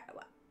Whitefire...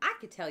 I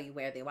could tell you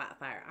where the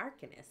Whitefire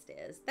Arcanist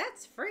is.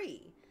 That's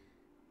free.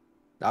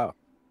 Oh.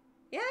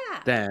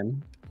 Yeah.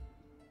 Then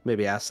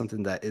maybe ask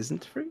something that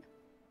isn't free?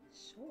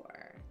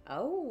 Sure.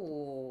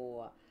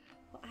 Oh.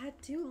 Well, I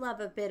do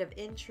love a bit of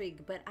intrigue,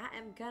 but I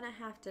am gonna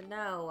have to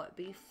know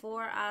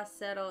before I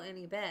settle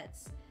any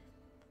bets.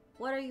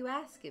 What are you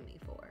asking me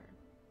for?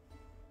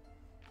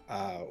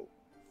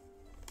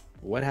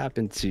 What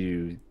happened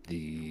to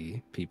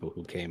the people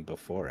who came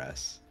before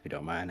us, if you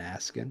don't mind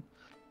asking?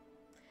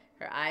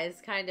 Her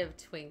eyes kind of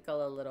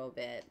twinkle a little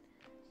bit.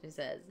 She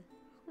says,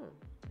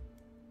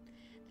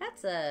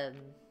 that's the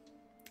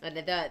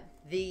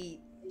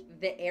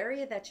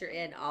area that you're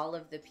in, all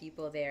of the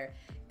people there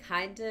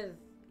kind of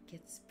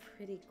gets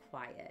pretty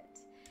quiet.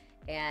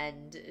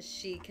 And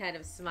she kind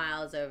of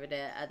smiles over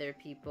to other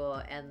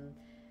people, and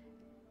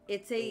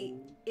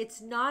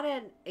it's not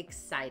an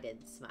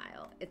excited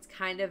smile. It's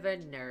kind of a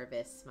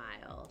nervous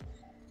smile.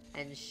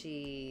 And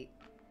she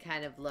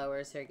kind of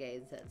lowers her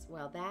gaze and says,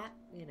 well, that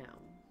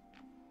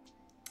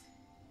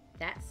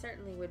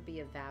certainly would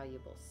be a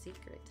valuable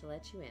secret to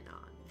let you in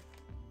on.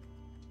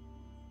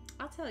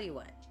 I'll tell you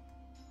what.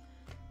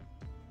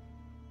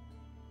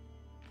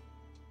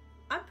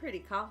 I'm pretty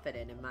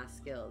confident in my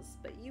skills,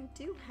 but you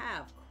do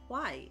have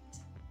quite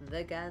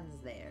the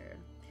guns there.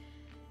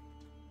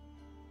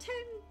 10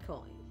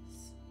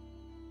 coins.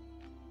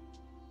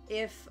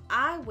 If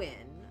I win,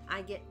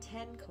 I get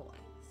 10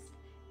 coins.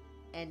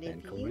 And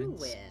if you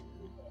win,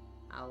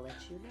 I'll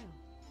let you know.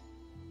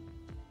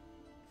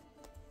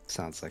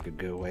 Sounds like a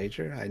good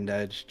wager. I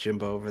nudged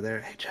Jimbo over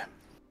there. Hey, Jim,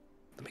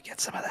 let me get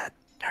some of that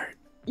dirt.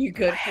 You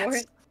good for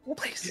it?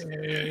 Please.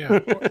 Yeah.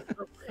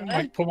 And,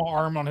 like, put my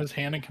arm on his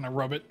hand and kind of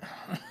rub it.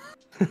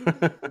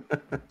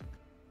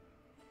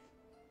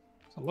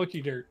 So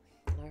lucky dirt.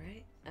 All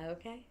right.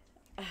 Okay.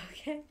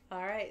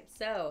 All right.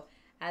 So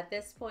at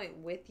this point,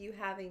 with you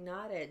having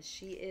nodded,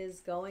 she is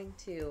going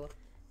to,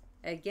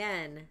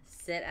 again,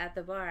 sit at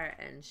the bar,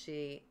 and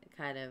she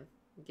kind of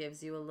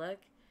gives you a look,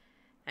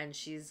 and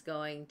she's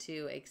going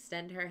to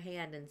extend her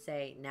hand and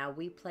say, now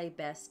we play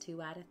best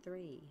 2 out of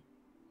 3.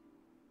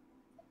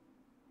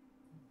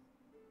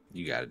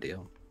 You got a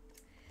deal.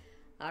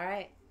 All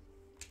right.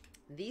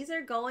 These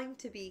are going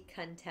to be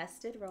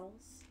contested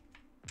rolls.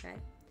 Okay.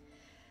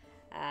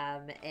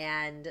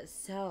 And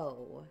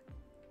so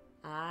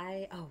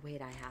oh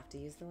wait, I have to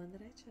use the one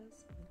that I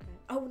chose. Okay.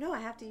 Oh no, I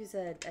have to use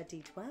a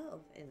D12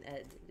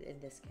 in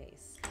this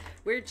case.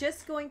 We're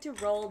just going to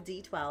roll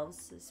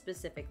D12s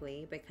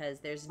specifically because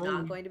there's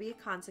not going to be a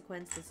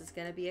consequence. This is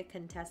going to be a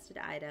contested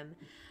item.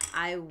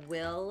 I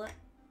will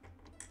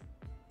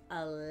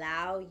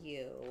allow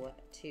you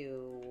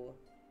to,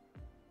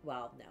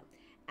 well, no.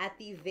 At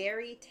the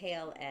very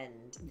tail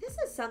end, this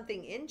is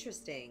something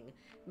interesting.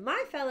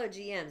 My fellow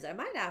GMs, I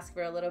might ask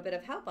for a little bit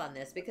of help on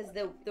this because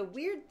the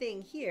weird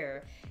thing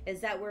here is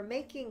that we're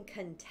making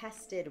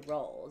contested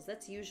rolls.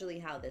 That's usually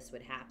how this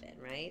would happen,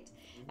 right?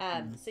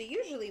 So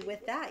usually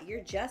with that,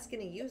 you're just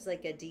going to use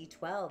like a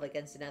D12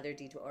 against another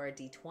D12 or a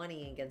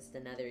D20 against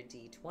another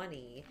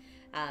D20.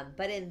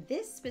 But in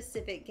this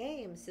specific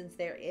game, since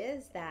there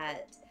is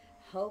that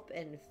hope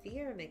and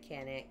fear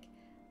mechanic,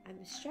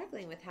 I'm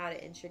struggling with how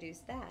to introduce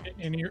that.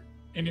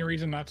 Any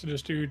reason not to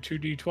just do 2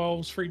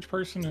 D12s for each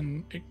person?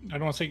 And I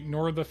don't want to say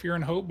ignore the fear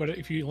and hope, but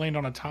if you land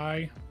on a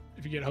tie,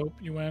 if you get hope,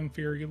 you win.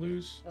 Fear, you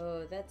lose.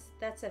 Oh,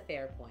 that's a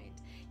fair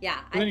point.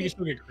 Yeah, then you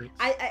still get crits.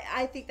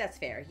 I think that's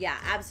fair. Yeah,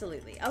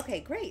 absolutely. Okay,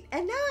 great.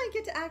 And now I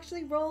get to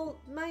actually roll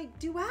my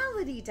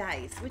duality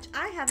dice, which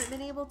I haven't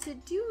been able to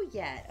do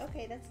yet.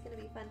 Okay, that's gonna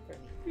be fun for me.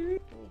 Give me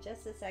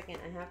just a second.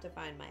 I have to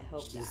find my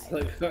hope die.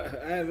 Like,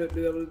 I haven't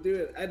been able to do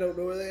it. I don't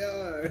know where they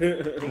are.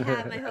 I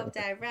have my hope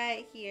die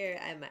right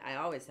here. I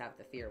always have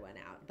the fear one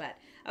out, but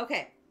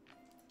okay.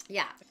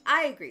 Yeah,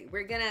 I agree.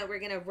 We're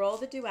gonna roll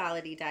the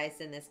duality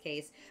dice in this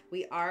case.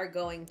 We are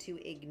going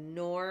to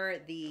ignore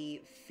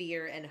the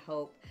fear and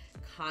hope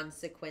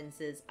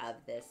consequences of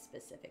this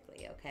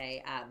specifically,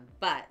 okay?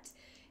 But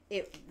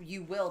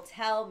you will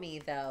tell me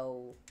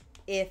though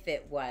if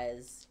it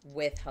was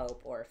with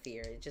hope or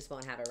fear. It just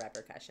won't have a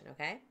repercussion,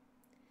 okay?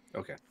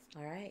 Okay.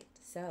 All right.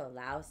 So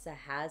Lausa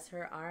has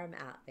her arm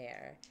out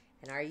there,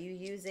 and are you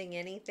using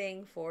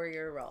anything for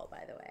your roll,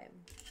 by the way?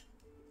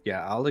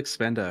 Yeah, I'll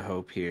expend a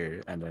hope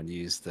here and then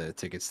use the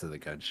tickets to the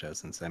gun show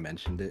since I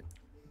mentioned it.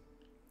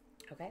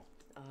 Okay.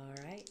 All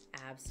right.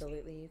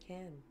 Absolutely you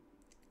can.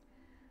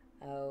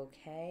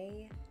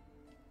 Okay.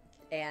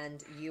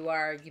 And you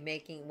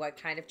making,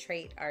 what kind of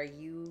trait are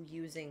you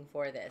using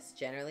for this?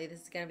 Generally,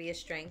 this is going to be a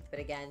strength, but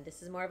again,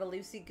 this is more of a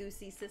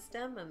loosey-goosey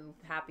system. I'm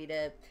happy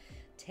to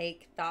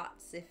take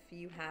thoughts if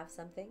you have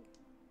something.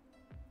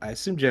 I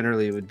assume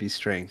generally it would be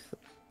strength.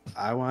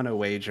 I want to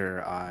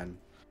wager on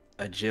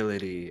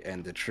agility,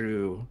 and the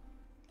true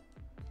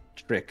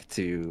trick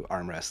to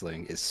arm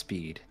wrestling is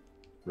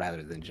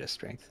rather than just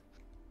strength.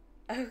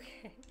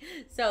 Okay.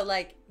 So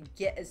like,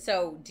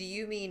 so do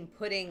you mean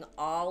putting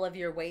all of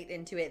your weight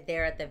into it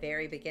there at the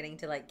very beginning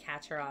to like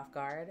catch her off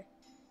guard?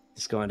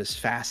 Just going as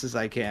fast as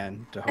I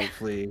can to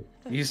hopefully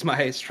use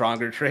my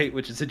stronger trait,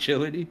 which is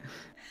agility.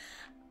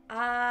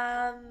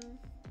 That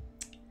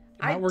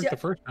worked the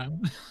first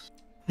time.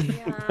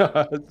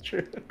 Yeah. That's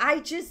true. I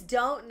just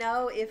don't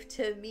know if,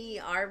 to me,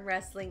 arm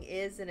wrestling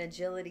is an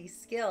agility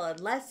skill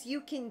unless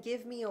you can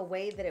give me a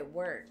way that it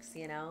works,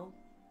 you know?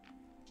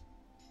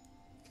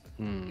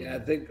 Yeah, I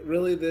think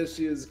really the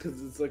issue is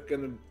because it's like it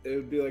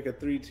would be like a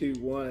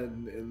 3-2-1,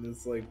 and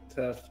it's like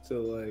tough to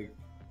like.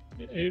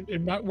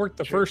 It might work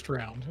the Sure. first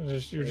round.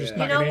 You're just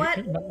Yeah. not You know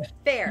gonna. what?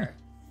 Fair.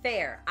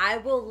 Fair. I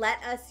will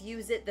let us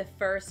use it the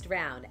first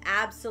round.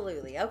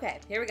 Absolutely. Okay,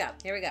 here we go.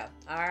 Here we go.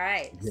 All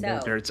right. So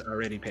Dirt's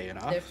already paying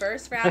off. the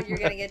first round, you're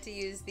going to get to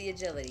use the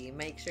agility.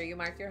 Make sure you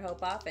mark your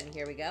hope off, and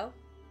here we go.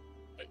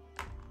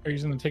 Are you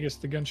using the tickets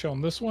to the gun show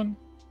on this one?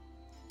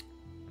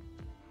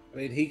 I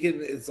mean, he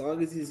can, as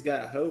long as he's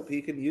got hope,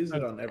 he can use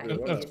it on I every can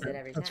one That's of use them. it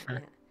every That's time.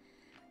 fair.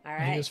 Yeah. All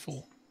And he right. is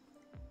full.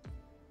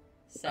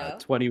 So,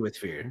 20 with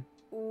fear.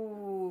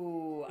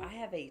 ooh, I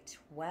have a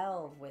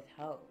 12 with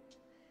hope.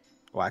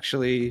 Well,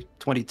 actually,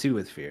 22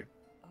 with fear.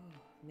 Oh,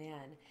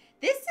 man.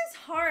 This is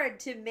hard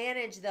to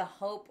manage the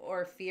hope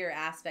or fear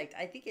aspect.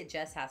 I think it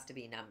just has to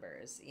be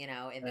numbers, you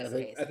know, in this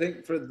case. I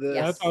think for this,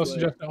 Yes. That's I was like,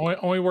 suggesting.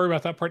 Only worry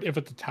about that part if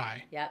it's a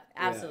tie. Yep,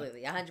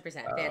 absolutely.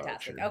 100%. Oh,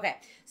 Fantastic. true. Okay,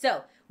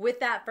 so with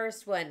that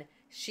first one,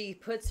 she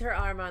puts her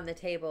arm on the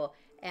table,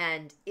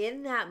 and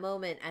in that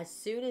moment, as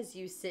soon as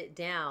you sit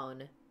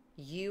down,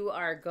 you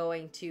are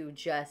going to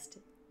just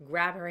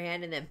grab her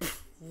hand and then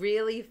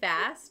really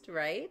fast,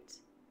 right?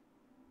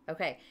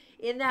 Okay.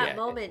 In that Yeah.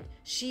 moment,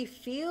 she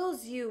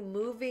feels you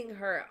moving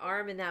her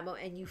arm in that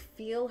moment, and you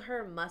feel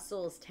her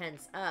muscles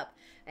tense up,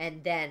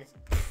 and then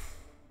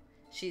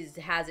she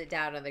has it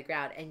down on the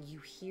ground, and you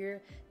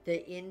hear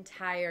the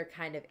entire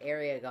kind of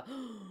area go,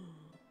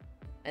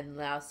 and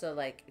also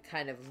like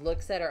kind of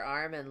looks at her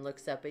arm and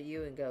looks up at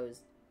you and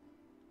goes,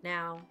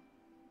 now,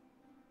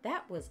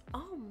 that was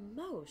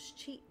almost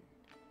cheating,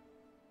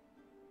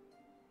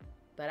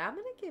 but I'm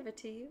gonna give it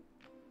to you.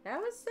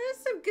 That's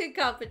some good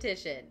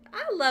competition.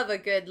 I love a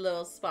good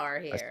little spar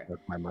I here.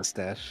 stuck my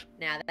mustache.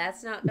 Now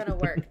that's not gonna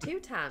work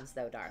 2 times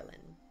though, darling.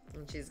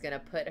 And she's gonna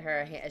put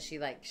her hand, she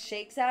like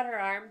shakes out her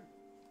arm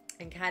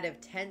and kind of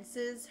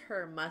tenses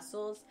her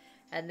muscles,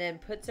 and then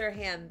puts her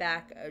hand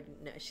back.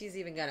 No, she's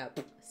even gonna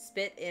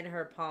spit in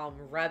her palm,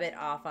 rub it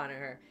off on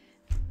her,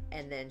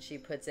 and then she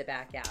puts it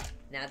back out.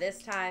 Now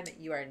this time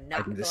you are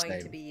not do the going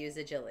to same. be use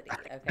agility,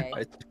 okay?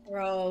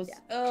 Gross. Yeah.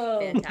 Oh,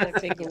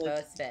 Fantastic. You that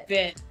both spit.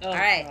 bit. Oh, All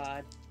right.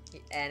 God.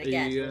 And are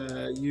again,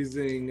 you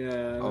using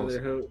another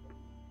hope?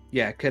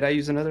 Yeah, could I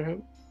use another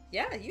hope?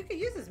 yeah, you can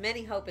use as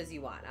many hope as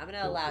you want. I'm going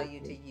to allow you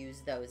to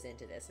use those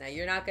into this. Now,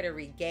 you're not going to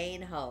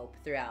regain hope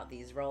throughout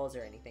these rolls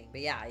or anything.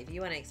 But yeah, if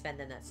you want to expend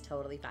them, that's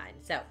totally fine.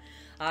 So,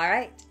 all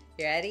right.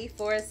 You ready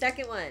for a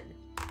second one?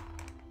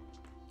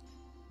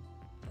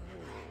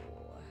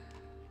 Ooh.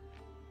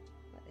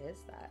 What is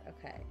that?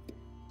 Okay.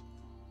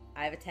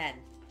 I have a 10.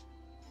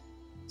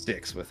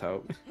 6 with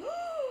hope.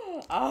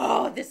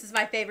 Oh, this is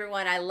my favorite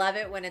one. I love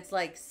it when it's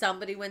like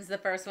somebody wins the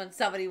first one,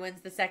 somebody wins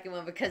the second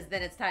one, because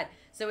then it's tied.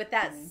 So with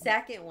that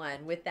second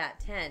one, with that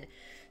 10,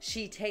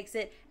 she takes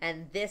it,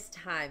 and this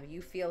time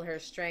you feel her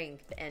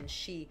strength, and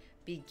she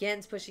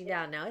begins pushing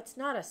down. Now, it's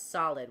not a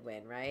solid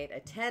win, right? A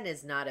 10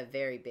 is not a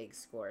very big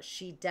score.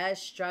 She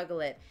does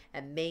struggle it,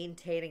 and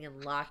maintaining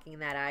and locking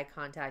that eye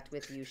contact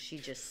with you, she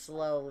just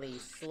slowly,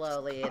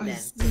 and then...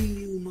 see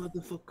you,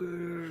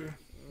 motherfucker.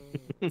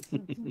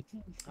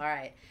 All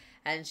right.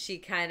 And she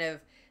kind of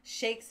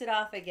shakes it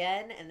off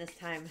again, and this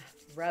time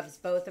rubs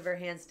both of her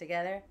hands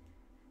together.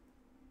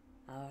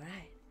 All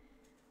right.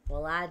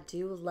 Well, I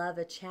do love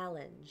a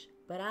challenge,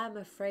 but I'm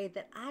afraid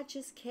that I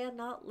just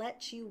cannot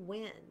let you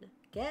win.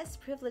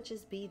 Guest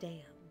privileges be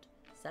damned.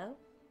 So,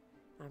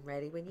 I'm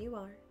ready when you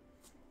are.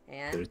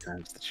 And 3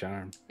 times the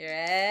charm. you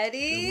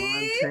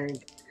ready? Come on,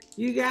 Tank.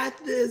 You got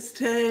this,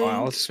 Tank. Oh,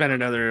 I'll spend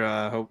another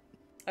hope.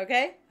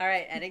 Okay. All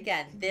right. And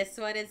again, this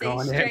one is Go a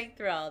on ahead. strength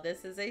roll.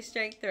 This is a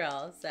strength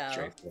roll. So,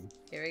 Strength.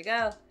 here we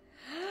go.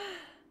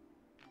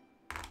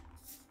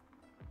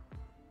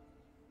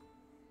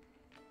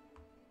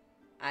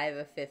 I have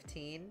a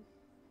 15.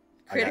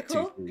 I got 2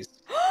 Critical? threes.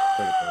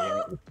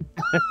 Critical,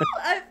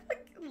 I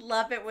fucking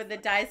love it when the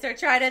dice are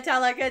trying to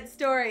tell a good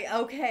story.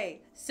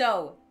 Okay,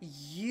 so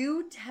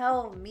you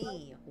tell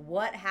me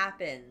what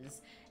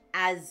happens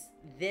as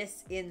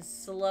this in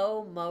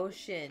slow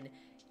motion.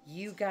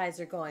 You guys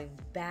are going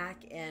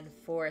back and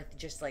forth,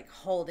 just like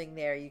holding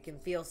there. You can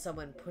feel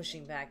someone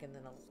pushing back and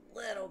then a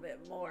little bit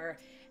more.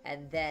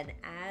 And then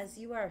as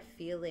you are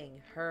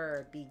feeling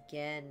her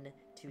begin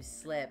to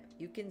slip,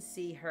 you can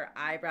see her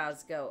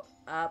eyebrows go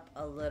up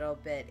a little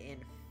bit in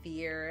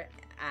fear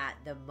at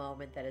the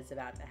moment that is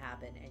about to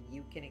happen. And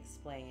you can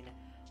explain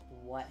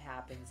what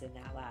happens in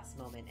that last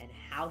moment and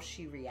how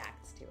she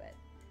reacts to it.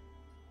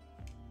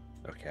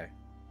 Okay.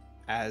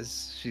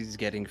 As she's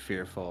getting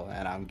fearful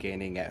and I'm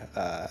gaining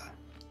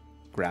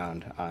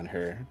ground on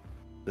her,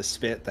 the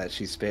spit that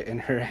she spit in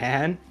her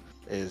hand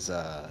is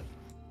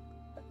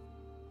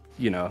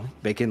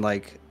making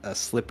like a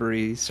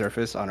slippery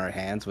surface on her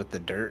hands with the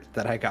dirt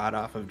that I got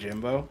off of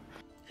Jimbo,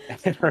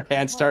 and her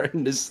hand's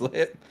starting to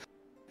slip,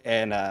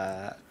 and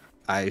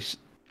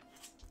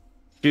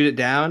shoot it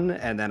down,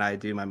 and then I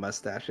do my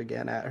mustache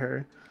again at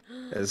her.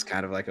 It's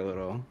kind of like a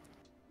little,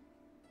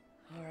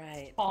 All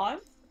right. On?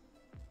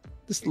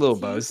 just a little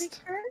Teasing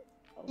boast, her?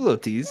 a little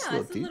tease, Yeah,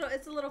 little tease.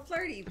 it's a little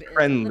flirty. It's a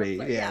Friendly,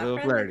 little yeah, a little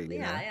friendly. flirty,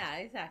 you Yeah, know? yeah,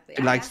 exactly.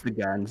 She likes the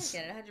guns. I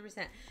get it,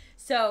 100%.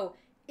 So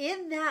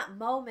in that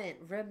moment,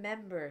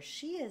 remember,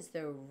 she is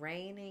the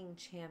reigning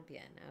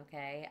champion,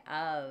 okay,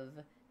 of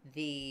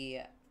the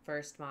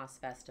First Moss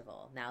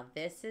Festival. Now,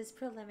 this is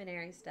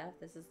preliminary stuff.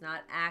 This is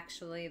not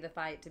actually the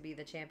fight to be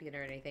the champion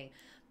or anything,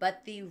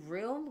 but the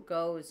room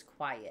goes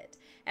quiet.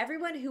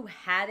 Everyone who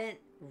hadn't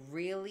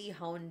really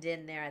honed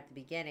in there at the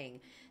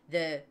beginning,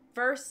 the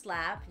first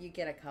slap, you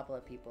get a couple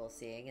of people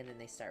seeing, and then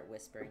they start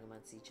whispering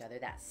amongst each other.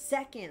 That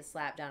second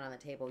slap down on the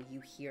table, you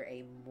hear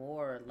a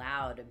more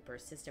loud and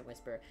persistent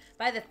whisper.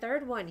 By the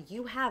third one,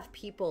 you have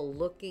people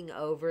looking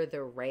over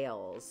the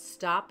rails,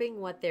 stopping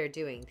what they're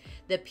doing.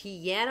 The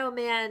piano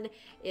man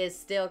is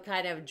still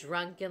kind of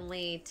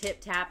drunkenly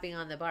tip-tapping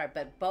on the bar,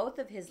 but both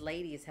of his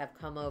ladies have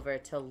come over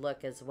to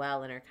look as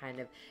well and are kind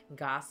of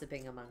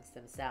gossiping amongst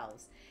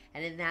themselves.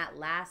 And in that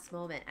last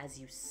moment, as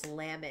you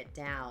slam it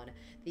down,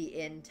 the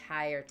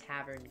entire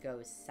tavern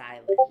goes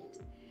silent.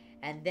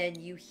 And then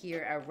you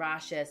hear a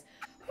raucous,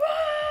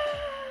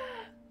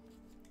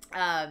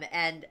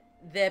 and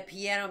the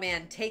piano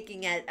man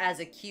taking it as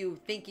a cue,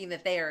 thinking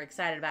that they are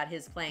excited about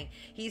his playing.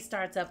 He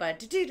starts up a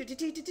the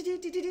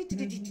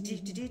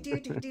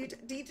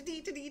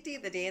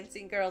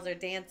dancing girls are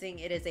dancing.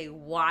 It is a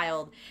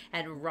wild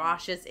and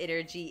raucous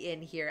energy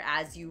in here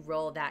as you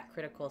roll that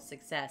critical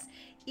success.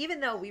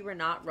 Even though we were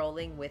not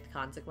rolling with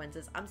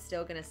consequences, I'm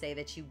still going to say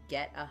that you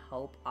get a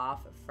hope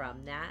off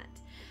from that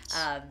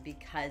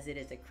because it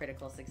is a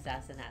critical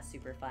success and that's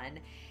super fun.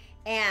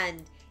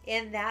 And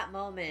in that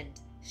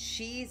moment,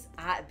 she's,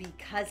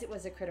 because it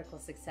was a critical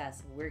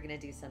success, we're going to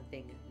do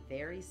something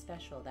very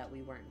special that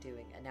we weren't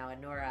doing. And now,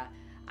 Anora,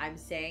 I'm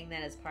saying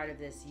that as part of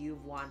this,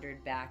 you've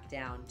wandered back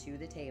down to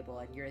the table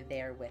and you're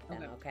there with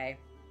them, okay?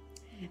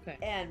 Okay.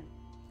 And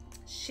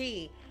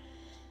she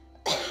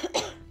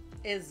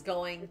is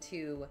going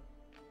to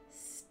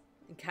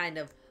kind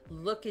of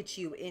look at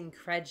you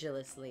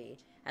incredulously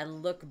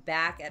and look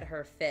back at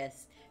her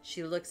fist.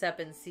 She looks up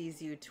and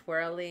sees you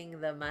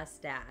twirling the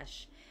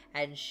mustache,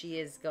 and she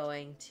is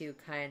going to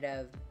kind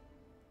of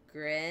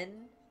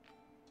grin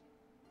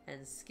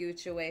and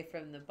scooch away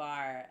from the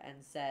bar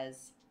and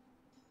says,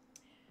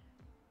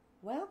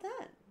 "Well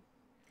done.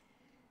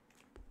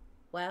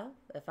 Well,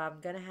 if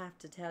I'm going to have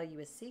to tell you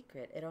a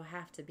secret, it'll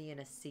have to be in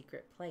a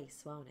secret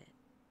place, won't it?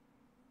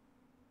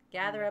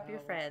 Gather up your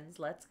friends.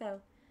 Let's go."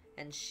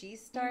 And she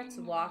starts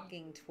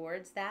walking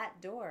towards that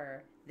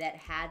door that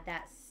had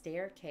that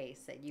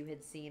staircase that you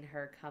had seen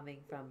her coming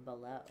from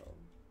below.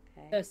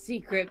 Okay. The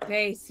secret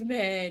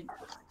basement.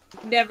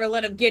 Never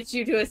let them get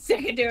you to a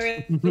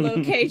secondary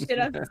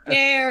location. I'm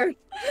scared.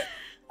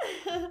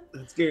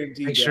 That's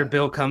guaranteed. Make sure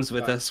Bill comes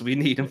with us. We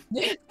need him.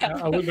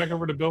 I look back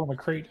over to Bill in the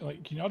crate.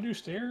 Like, can y'all do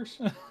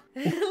stairs?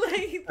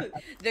 Like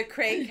the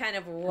crate kind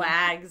of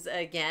wags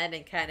again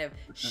and kind of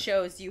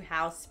shows you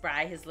how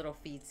spry his little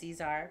feetsies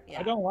are.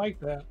 Yeah. I don't like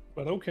that,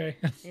 but okay.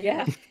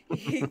 Yeah.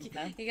 You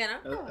gonna?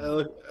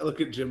 I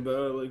look at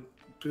Jimbo like,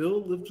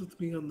 Bill lived with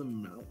me on the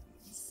mountains.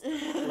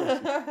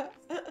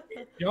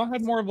 Y'all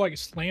had more of like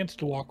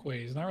slanted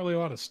walkways, not really a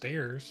lot of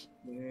stairs.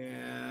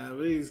 Yeah,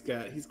 but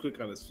he's quick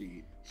on his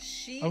feet.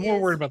 I'm more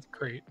worried about the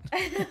crate.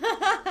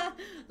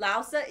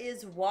 Lausa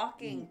is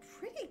walking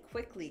pretty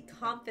quickly,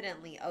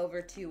 confidently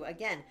over to,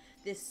 again,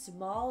 this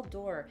small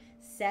door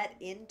set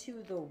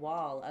into the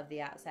wall of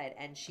the outside.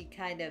 And she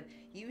kind of,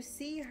 you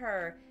see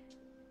her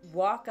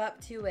walk up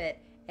to it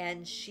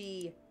and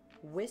she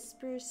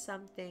whispers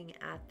something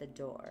at the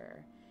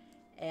door.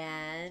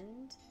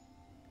 And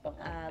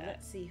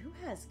let's see, who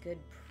has good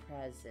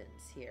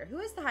presence here? Who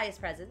has the highest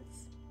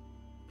presence?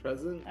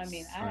 Presence? I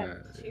mean, I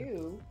have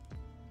 2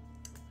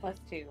 plus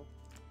 2.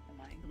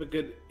 I have a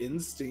good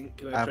instinct.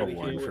 Can I I have try a to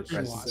 1 hear for what she's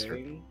presence.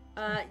 saying?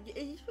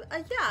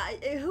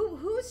 Yeah.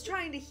 Who's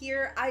trying to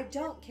hear? I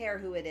don't care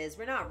who it is.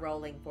 We're not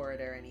rolling for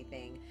it or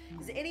anything.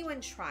 Is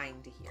anyone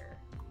trying to hear?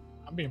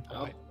 I'm being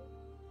polite.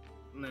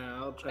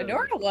 I'll try.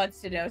 Honora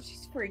wants to know.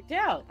 She's freaked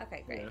out.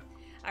 Okay, great. Yeah.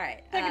 All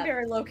right.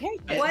 Secondary location.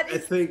 I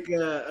think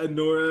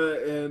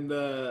Honora and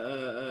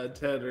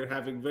Ted are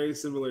having very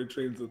similar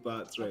trains of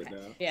thoughts right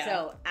now. Yeah.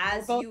 So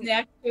as We're both you,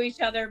 next to each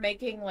other,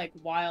 making like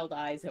wild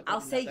eyes at one I'll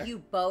say another.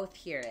 you both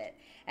hear it,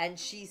 and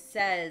she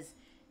says,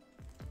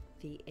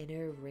 "The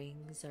inner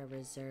rings are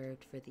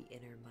reserved for the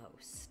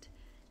innermost."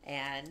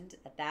 And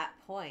at that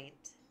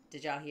point,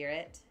 did y'all hear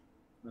it?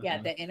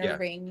 Yeah, the inner Yeah.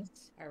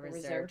 rings Are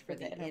reserved for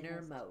the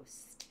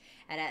innermost.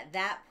 And at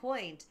that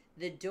point,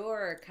 the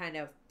door kind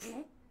of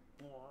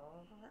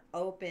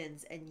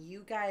opens, and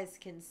you guys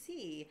can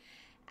see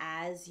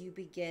as you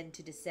begin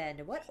to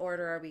descend. What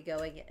order are we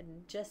going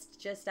in?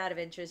 Just out of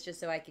interest, just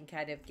so I can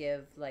kind of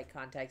give like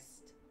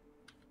context.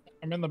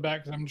 I'm in the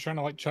back because I'm trying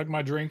to like chug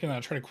my drink, and then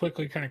I try to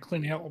quickly kind of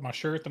clean it out with my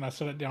shirt. Then I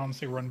set it down and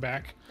say run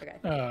back. Okay.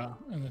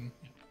 And then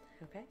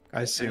Okay.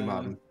 I assume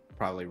I'm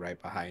probably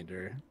right behind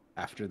her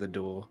after the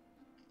duel.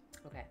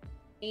 Okay.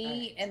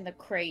 Me and the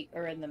crate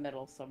are in the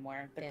middle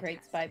somewhere. The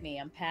crate's by me.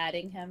 I'm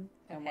patting him,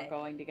 and we're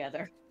going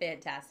together.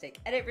 Fantastic.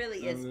 And it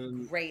really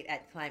is great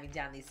at climbing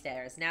down these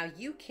stairs. Now,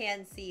 you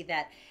can see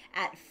that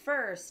at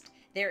first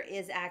there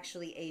is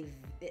actually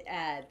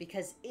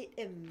because it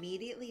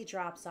immediately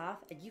drops off,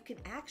 and you can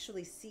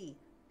actually see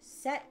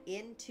set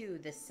into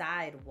the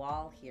side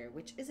wall here,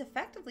 which is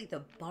effectively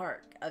the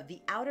bark of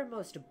the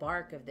outermost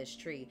bark of this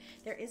tree.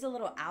 There is a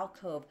little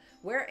alcove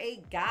where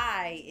a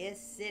guy is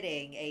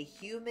sitting, a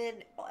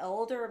human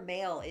older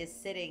male is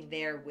sitting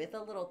there with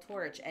a little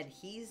torch, and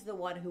he's the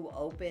one who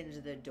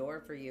opened the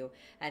door for you.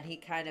 And he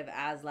kind of,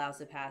 as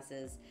Lausa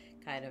passes,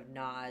 kind of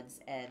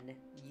nods, and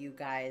you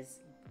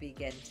guys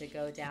begin to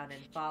go down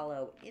and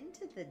follow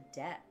into the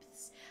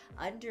depths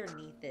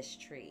underneath this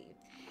tree.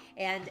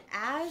 And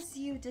as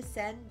you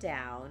descend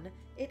down,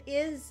 it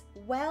is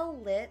well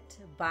lit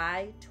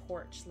by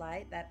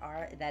torchlight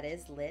that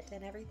is lit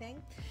and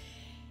everything.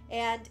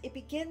 And it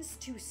begins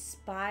to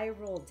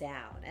spiral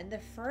down. And the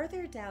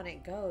further down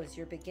it goes,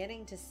 you're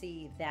beginning to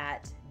see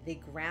that the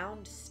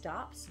ground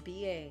stops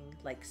being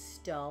like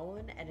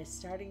stone and is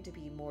starting to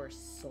be more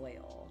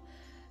soil.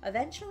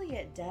 Eventually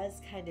it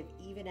does kind of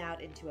even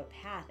out into a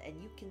path,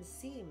 and you can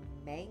see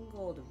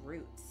mangled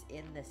roots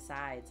in the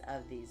sides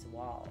of these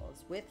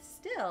walls with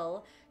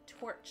still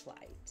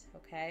torchlight,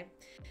 okay?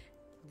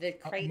 The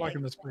crate, I'm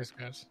liking this place,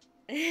 guys.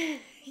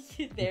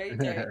 there you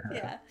go.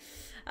 Yeah.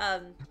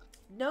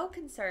 No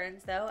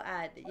concerns though,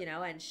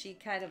 and she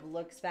kind of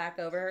looks back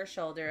over her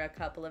shoulder a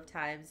couple of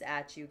times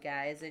at you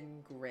guys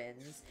and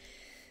grins.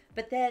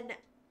 But then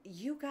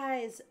you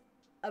guys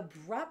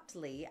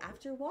abruptly,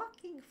 after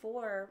walking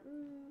for,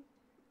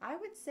 I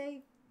would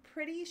say,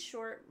 pretty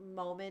short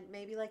moment,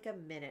 maybe like a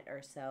minute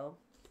or so,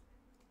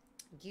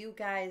 you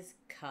guys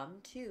come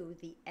to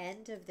the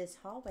end of this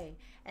hallway,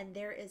 and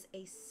there is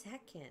a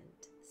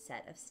second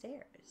set of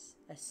stairs,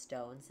 a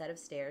stone set of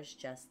stairs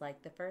just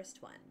like the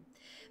first one.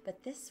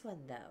 But this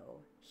one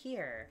though,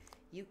 here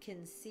you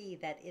can see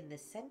that in the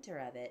center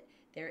of it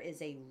there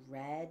is a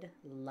red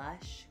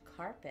lush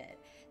carpet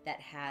that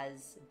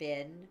has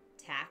been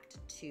tacked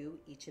to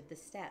each of the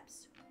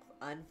steps,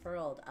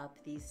 unfurled up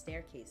these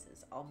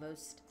staircases,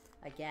 almost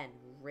again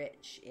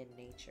rich in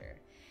nature.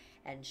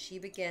 And she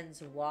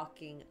begins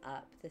walking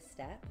up the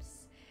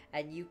steps,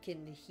 and you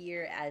can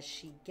hear as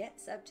she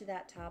gets up to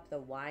that top, the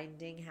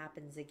winding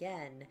happens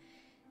again.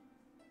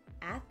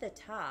 At the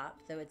top,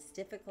 though it's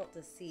difficult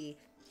to see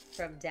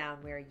from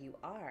down where you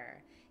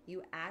are,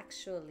 you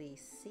actually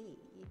see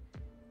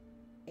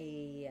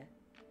a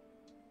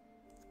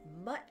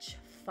much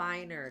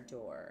finer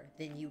door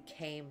than you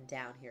came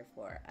down here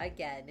for.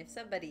 Again, if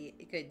somebody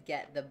could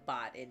get the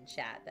bot in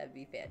chat, that'd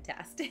be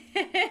fantastic.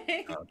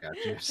 Oh,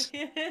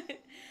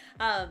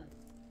 gotcha.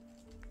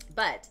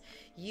 But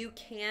you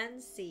can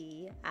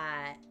see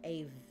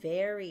a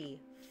very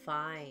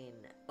fine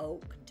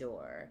oak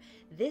door.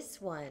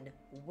 This one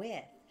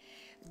with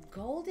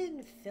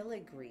golden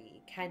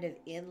filigree kind of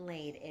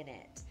inlaid in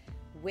it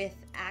with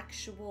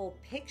actual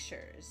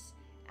pictures.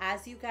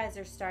 As you guys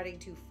are starting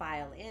to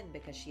file in,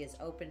 because she has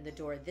opened the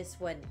door, this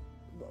one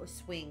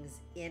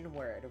swings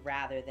inward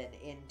rather than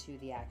into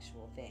the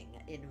actual thing,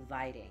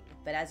 inviting.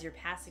 But as you're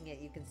passing it,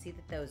 you can see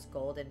that those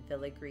golden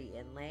filigree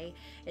inlay,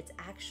 it's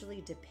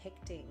actually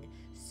depicting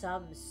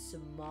some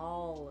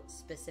small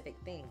specific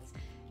things.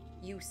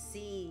 You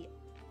see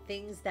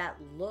things that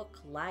look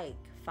like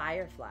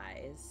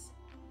fireflies,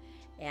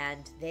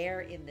 and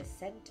there in the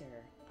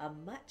center, a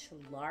much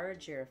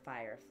larger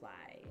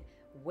firefly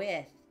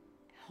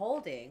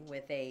holding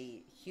with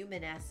a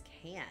human-esque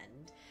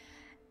hand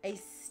a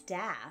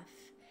staff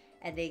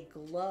and a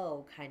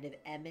glow kind of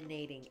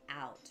emanating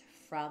out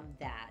from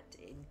that,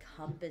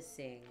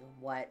 encompassing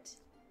what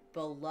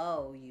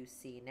below you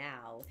see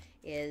now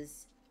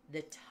is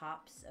the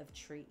tops of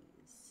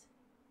trees.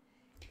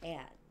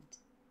 And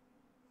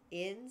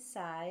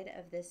inside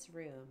of this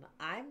room,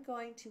 I'm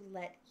going to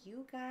let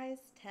you guys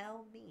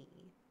tell me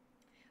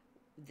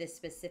the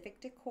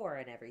specific decor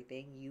and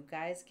everything. You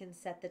guys can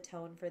set the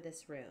tone for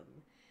this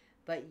room.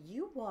 But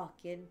you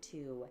walk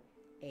into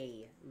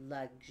a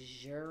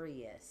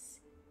luxurious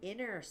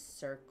inner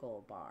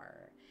circle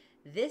bar.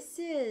 This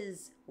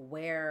is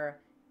where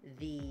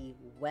the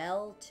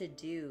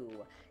well-to-do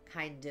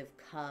kind of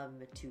come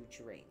to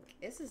drink.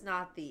 This is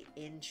not the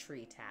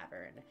entry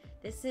tavern.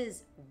 This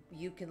is,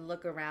 you can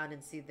look around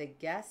and see the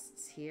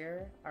guests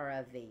here are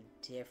of a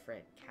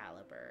different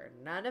caliber.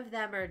 None of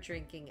them are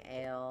drinking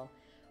ale.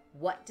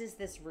 What does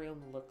this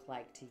room look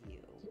like to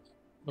you?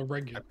 The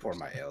regular. I pour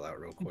my ale out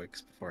real quick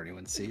before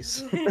anyone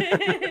sees.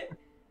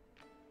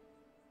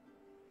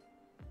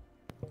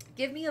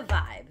 Give me a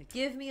vibe.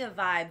 Give me a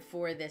vibe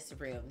for this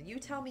room. You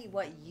tell me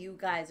what you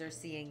guys are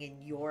seeing in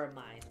your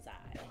mind's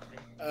eye.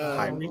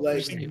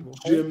 Like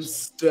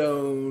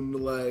gemstone,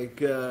 like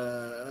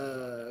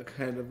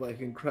kind of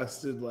like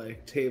encrusted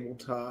like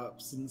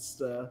tabletops and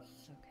stuff.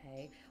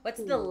 Okay.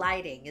 What's the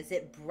lighting? Is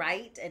it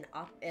bright and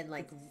up and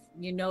like?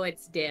 You know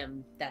it's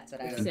dim. That's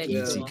what I It's was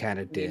dim. saying. Kind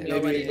of dim. know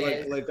what Maybe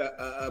it is. like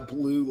a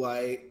blue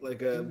light,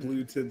 like a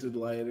blue tinted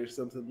light or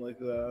something like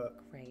that.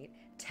 Great.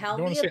 Tell I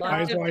don't want me to say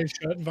eyes about wide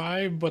shut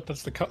vibe, but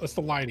that's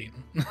the lighting.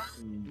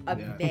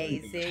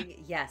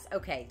 amazing. Yes.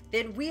 Okay.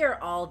 Then we are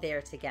all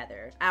there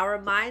together. Our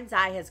mind's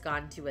eye has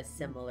gone to a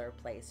similar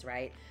place,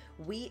 right?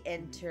 We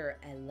enter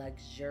a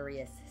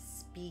luxurious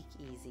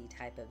speakeasy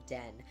type of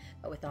den,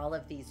 but with all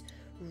of these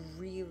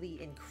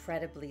really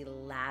incredibly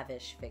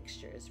lavish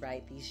fixtures,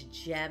 right? These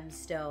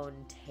gemstone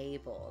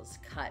tables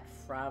cut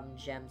from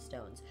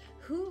gemstones.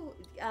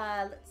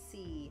 Let's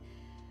see.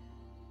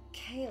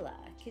 Kayla,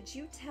 could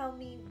you tell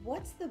me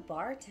what's the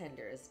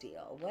bartender's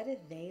deal? What do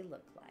they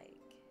look like?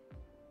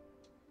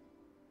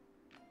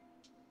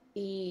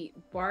 The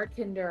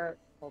bartender,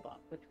 hold on,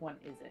 which one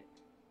is it?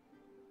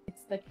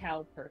 It's the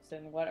cow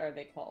person. What are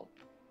they called?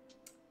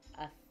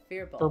 A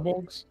fearball.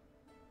 Furbolgs?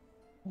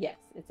 Yes,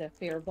 it's a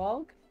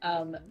Fearbog.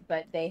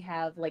 But they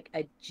have like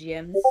a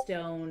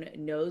gemstone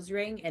nose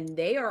ring, and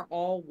they are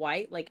all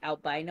white, like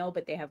albino,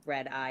 but they have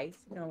red eyes,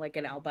 like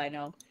an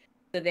albino.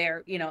 So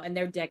they're, and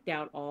they're decked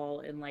out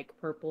all in like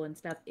purple and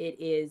stuff.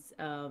 It's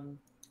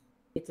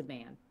a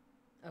man.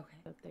 Okay.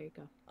 So there you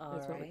go. All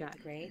That's what we right, got.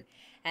 great.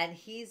 And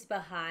he's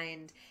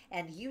behind,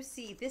 and you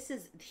see,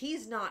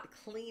 he's not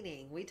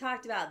cleaning. We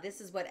talked about this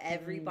is what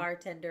every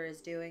bartender is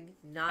doing,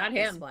 not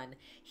this him. one.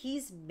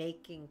 He's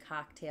making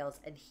cocktails,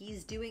 and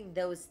he's doing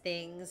those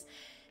things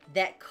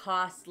that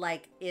cost,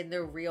 like, in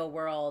the real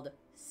world,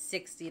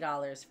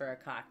 $60 for a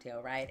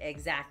cocktail, right?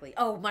 Exactly.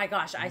 Oh my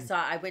gosh,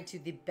 I went to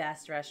the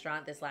best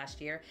restaurant this last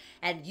year,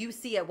 and you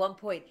see at one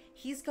point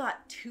he's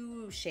got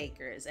 2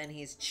 shakers, and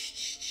he's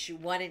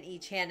one in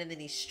each hand, and then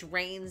he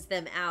strains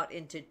them out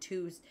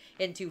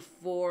into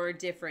 4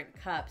 different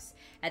cups,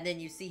 and then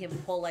you see him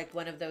pull like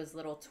one of those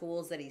little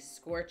tools that he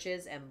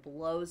scorches and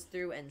blows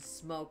through, and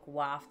smoke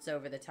wafts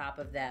over the top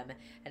of them,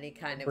 and he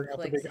kind of Bring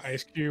out the clicks big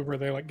ice cube where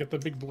they like get the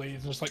big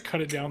blades and just like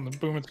cut it down, and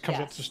boom, it comes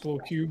out Yes. just a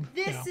little cube.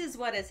 This is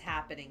what is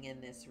happening in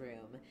this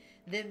room.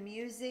 The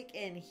music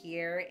in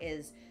here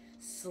is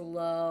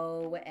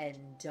slow and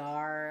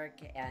dark,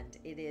 and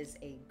it is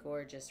a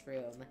gorgeous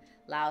room.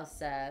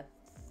 Lausa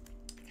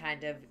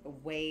kind of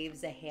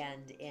waves a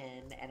hand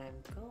in, and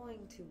I'm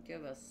going to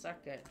give a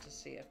second to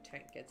see if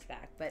Tank gets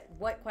back. But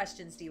what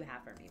questions do you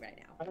have for me right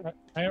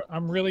now?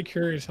 I'm really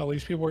curious how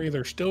these people are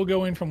either still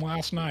going from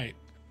last night,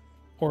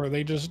 or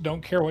they just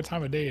don't care what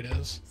time of day it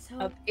is. So,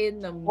 Up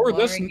in the Or morning.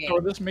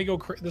 this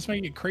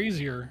may get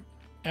crazier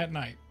at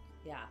night.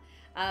 yeah.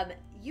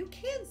 You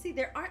can see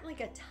there aren't like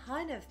a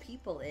ton of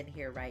people in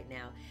here right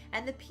now.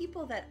 And the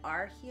people that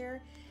are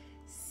here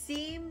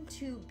seem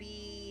to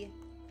be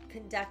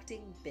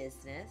conducting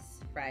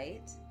business,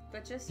 right?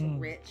 But just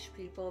rich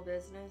people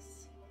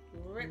business.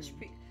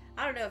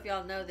 I don't know if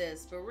y'all know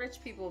this, but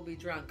rich people will be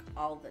drunk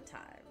all the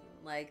time.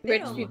 Like,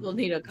 Rich people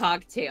need a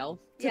cocktail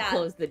to Yeah.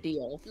 close the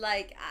deal.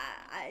 Like,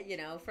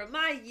 from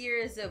my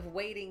years of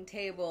waiting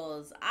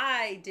tables,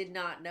 I did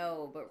not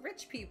know, but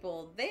rich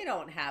people, they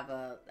don't have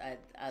a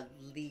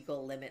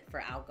legal limit for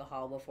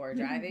alcohol before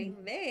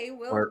driving. They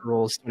will. Art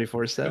rolls They'll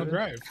 24/7.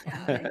 drive.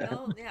 Yeah, they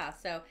don't. Yeah.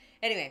 So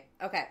anyway,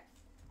 okay.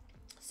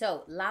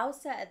 So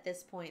Lausa at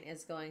this point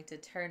is going to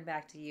turn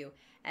back to you,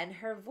 and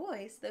her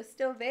voice, though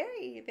still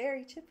very,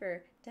 very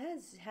chipper,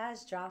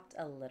 has dropped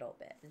a little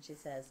bit, and she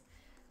says,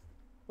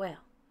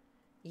 "Well,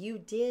 you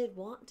did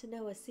want to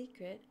know a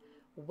secret.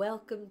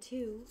 Welcome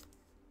to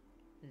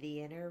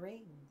the Inner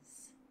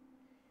Rings.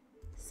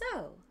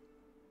 So,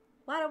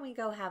 why don't we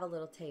go have a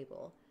little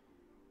table?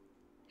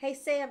 Hey,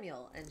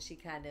 Samuel," and she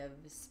kind of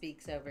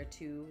speaks over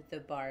to the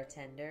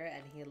bartender,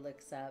 and he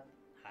looks up.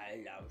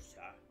 "Hi,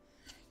 Lausa."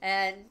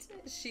 And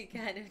she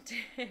kind of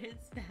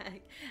turns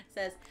back,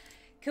 says,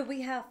 "Could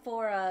we have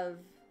 4 of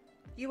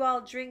you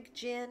all drink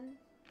gin?"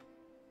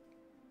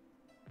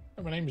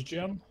 My name's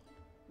Jim.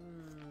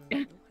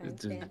 Okay,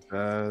 Is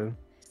fantastic.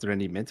 there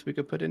any mint we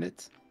could put in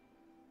it?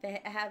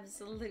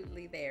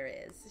 Absolutely there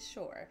is,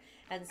 sure.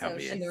 And so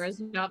Hell yeah. And there is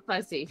not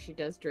fussy. She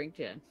does drink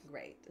gin.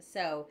 great.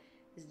 So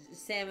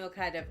Samuel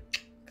kind of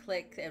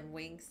clicks and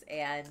winks,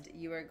 and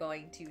you are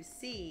going to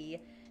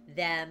see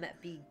them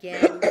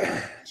begin.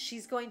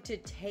 She's going to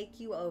take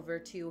you over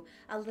to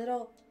a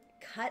little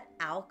cut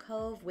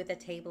alcove with a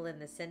table in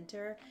the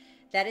center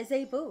that is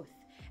a booth.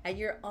 And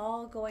you're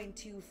all going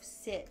to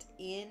sit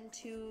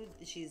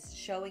she's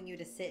showing you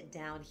to sit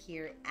down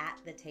here at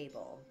the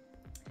table.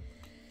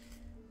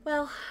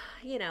 Well,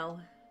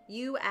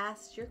 you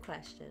asked your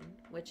question,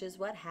 which is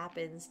what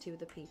happens to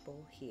the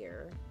people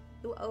here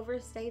who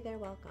overstay their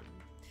welcome.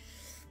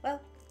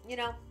 Well,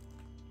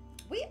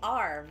 we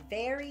are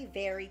very,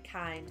 very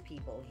kind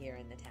people here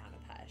in the town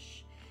of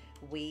Hush.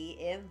 We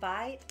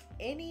invite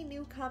any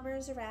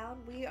newcomers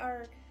around. We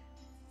are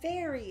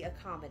very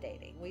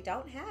accommodating. We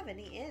don't have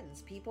any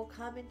inns. People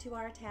come into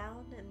our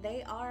town and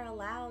they are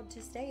allowed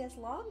to stay as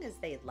long as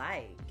they'd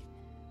like.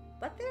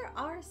 But there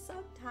are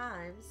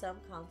sometimes some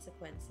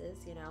consequences,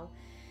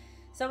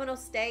 Someone will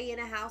stay in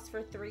a house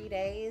for 3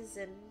 days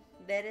and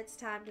then it's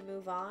time to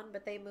move on,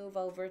 but they move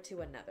over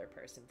to another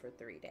person for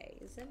 3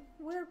 days. And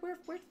we're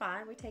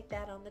fine. We take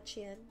that on the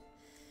chin.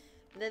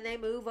 Then they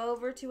move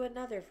over to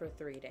another for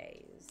 3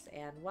 days.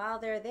 And while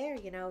they're there,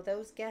 you know,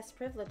 those guest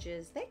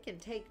privileges, they can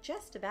take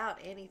just about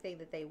anything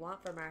that they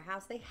want from our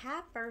house. They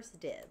have first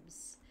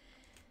dibs.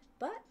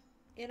 But,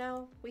 you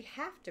know, we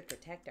have to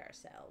protect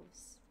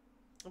ourselves.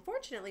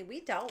 Unfortunately, we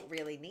don't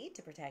really need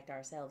to protect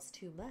ourselves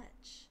too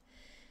much.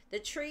 The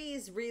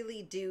trees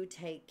really do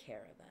take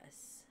care of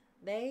us.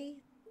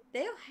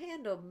 They'll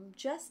handle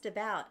just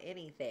about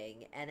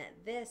anything. And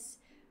at this...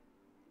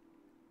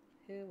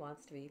 Who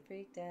wants to be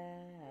freaked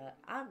out?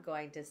 I'm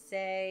going to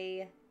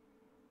say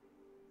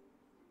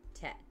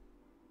Ted.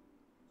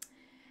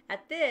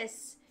 At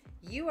this,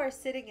 you are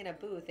sitting in a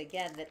booth,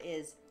 again, that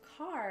is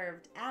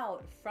carved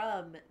out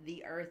from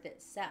the earth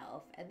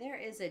itself. And there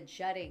is a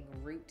jutting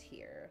root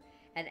here.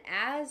 And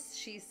as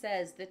she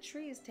says, the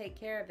trees take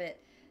care of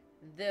it.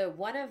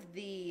 One of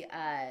the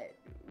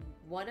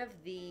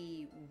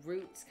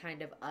roots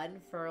kind of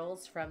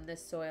unfurls from the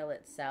soil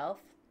itself.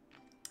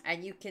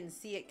 And you can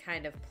see it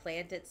kind of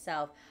plant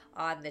itself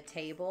on the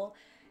table.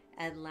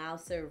 And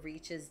Lausa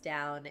reaches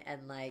down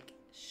and like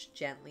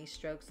gently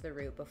strokes the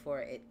root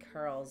before it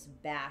curls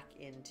back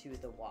into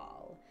the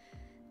wall.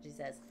 She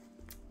says,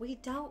 we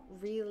don't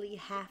really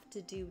have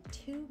to do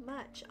too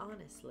much,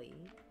 honestly.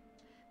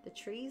 The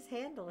trees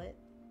handle it.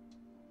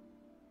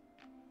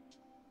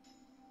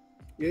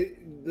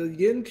 The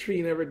yin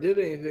tree never did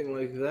anything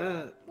like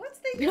that. What's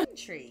the yin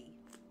tree?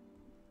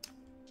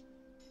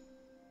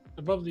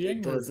 Above the It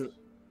yang doesn't.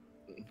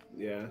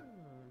 Yeah.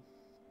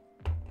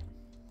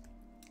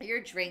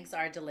 Your drinks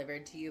are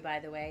delivered to you, by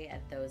the way,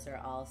 and those are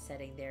all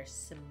sitting there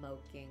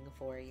smoking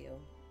for you.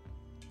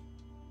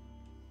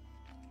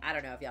 I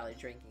don't know if y'all are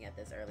drinking at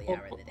this early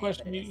hour in the day.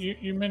 Question: But it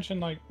is. you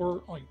mentioned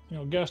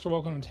guests are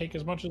welcome to take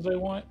as much as they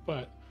want,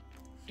 but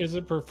is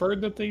it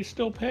preferred that they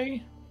still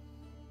pay?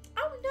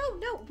 Oh,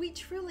 no, we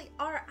truly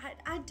are.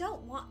 I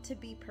don't want to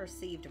be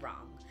perceived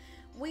wrong.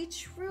 We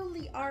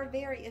truly are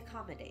very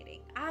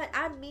accommodating.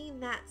 I mean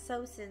that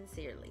so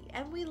sincerely.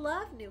 And we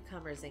love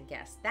newcomers and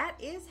guests. That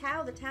is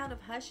how the town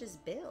of Hush is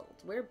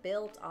built. We're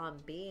built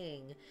on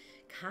being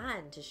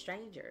kind to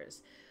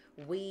strangers.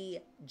 We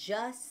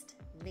just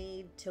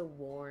need to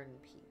warn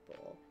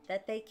people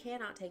that they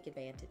cannot take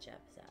advantage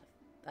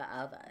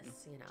of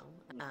us, you know.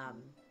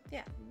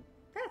 Yeah,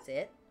 that's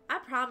it. I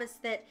promise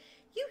that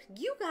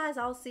you guys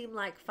all seem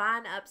like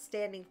fine,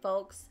 upstanding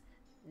folks.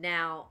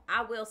 Now,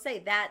 I will say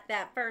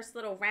that first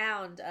little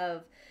round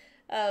of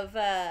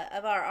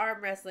our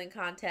arm wrestling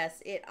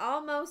contest, it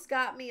almost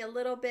got me a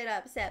little bit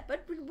upset.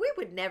 But we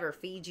would never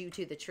feed you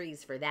to the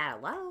trees for that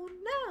alone.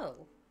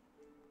 No.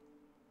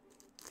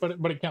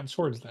 But it counts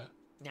towards that.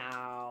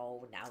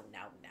 No.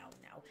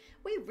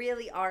 We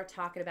really are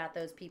talking about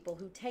those people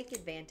who take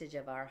advantage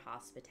of our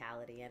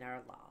hospitality and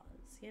our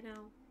laws, you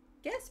know.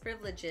 Guest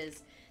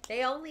privileges,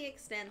 they only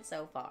extend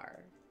so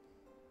far.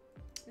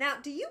 Now,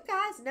 do you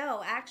guys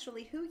know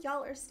actually who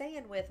y'all are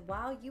staying with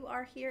while you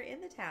are here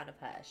in the town of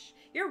Hush?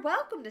 You're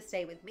welcome to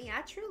stay with me.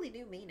 I truly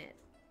do mean it.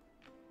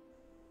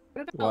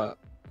 What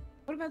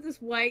about this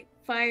white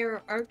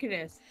fire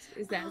arcanist?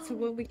 Is that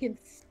someone we can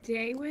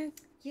stay with?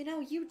 You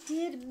know, you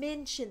did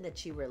mention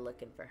that you were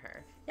looking for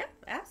her. Yep,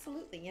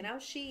 absolutely. You know,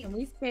 Can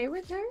we stay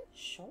with her?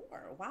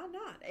 Sure, why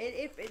not?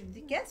 If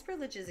the guest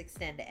privileges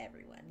extend to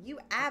everyone, you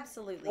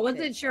absolutely I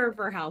wasn't could. sure if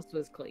her house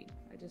was clean.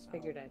 I just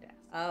figured I'd ask.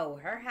 Oh,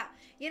 her house.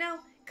 You know,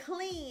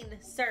 clean,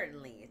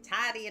 certainly.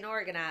 Tidy and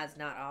organized,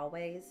 not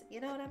always.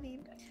 You know what I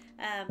mean?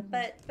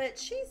 But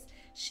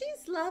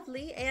she's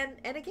lovely, and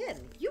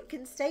again, you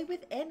can stay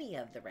with any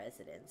of the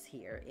residents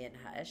here in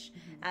Hush.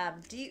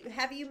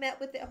 Have you met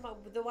with the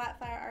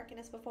Whitefire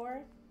Arcanist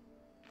before?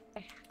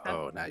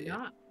 Oh, not yet.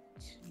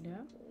 No.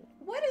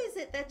 What is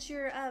it that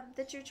you're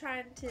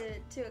trying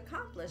to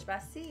accomplish by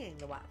seeing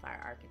the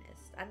Whitefire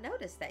Arcanist? I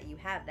noticed that you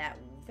have that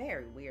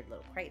very weird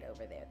little crate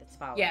over there that's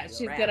following you Yeah,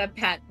 she's around. gonna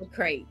pat the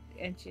crate,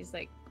 and she's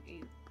like,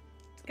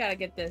 "Gotta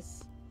get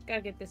this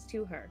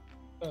to her."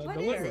 What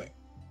Deliver. is it?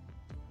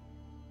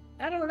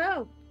 I don't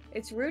know.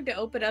 It's rude to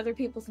open other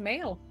people's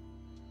mail.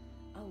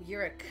 Oh,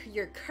 you're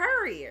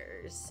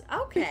couriers.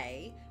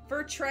 Okay,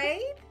 for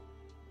trade.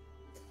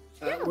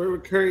 We're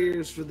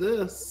couriers for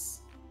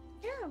this.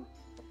 Yeah.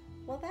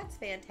 Well, that's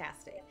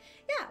fantastic.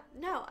 Yeah.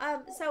 No.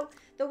 So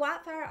the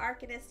Whitefire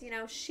Arcanist, you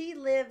know, she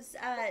lives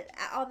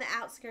on the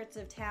outskirts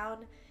of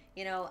town.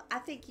 You know, I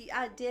think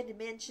I did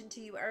mention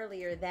to you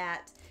earlier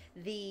that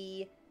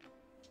we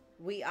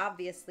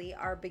obviously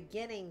are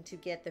beginning to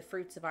get the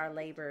fruits of our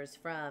labors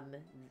from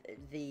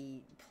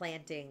the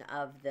planting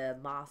of the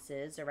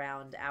mosses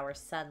around our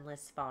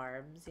sunless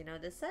farms. You know,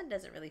 the sun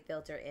doesn't really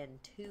filter in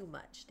too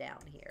much down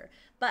here,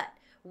 but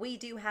we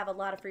do have a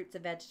lot of fruits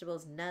and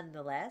vegetables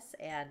nonetheless,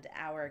 and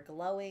our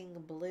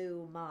glowing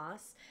blue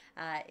moss,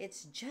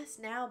 it's just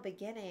now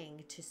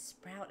beginning to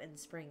sprout and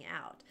spring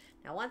out.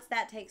 Now, once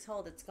that takes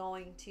hold, it's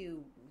going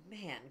to,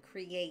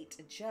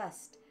 create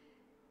just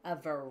a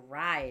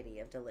variety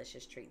of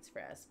delicious treats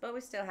for us. But we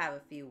still have a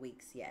few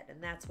weeks yet,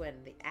 and that's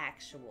when the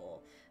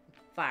actual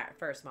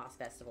first Moss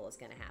Festival is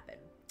going to happen.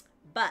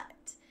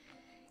 But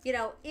you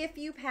know, if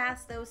you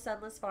pass those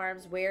sunless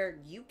farms where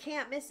you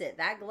can't miss it,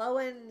 that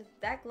glowing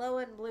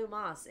blue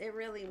moss, it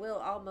really will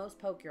almost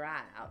poke your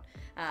eye out.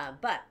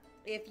 But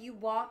if you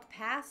walk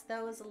past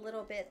those a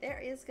little bit, there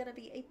is going to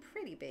be a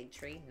pretty big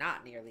tree.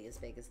 Not nearly as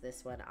big as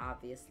this one,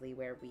 obviously,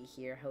 where we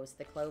here host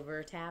the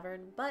Clover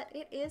Tavern, but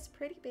it is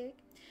pretty big.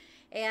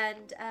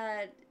 And,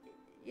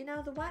 you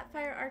know, the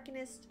Whitefire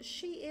Arcanist,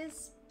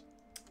 she's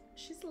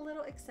a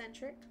little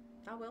eccentric,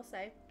 I will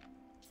say.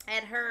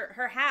 And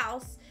her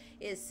house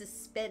is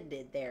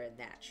suspended there in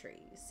that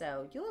tree.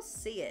 So you'll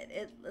see it.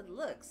 It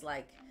looks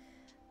like,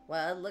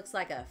 well, it looks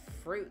like a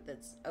fruit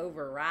that's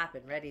overripe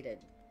and ready to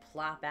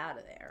plop out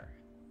of there.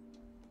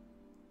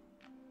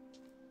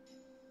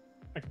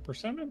 Like a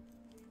persimmon?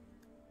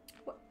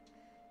 Well,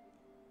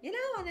 you know,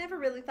 I never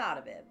really thought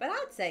of it, but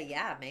I'd say,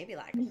 yeah, maybe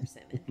like a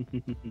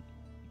persimmon.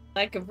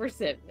 Like a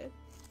persimmon.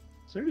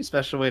 Is there any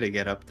special way to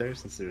get up there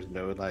since there's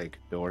no like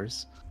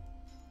doors?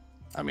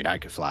 I mean, I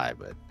could fly,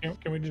 but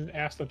Can we just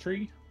ask the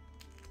tree?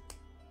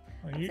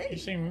 Well, you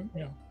seem,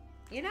 you know.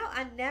 You know,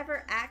 I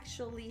never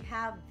actually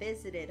have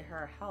visited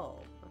her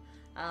home.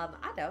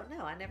 I don't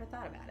know. I never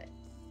thought about it.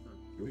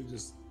 Can we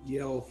just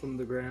yell from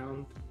the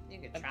ground? You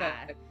can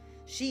try.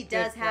 She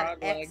does have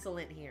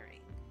excellent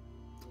hearing.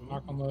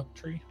 Knock on the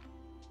tree.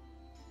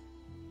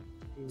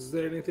 Is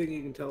there anything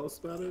you can tell us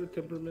about her,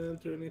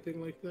 temperament or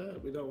anything like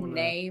that? We don't want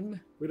Name.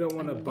 We don't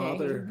want to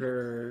bother Name.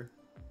 her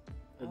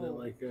at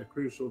like a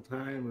crucial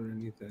time or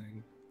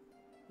anything.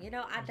 You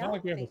know, I It's not don't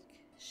like we have think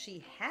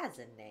she has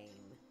a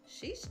name.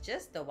 She's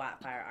just the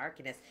Whitefire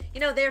Arcanist. You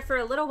know, there for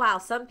a little while,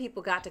 some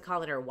people got to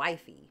calling her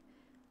Wifey.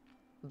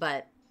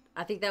 But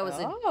I think that was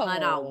a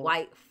pun on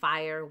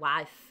Whitefire,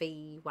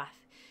 Wifey, wife.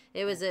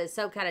 It was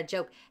some kind of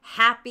joke.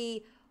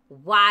 Happy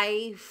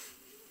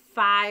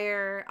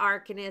Fire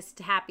Arcanist,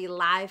 Happy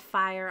Live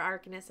Fire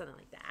Arcanist, something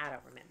like that. I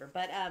don't remember.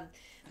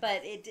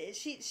 But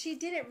she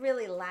didn't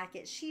really lack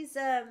it. She's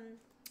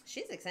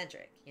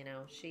eccentric, you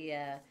know. She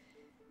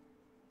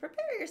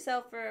prepare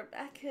yourself for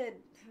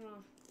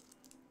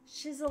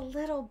she's a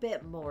little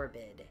bit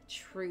morbid,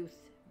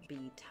 truth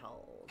be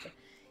told.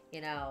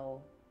 You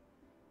know,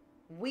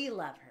 we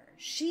love her.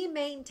 She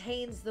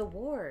maintains the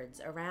wards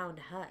around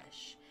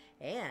Hush,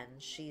 and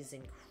she's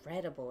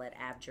incredible at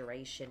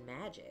abjuration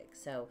magic.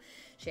 So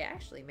she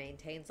actually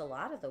maintains a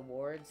lot of the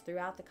wards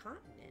throughout the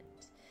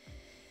continent.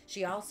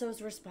 She also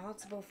is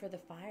responsible for the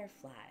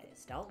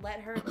fireflies. Don't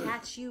let her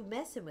catch you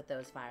messing with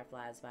those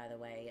fireflies, by the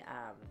way.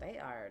 They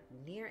are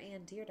near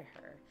and dear to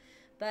her.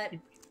 But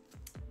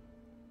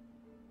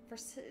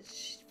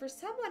for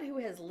someone who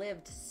has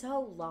lived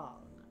so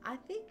long, I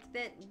think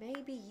that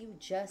maybe you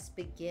just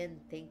begin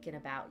thinking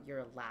about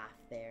your life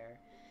there.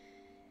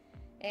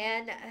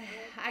 And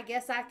I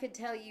guess I could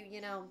tell you,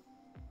 you know,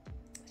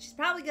 she's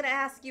probably going to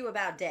ask you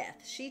about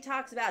death. She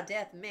talks about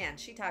death. Man,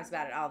 she talks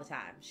about it all the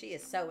time. She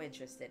is so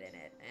interested in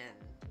it.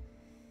 And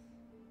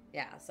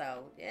yeah,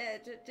 so yeah,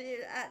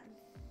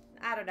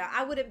 I don't know.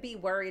 I wouldn't be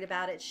worried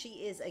about it. She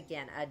is,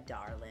 again, a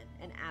darling,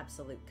 an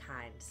absolute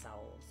kind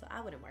soul. So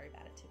I wouldn't worry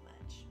about it too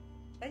much.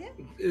 But yeah.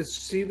 Is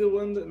she the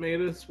one that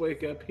made us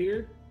wake up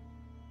here?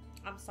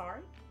 I'm sorry?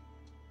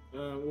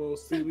 Well,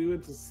 see, we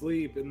went to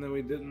sleep and then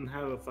we didn't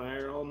have a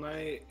fire all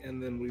night,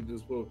 and then we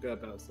just woke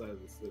up outside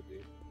the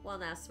city. Well,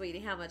 now, sweetie,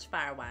 how much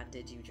fire wine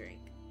did you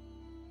drink?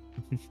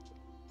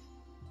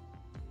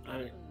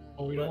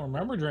 Well, we don't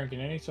remember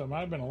drinking any, so it might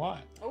have been a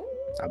lot. Oh.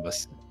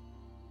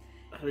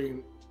 I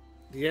mean,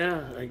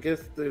 yeah, I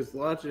guess there's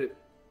logic.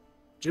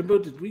 Jimbo,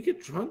 did we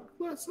get drunk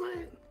last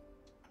night?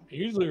 I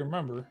usually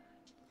remember.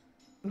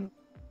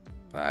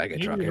 I get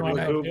You drunk usually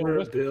every don't night. have- Over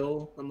at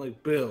Bill. I'm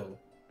like, Bill.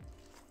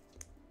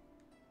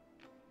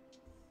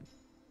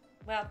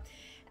 Well,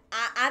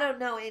 I don't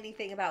know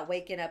anything about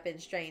waking up in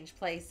strange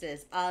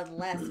places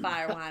unless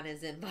fire wine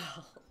is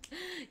involved.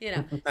 You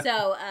know,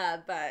 so,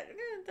 but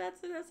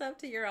that's up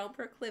to your own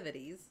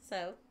proclivities.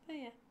 So,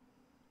 yeah.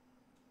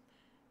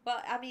 Well,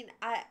 I mean,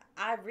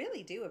 I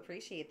really do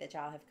appreciate that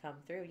y'all have come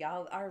through.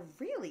 Y'all are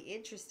really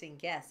interesting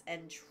guests,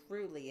 and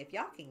truly, if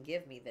y'all can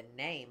give me the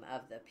name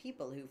of the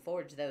people who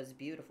forged those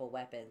beautiful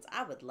weapons,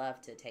 I would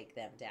love to take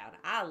them down.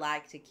 I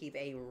like to keep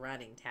a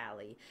running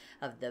tally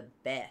of the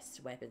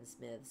best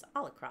weaponsmiths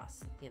all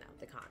across, you know,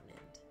 the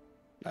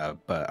continent.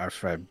 But our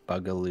friend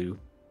Bugaloo,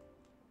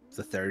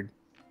 the third,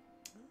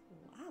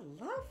 I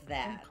love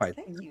that. quite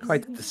Thank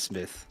you. the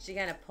smith. She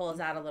kind of pulls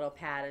out a little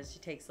pad and she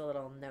takes a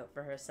little note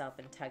for herself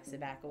and tucks it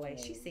back away.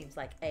 She seems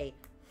like a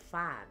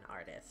fine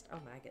artist. Oh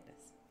my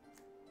goodness.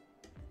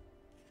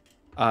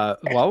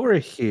 While we're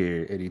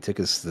here, and he took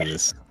us to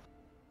this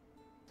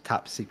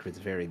top secret,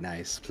 very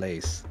nice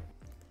place.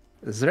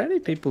 Is there any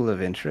people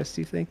of interest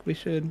you think we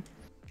should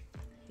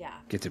Yeah.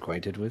 get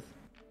acquainted with?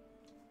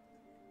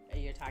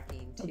 You're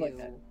talking to like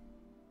that.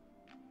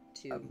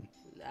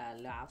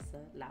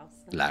 Lausa.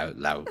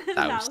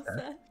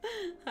 Lausa.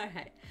 All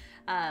right.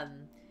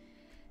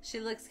 She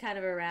looks kind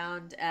of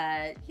around.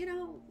 You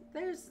know,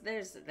 there's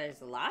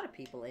a lot of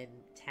people in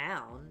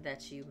town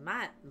that you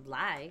might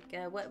like.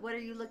 What are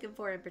you looking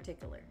for in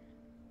particular?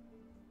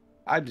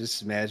 I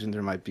just imagine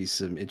there might be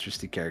some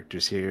interesting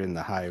characters here in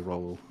the high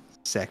roll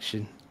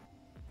section,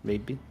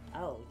 maybe.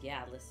 Oh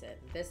yeah, listen.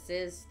 This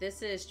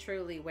is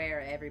truly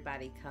where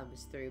everybody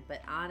comes through,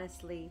 but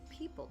honestly,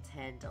 people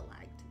tend to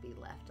like to be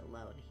left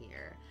alone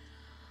here.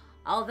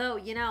 Although,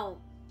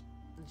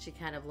 she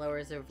kind of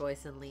lowers her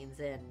voice and leans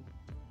in.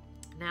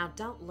 Now,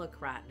 don't look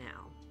right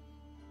now.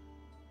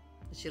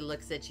 She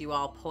looks at you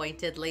all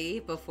pointedly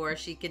before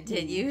she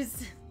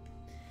continues.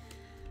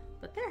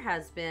 But there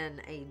has been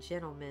a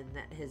gentleman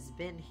that has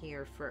been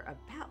here for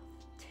about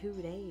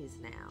 2 days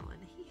now,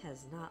 and he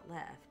has not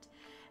left.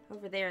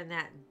 Over there in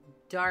that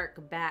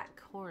dark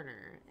back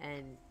corner,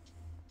 and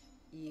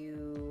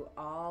you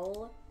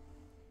all...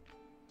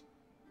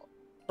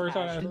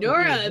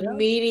 Nora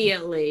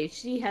immediately,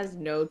 she has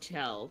no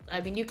chill. I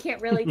mean, you can't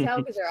really tell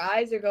because her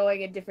eyes are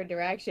going in different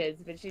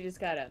directions, but she just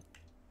gotta...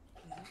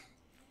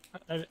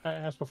 I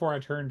asked before I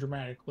turned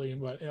dramatically,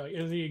 but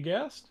is he a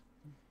guest?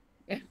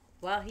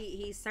 Well,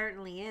 he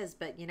certainly is,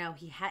 but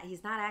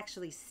he's not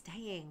actually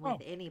staying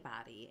with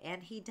anybody,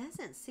 and he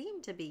doesn't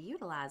seem to be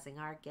utilizing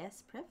our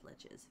guest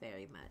privileges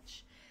very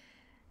much.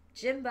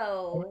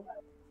 Jimbo,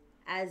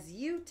 as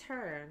you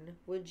turn,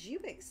 would you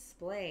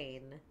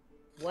explain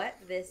what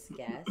this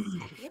guest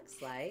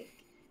looks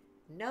like,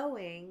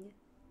 knowing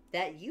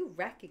that you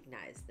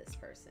recognize this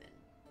person?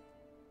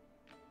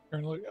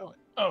 Turn look.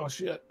 Oh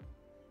shit.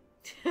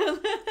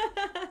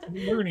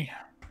 Bruni.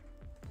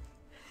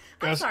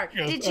 I'm sorry.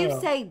 Did you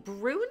say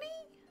Bruni?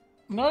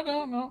 No,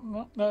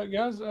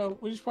 guys.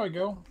 We should probably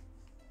go.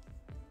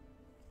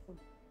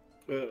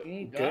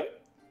 Okay.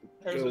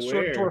 There's a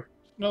short dwarf.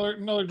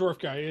 Another dwarf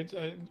guy.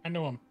 I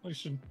know him. We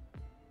should.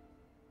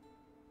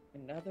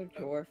 Another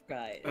dwarf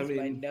guy is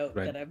my note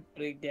that I'm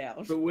putting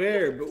down. But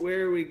where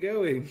are we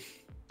going?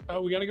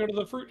 We got to go to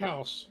the fruit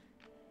house.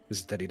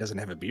 Is it that he doesn't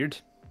have a beard?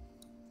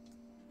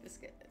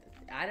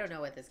 I don't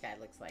know what this guy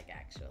looks like,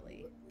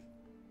 actually.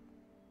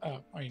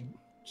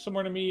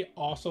 Similar to me,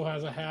 also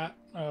has a hat,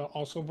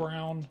 also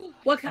brown.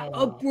 What kind?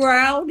 A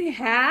brown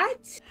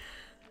hat?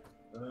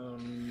 Oh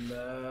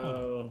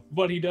no!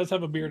 But he does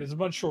have a beard. It's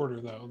much shorter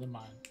though than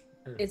mine.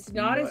 It's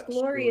not as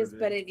glorious,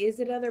 but it is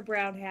another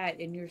brown hat,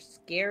 and you're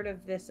scared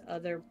of this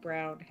other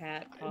brown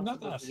hat. I'm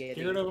not that scared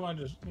of him.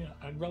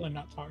 I'd rather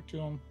not talk to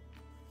him.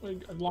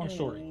 Long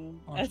story.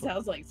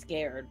 Sounds like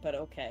scared, but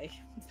okay.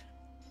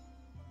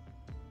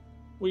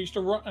 We used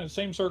to run in the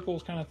same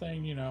circles, kind of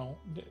thing,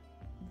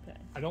 Okay.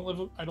 I don't live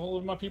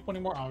with my people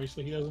anymore.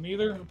 Obviously, he doesn't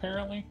either,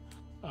 apparently.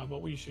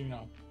 But we should,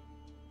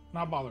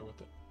 not bother with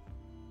it.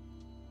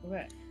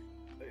 Okay.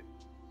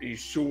 Are you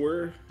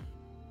sure?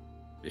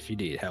 If you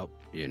need help,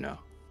 I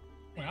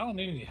don't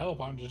need any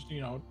help. I'm just,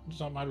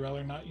 something I'd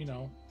rather not,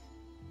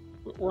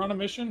 We're on a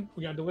mission.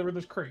 We got to deliver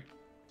this crate.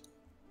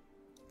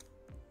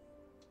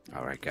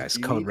 All right, guys.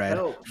 Code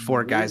red.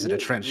 4 guys in a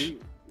trench.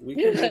 We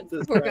can hit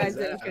this 4 guys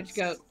in a trench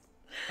coat.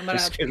 I'm gonna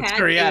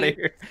scurry out of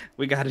here.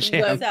 We got a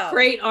jam.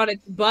 Crate on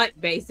its butt,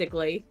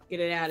 basically. Get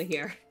it out of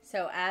here.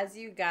 So as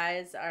you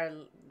guys are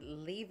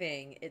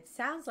leaving, it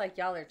sounds like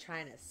y'all are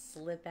trying to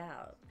slip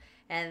out.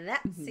 And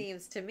that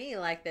seems to me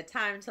like the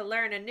time to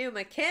learn a new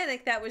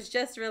mechanic that was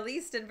just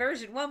released in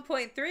version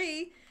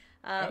 1.3,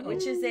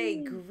 which is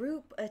a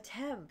group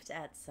attempt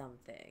at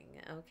something,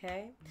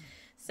 okay?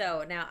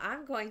 So now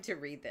I'm going to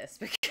read this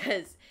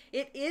because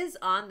it is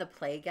on the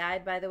play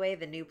guide, by the way,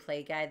 the new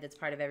play guide that's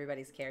part of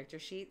everybody's character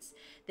sheets.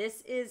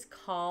 This is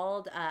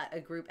called a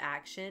group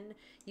action.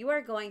 You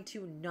are going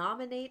to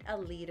nominate a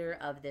leader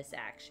of this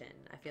action.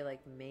 I feel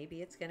like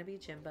maybe it's going to be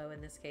Jimbo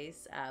in this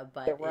case,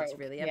 but it's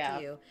really up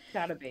to you.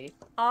 Gotta be.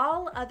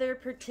 All other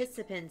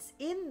participants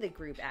in the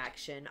group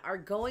action are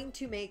going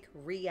to make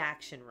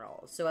reaction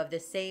rolls. So of the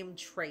same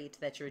trait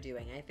that you're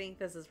doing. I think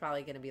this is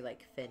probably going to be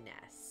like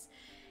finesse.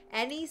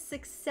 Any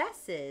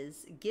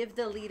successes give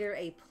the leader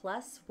a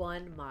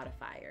 +1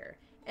 modifier.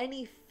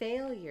 Any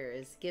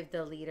failures give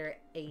the leader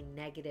a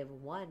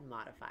 -1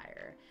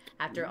 modifier.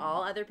 After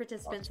all other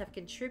participants have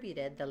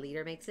contributed, the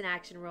leader makes an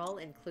action roll,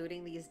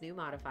 including these new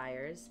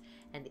modifiers.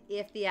 And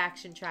if the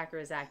action tracker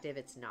is active,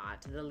 it's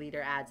not. The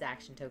leader adds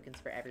action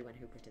tokens for everyone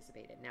who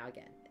participated. Now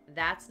again,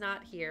 that's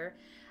not here.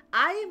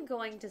 I am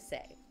going to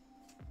say,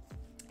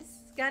 this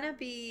is gonna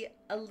be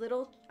a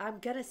little, I'm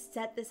gonna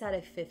set this at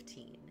a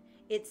 15.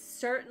 It's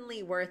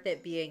certainly worth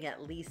it being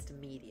at least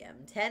medium.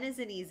 10 is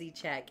an easy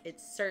check.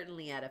 It's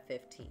certainly at a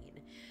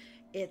 15.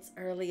 It's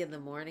early in the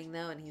morning,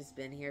 though, and he's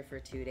been here for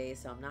 2 days,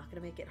 so I'm not going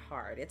to make it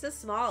hard. It's a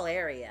small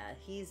area.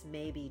 He's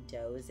maybe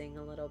dozing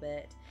a little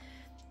bit.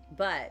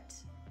 But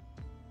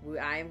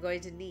I am going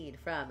to need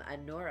from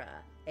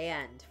Anora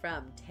and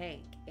from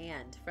Tank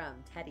and from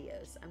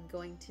Tedios, I'm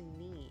going to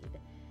need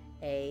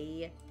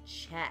a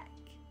check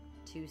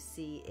to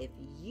see if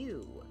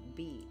you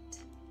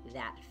beat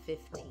that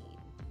 15.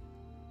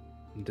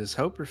 Does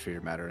hope or fear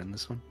matter in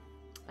this one?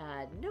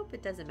 Nope,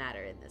 it doesn't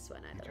matter in this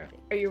one, I don't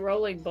think. Are you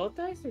rolling both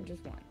dice or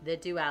just one? The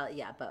duality,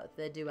 yeah, both.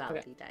 The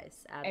duality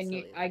dice,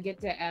 absolutely. And I get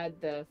to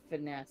add the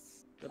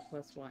finesse, the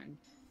 +1,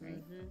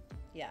 right?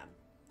 Yeah.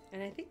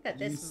 And I think that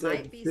this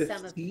might be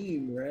some of...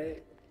 15,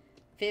 right?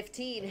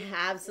 15.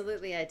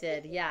 Absolutely, I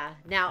did. Yeah.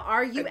 Now,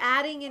 are you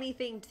adding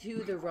anything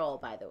to the roll,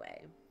 by the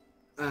way?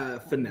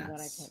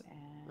 Finesse.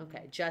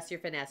 Okay, just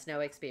your finesse, no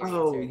experience.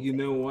 Oh, or you anything.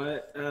 know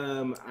what?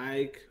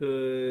 I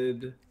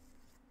could.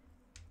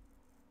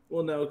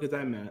 Well, no, because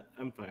I'm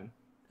fine.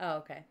 Oh,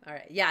 okay. All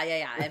right. Yeah.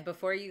 And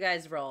before you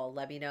guys roll,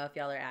 let me know if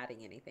y'all are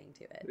adding anything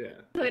to it.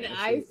 Yeah. Could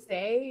I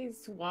say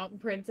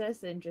Swamp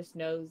Princess and just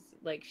knows,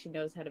 like, she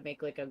knows how to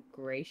make, like, a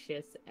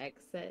gracious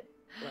exit,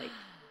 like,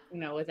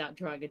 without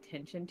drawing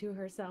attention to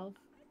herself?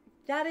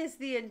 That is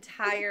the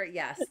entire,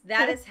 yes,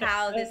 that is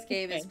how this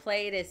game is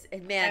played.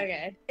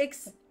 Man,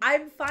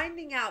 I'm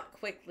finding out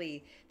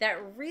quickly that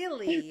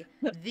really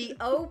the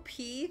OP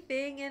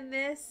thing in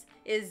this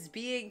is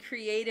being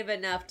creative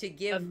enough to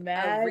give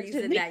a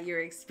reason that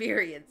your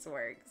experience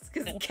works.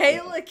 Because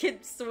Kayla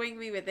can swing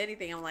me with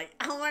anything. I'm like,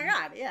 oh my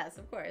god, yes,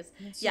 of course.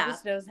 She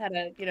just knows how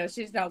to,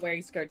 she's not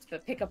wearing skirts,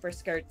 but pick up her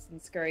skirts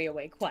and scurry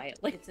away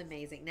quietly. It's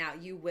amazing. Now,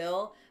 you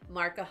will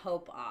mark a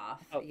hope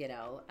off,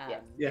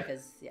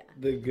 because,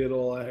 the good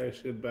old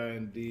Irish goodbye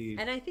indeed.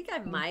 And I think I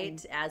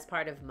might, as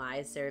part of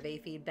my survey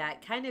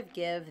feedback, kind of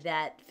give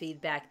that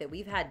feedback that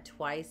we've had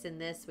twice in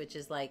this, which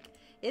is like,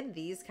 in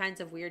these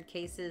kinds of weird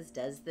cases,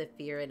 does the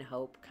fear and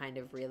hope kind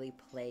of really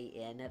play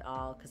in at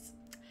all? Because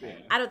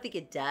I don't think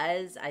it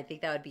does. I think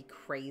that would be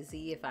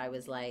crazy if I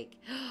was like,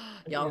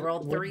 y'all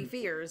rolled 3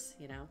 fears,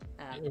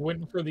 It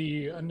wouldn't for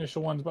the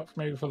initial ones, but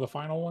maybe for the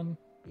final one.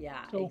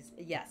 Yeah,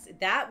 yes,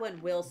 that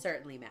one will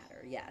certainly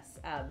matter, yes.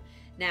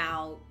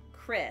 Now,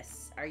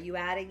 Chris, are you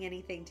adding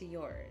anything to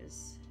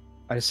yours?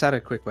 I just had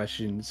a quick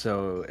question.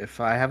 So if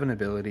I have an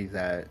ability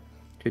that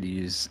could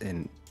use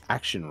an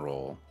action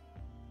roll,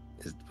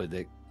 would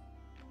it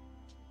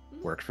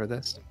work for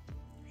this?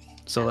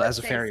 So as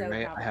a fairy,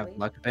 right, I have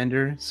luck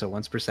bender. So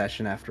once per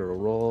session after a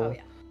roll,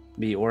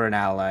 me or an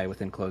ally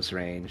within close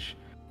range,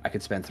 I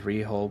could spend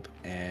 3 hope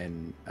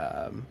and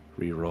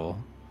re-roll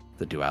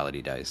the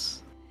duality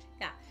dice.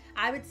 Yeah,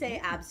 I would say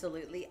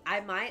absolutely.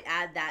 I might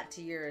add that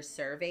to your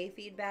survey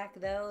feedback,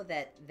 though,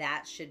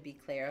 that should be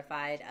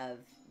clarified of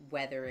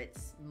whether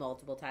it's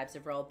multiple types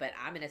of roll, but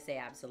I'm going to say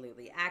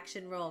absolutely.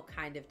 Action roll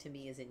kind of to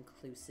me is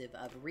inclusive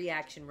of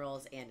reaction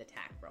rolls and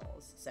attack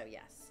rolls. So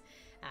yes,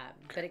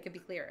 but it could be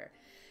clearer.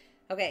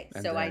 Okay,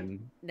 and so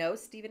no,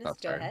 Steven is,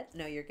 go ahead.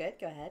 No, you're good.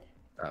 Go ahead.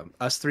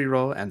 Us 3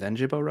 roll and then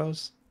Jibbo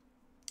rolls?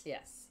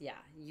 Yes, yeah.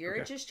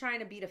 You're just trying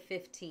to beat a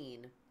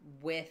 15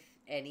 with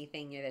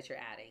anything that you're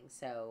adding.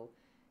 So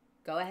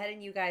go ahead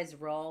and you guys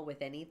roll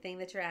with anything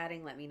that you're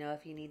adding. Let me know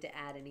if you need to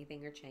add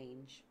anything or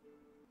change.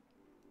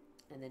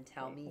 And then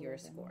tell me your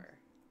score.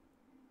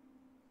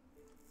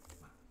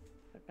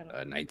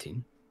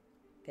 19.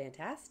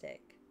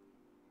 Fantastic.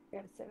 I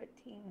got a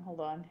 17. Hold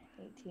on.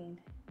 18,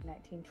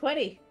 19,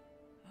 20.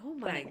 Oh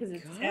my god. Because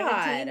it's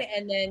 17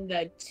 and then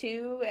the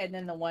 2 and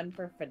then the 1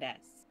 for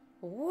finesse.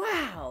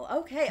 Wow.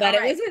 Okay. But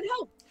it was with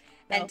help.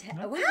 And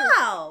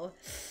wow.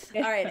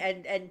 All right.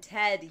 And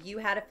Ted, you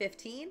had a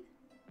 15?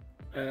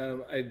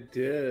 I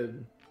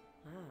did.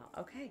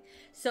 Wow. Okay.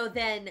 So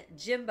then,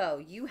 Jimbo,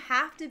 you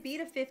have to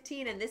beat a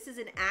 15, and this is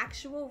an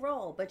actual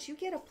roll, but you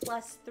get a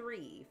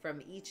 +3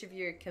 from each of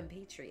your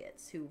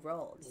compatriots who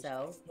rolled.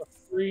 So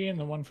 3 and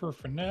the 1 for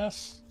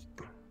finesse,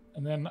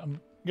 and then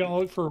I'm gonna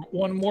look for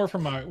 1 more for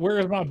my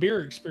where's my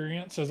beer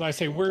experience. As I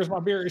say, where's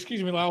my beer?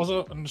 Excuse me,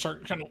 Lousa, and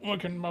start kind of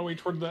looking my way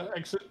toward the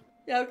exit.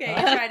 Okay,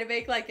 trying to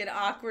make like an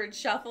awkward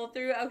shuffle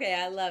through. Okay,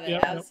 I love it.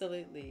 Yep,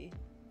 absolutely.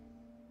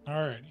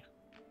 All right.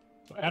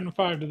 So adding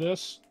 5 to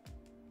this.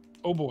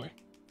 Oh boy.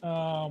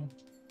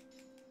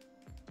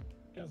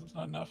 Guess it's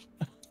not enough.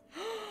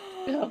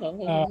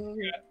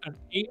 An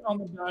 8 on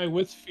the die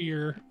with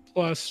fear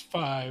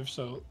 +5,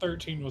 so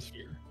 13 with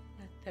fear.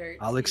 13.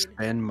 I'll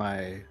expend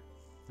my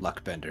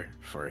luck bender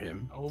for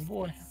him. Oh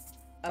boy. Okay.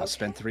 I'll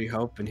spend 3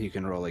 hope and he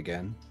can roll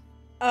again.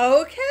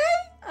 Okay.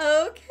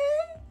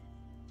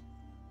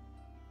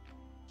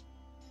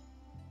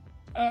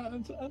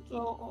 It's a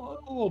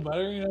little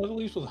better, at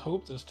least with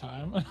hope this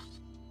time.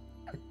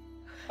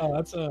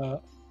 That's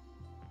a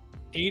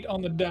 8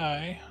 on the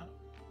die,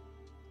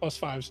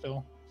 +5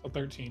 still, so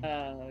 13.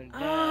 Oh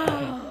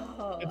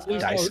no! It's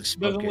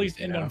doesn't at least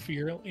end on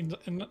fear,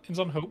 ends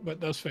on hope, but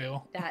does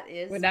fail. That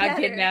is. We're not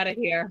getting out of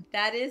here.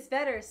 That is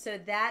better. So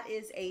that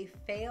is a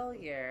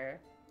failure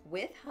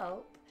with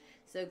hope.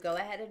 So go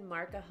ahead and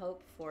mark a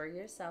hope for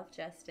yourself,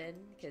 Justin,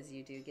 because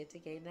you do get to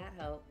gain that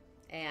hope.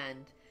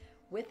 And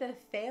with a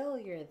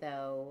failure,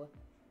 though,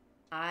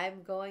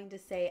 I'm going to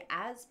say,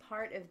 as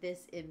part of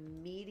this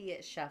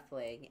immediate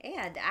shuffling,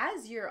 and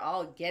as you're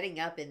all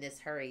getting up in this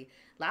hurry,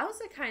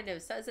 Lousa kind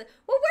of says, well,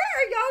 where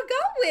are y'all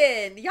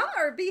going? Y'all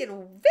are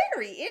being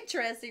very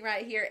interesting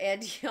right here,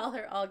 and y'all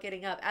are all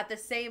getting up. At the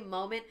same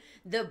moment,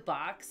 the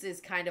box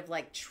is kind of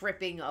like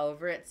tripping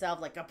over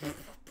itself, like a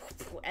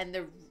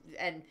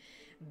and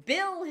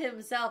Bill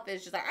himself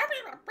is just like,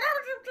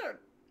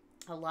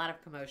 a lot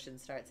of commotion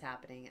starts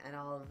happening, and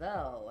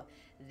although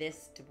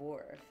this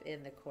dwarf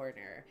in the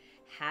corner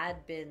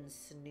had been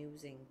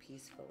snoozing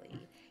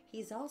peacefully,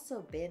 he's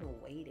also been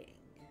waiting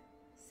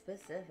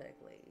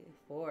specifically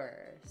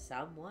for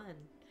someone.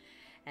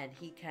 and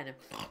he kind of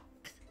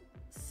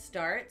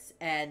starts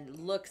and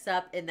looks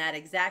up in that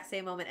exact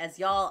same moment as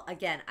y'all.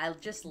 Again, I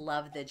just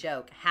love the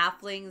joke.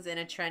 Halflings in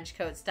a trench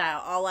coat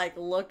style all like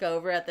look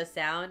over at the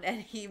sound,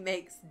 and he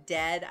makes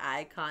dead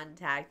eye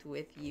contact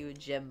with you,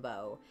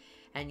 Jimbo,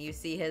 and you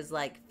see his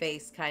like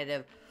face kind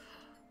of.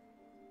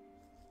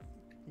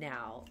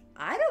 Now,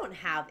 I don't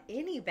have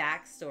any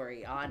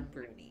backstory on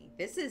Bruni.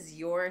 This is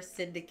your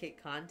syndicate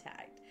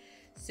contact,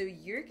 so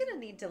you're gonna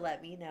need to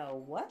let me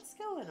know what's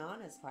going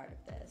on as part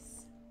of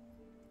this.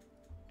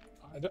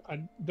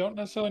 I don't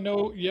necessarily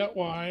know yet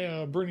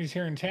why Bruni's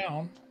here in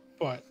town,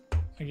 but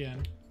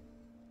again,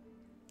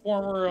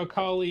 former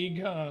colleague,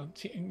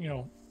 you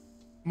know,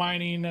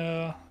 mining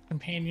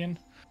companion,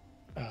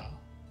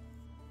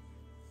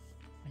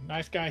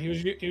 nice guy. He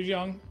was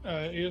young,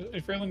 he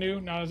was fairly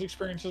new, not as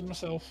experienced as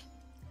myself,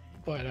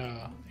 but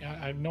yeah,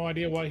 I have no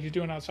idea what he's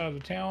doing outside of the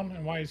town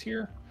and why he's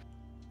here,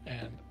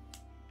 and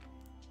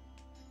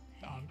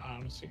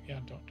honestly,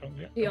 yeah, don't.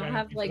 You don't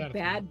have like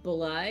bad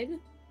blood.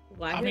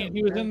 Why? I mean,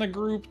 he was in the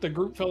group. The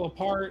group fell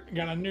apart.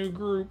 Got a new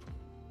group.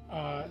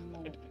 I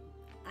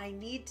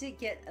need to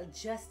get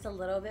just a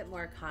little bit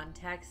more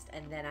context,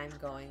 and then I'm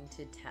going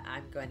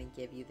to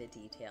give you the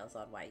details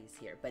on why he's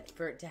here. But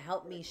to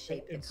help me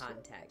shape the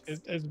context,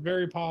 it's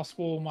very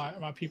possible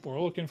my people are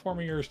looking for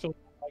me, or still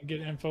get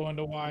info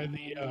into why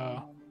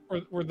the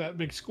where that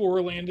big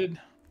score landed.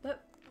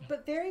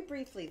 But very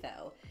briefly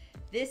though.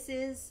 This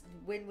is,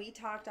 when we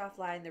talked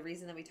offline, the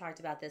reason that we talked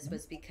about this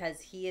was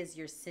because he is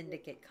your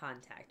syndicate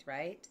contact,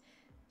 right?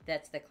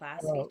 That's the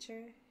class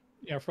feature?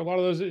 Yeah, for a lot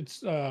of those,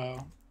 it's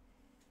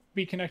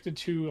be connected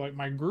to like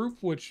my group,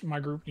 which my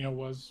group, you know,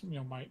 was, you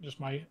know,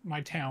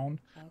 my town.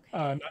 Okay.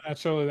 Not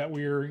necessarily that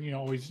we're, you know,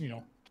 always, you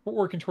know,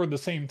 working toward the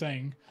same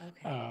thing.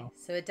 Okay.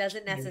 So it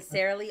doesn't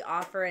necessarily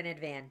offer an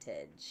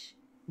advantage.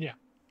 Yeah.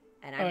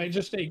 And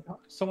just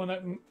someone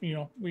that, you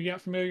know, we got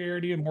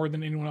familiarity with more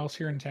than anyone else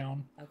here in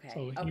town. Okay.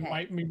 So he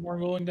might be more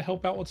willing to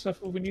help out with stuff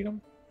if we need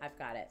him. I've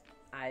got it.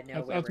 I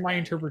know. That's my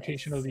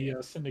interpretation of the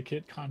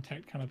syndicate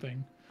contact kind of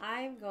thing.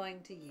 I'm going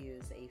to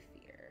use a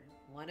fear.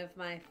 One of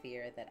my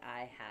fear that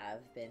I have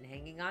been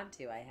hanging on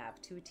to. I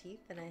have 2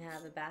 teeth and I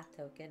have a bath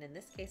token. In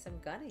this case, I'm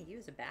gonna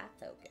use a bath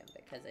token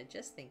because I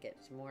just think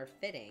it's more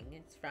fitting.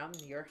 It's from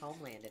your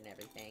homeland and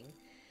everything.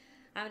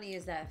 I'm gonna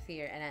use that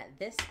fear, and at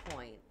this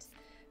point,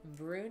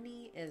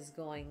 Bruni is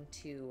going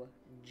to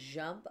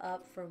jump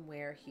up from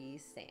where he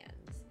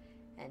stands,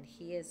 and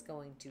he is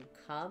going to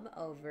come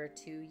over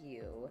to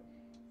you,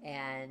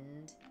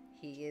 and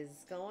he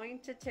is going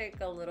to take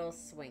a little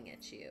swing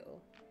at you.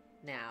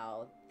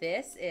 Now,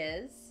 this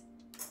is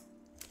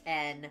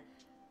an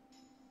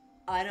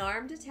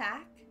unarmed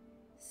attack,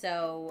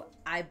 so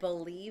I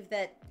believe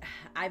that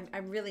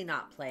I'm really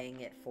not playing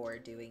it for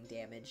doing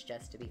damage,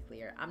 just to be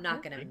clear. I'm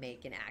not going to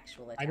make an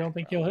actual attack. I don't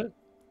think he'll hit.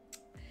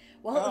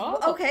 Well,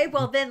 okay,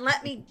 well then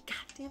let me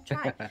goddamn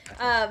try,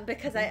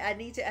 because I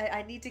need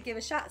to give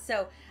a shot.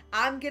 So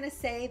I'm gonna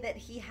say that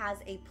he has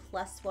a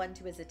 +1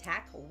 to his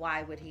attack.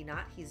 Why would he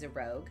not? He's a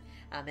rogue,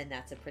 and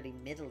that's a pretty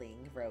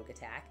middling rogue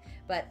attack.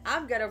 But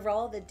I'm gonna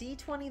roll the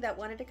d20 that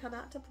wanted to come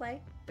out to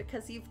play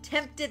because you've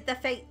tempted the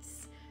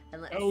fates,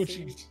 and let's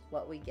see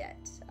what we get.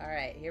 All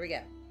right, here we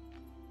go.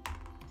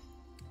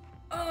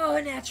 Oh,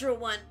 a natural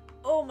 1.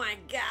 Oh my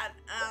god.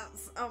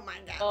 Oh my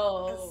god.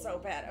 Oh. It's so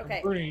bad.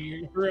 Okay.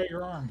 You threw out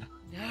your arm.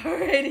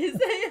 Alright.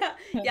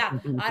 Yeah.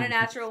 On a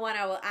natural 1,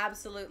 I will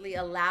absolutely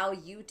allow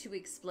you to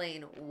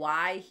explain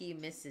why he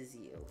misses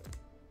you.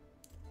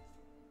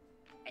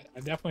 I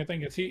definitely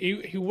think it's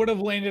he would have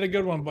landed a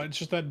good one, but it's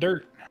just that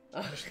dirt.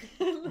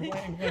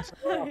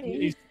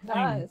 He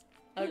does.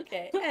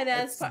 Okay. And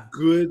as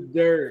good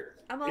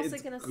dirt. I'm also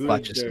gonna say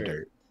Not just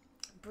dirt.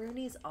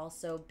 Bruni's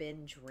also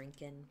been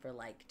drinking for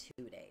like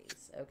 2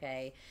 days,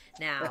 okay?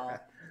 Now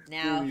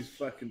Bruni's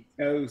fucking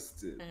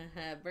toasted.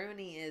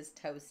 Bruni is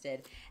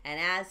toasted, and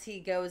as he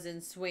goes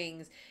and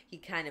swings, he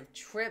kind of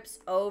trips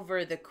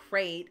over the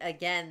crate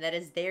again that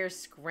is there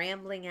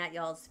scrambling at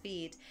y'all's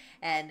feet,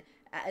 and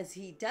as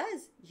he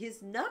does,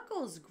 his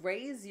knuckles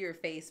graze your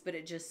face, but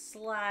it just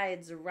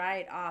slides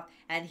right off,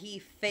 and he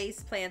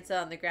face plants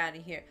on the ground.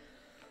 And you hear,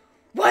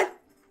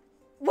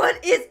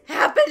 What is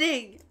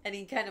happening? And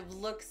he kind of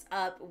looks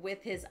up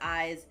with his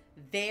eyes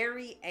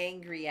very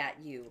angry at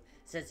you.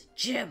 Says,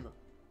 Jim,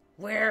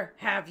 where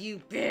have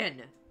you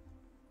been?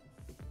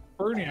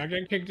 Bruni, I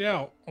got kicked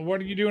out.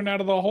 What are you doing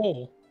out of the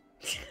hole?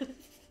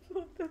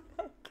 What the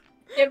fuck?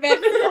 Get back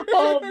in the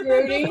hole,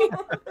 Bruni.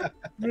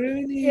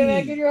 Bruni, Get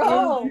back in your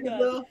hole.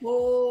 The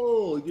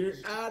hole. You're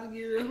out of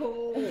your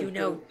hole. You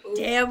know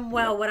damn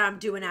well what I'm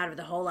doing out of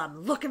the hole.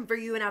 I'm looking for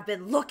you, and I've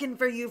been looking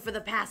for you for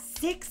the past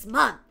 6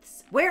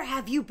 months. Where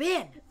have you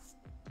been?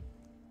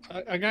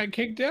 I got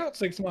kicked out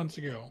 6 months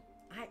ago.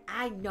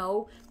 I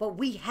know, but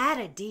we had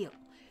a deal.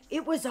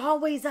 It was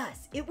always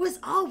us. It was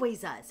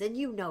always us, and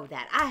you know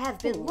that. I have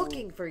been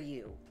looking for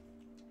you.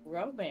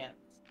 Romance.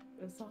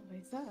 It's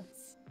always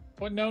us.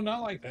 Well, no,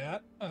 not like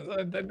that.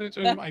 That's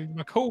my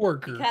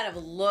coworker. He kind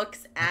of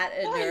looks at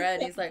Adura,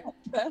 and he's like,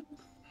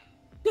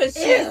 Because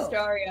she's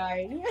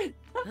starry-eyed.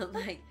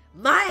 like,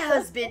 my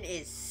husband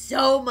is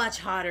so much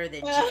hotter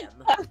than Jim.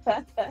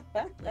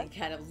 Like,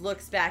 kind of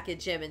looks back at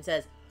Jim and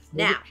says,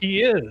 now.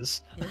 He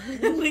is.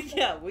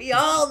 Yeah, we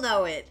all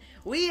know it.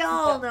 We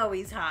all know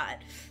he's hot.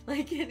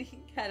 Like,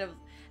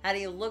 and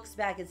he looks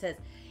back and says,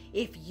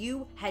 if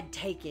you had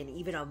taken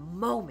even a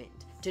moment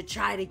to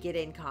try to get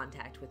in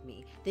contact with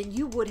me, then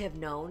you would have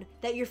known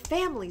that your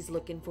family's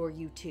looking for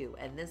you too.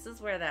 And this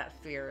is where that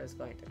fear is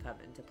going to come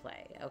into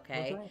play,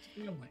 okay? What's wrong with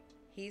the family?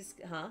 He's,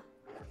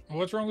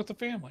 What's wrong with the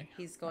family?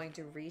 He's going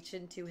to reach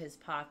into his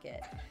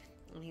pocket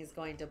and he's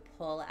going to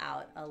pull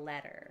out a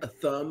letter. A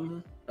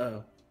thumb?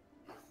 Oh.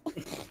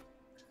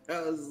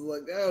 I was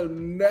like, oh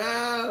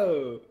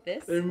no!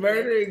 They're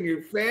murdering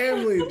your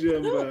family,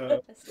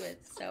 Jimbo. This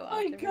went so Oh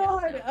off my the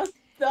god, rails.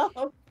 a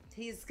thumb.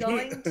 He's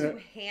going to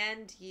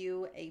hand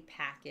you a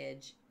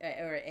package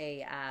or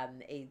a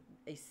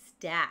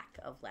stack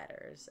of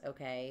letters,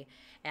 okay?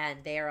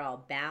 And they are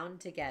all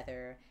bound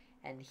together,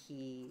 and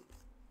he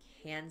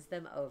hands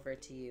them over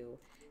to you.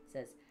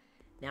 Says,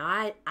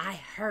 now I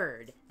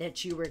heard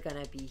that you were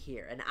gonna be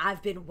here, and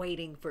I've been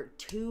waiting for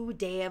 2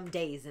 damn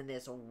days in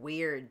this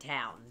weird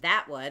town.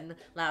 That one,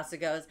 Lausa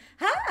goes,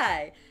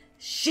 hi!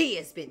 She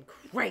has been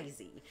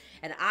crazy,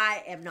 and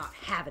I am not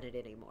having it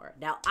anymore.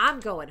 Now I'm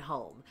going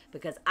home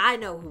because I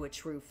know who a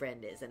true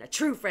friend is, and a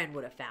true friend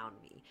would have found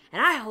me.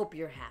 And I hope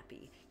you're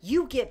happy.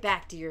 You get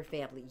back to your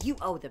family. You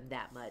owe them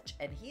that much.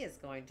 And he is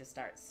going to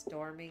start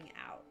storming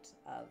out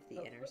of the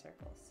inner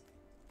circles.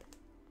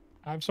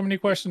 I have so many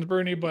questions,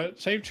 Bernie,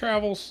 but safe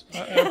travels. I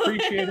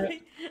appreciate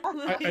it.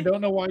 I don't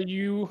know why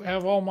you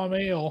have all my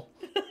mail.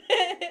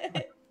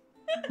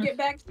 Get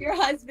back to your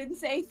husband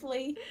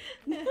safely.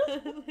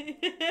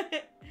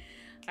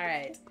 All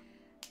right.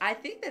 I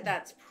think that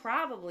that's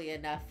probably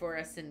enough for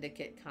a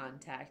syndicate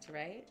contact,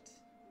 right?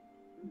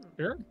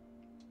 Sure.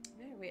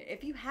 Very weird.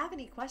 If you have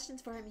any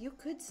questions for him, you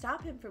could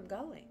stop him from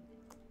going.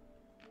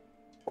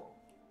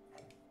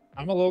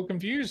 I'm a little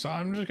confused.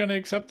 I'm just going to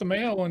accept the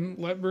mail and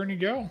let Bernie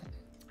go.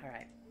 All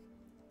right.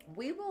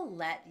 We will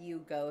let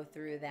you go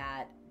through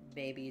that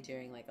maybe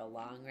during like a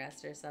long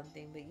rest or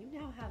something, but you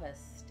now have a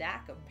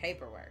stack of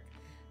paperwork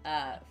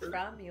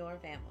from your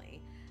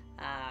family.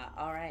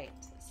 All right.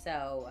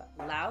 So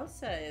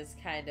Lausa is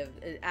kind of,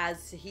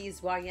 as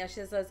he's walking out,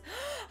 she says,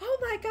 oh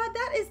my God,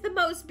 that is the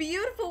most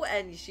beautiful.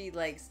 And she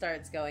like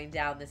starts going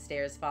down the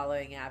stairs,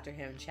 following after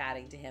him,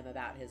 chatting to him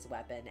about his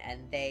weapon.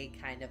 And they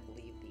kind of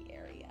leave the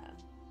area.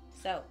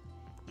 So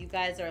you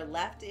guys are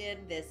left in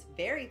this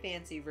very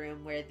fancy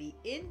room where the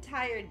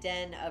entire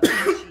den of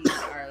Hushiens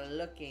are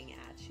looking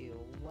at you.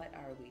 What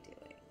are we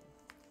doing?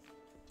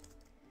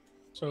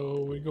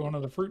 So we go into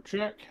the fruit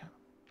shack.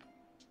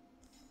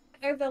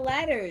 Or the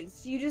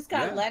letters. You just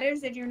got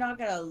letters and you're not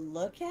gonna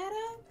look at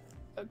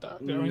them?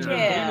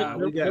 Yeah,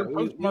 we got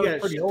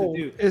shit to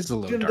do. It's a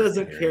little Jim dark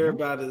doesn't in care here.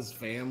 about his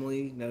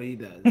family. No, he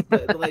does.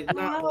 But like,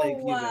 not like,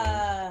 you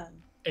know.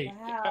 Hey,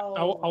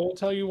 Wow. I will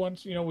tell you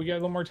once, you know, we get a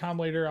little more time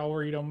later, I'll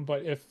read them.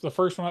 But if the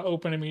first one I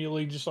open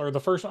immediately, or the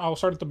first one, I'll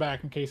start at the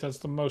back in case that's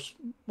the more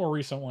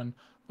recent one.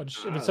 But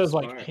if it says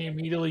like, hey,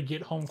 immediately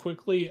get home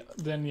quickly,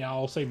 then yeah,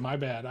 I'll say my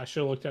bad. I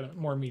should have looked at it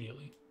more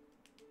immediately.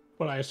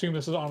 But I assume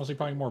this is honestly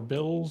probably more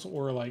bills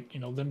or like, you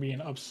know, them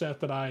being upset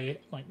that I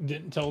like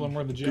didn't tell them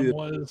where the gem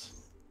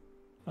was.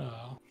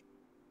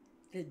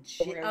 The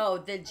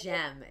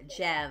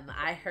gem.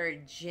 I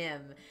heard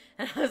gym.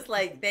 And I was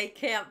like, they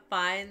can't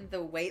find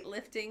the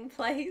weightlifting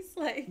place?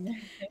 Like,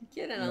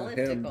 get an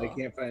elliptical. They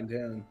can't find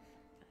him.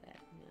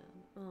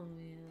 Oh,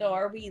 man. So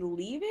are we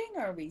leaving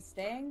or are we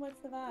staying? What's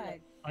the vibe?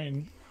 I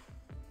mean,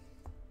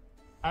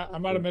 I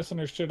might have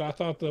misunderstood. I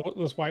thought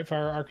this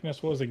Whitefire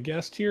Arcanist was a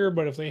guest here,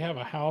 but if they have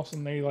a house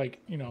and they like,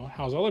 you know,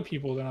 house other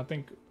people, then I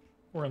think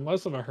we're in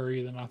less of a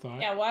hurry than I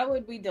thought. Yeah, why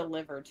would we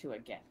deliver to a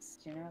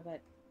guest? You know,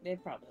 that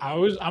they'd probably.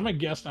 I'm a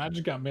guest and I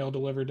just got mail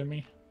delivered to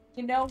me.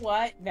 You know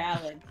what?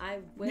 Valid. I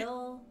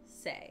will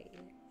say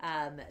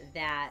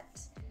that,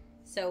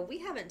 so we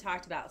haven't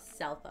talked about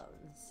cell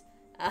phones.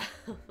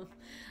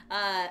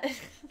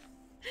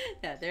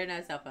 No, there are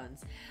no cell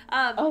phones.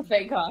 Oh,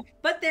 thank God.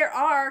 But there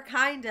are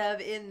kind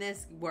of in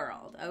this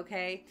world,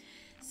 okay?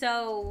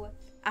 So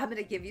I'm going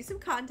to give you some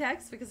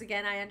context because,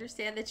 again, I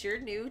understand that you're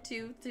new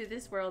to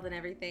this world and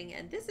everything.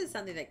 And this is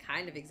something that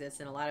kind of exists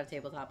in a lot of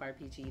tabletop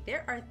RPG.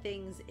 There are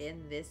things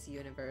in this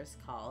universe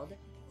called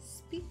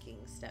speaking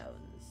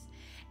stones.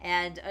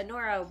 And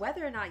Honora,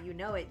 whether or not you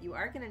know it, you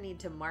are going to need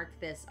to mark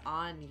this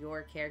on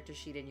your character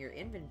sheet in your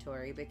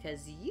inventory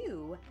because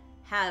you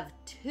have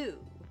two.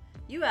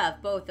 You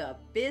have both a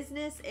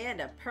business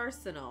and a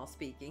personal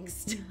speaking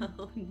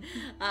stone.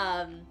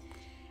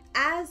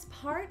 As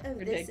part of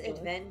this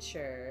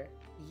adventure,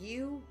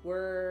 you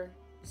were...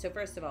 So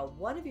first of all,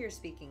 one of your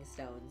speaking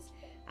stones,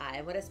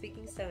 and what a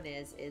speaking stone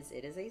is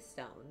it is a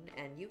stone,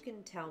 and you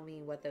can tell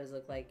me what those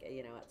look like,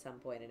 you know, at some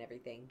point and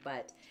everything,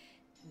 but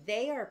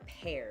they are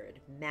paired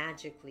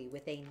magically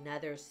with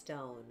another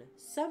stone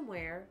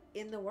somewhere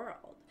in the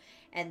world.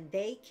 And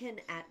they can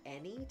at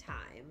any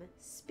time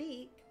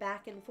speak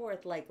back and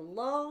forth like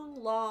long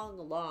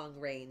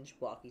range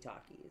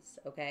walkie-talkies,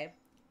 okay?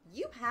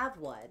 You have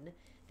one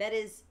that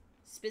is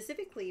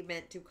specifically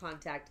meant to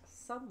contact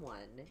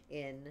someone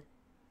in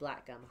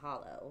Blackgum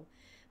Hollow.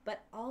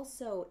 But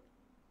also,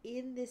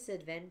 in this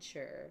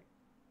adventure,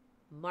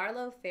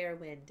 Marlo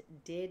Fairwind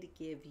did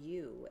give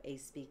you a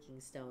speaking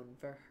stone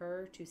for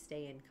her to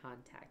stay in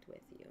contact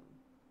with you.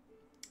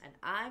 And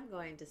I'm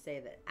going to say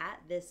that at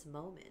this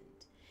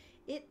moment,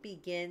 it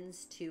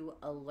begins to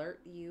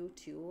alert you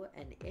to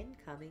an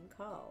incoming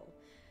call.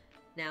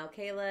 Now,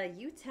 Kayla,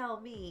 you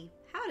tell me,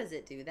 how does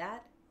it do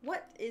that?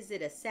 What is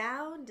it? A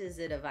sound? Is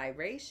it a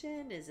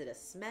vibration? Is it a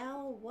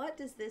smell? What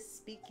does this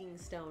speaking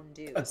stone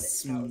do? A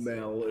smell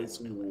is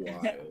wild.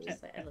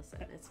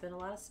 Listen, it's been a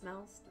lot of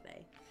smells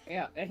today.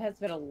 Yeah, it has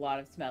been a lot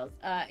of smells.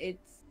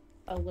 It's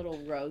a little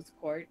rose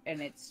quartz,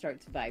 and it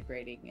starts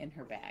vibrating in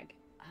her bag.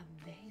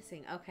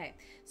 Amazing. Okay,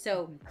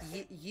 so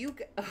you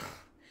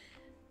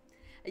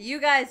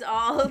guys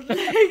all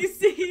like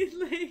see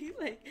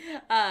like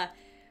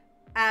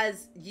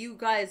as you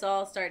guys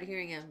all start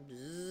hearing him.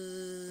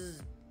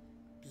 Bzzz,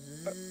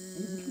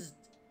 bzzz,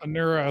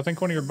 Anura, I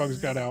think one of your bugs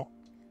got out.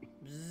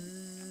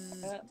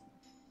 bzzz,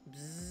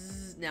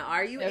 bzzz. Now,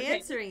 are you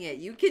answering it?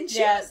 You can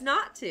choose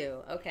not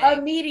to. Okay.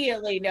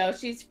 Immediately, no.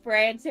 She's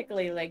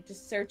frantically like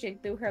just searching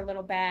through her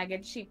little bag,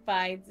 and she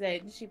finds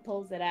it, and she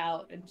pulls it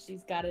out, and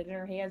she's got it in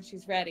her hand.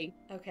 She's ready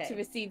to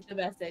receive the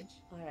message.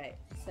 All right.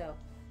 So,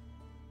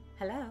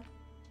 hello,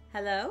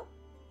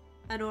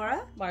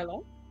 Anora?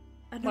 Marlo.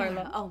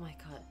 Marlo. Oh my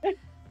God,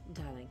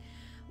 darling.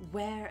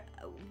 Where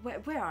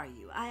are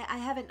you?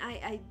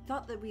 I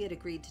thought that we had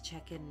agreed to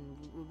check in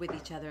with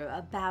each other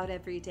about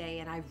every day,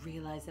 and I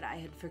realized that I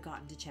had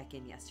forgotten to check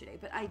in yesterday.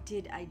 But I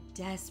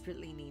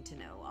desperately need to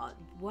know,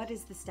 what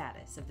is the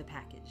status of the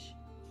package?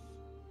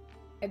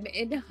 I'm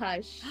in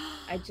Hush.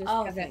 I just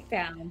haven't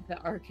found the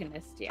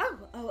Arcanist yet.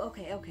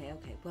 Okay.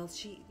 Well,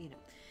 she,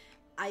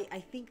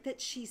 I think that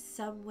she's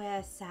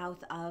somewhere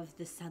south of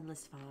the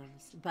Sunless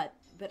Farms. But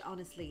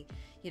honestly,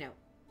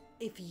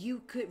 if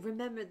you could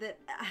remember that.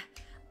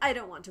 I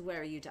don't want to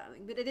worry you,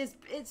 darling, but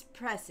it's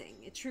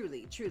pressing.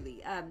 Truly.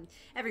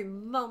 Every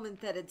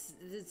moment that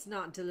it's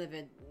not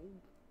delivered,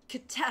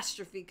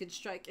 catastrophe could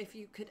strike. If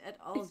you could at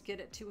all get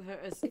it to her.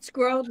 It's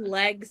grown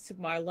legs,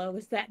 Marlo.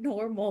 Is that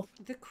normal?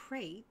 The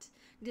crate.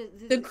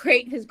 The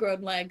crate has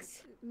grown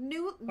legs.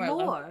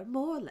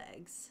 More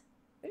legs.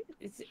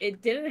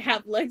 It didn't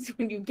have legs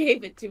when you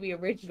gave it to me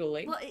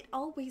originally. Well, it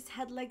always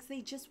had legs.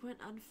 They just weren't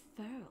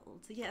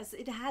unfurled. Yes,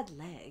 it had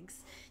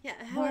legs. Yeah,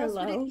 how else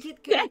would it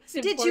get good?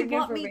 Did you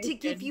want me to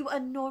give you a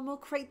normal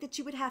crate that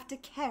you would have to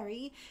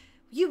carry?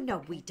 You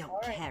know we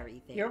don't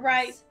carry things. You're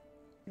right.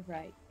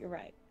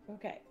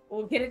 Okay,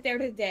 we'll get it there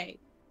today.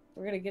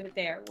 We're gonna get it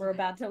there. We're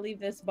about to leave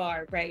this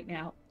bar right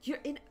now.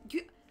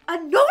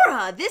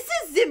 Anora, this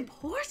is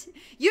important.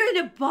 You're in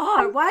a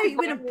bar. Why are you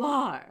in a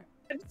bar?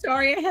 I'm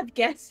sorry, I have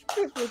guest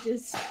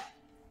privileges.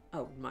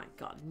 Oh my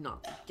God,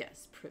 not the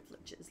guest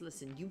privileges.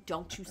 Listen, you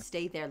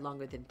stay there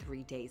longer than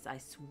 3 days. I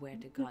swear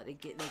to God, they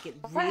get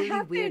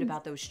really weird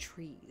about those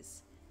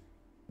trees.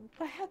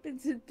 What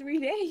happens in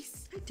 3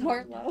 days,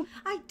 Marlo?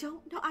 I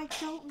don't know. I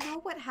don't know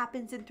what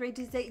happens in 3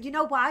 days. You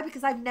know why?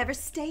 Because I've never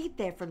stayed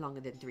there for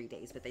longer than 3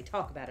 days, but they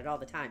talk about it all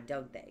the time,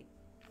 don't they?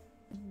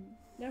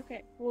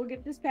 Okay, we'll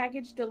get this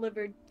package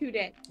delivered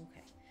today.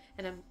 Okay,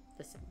 and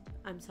listen,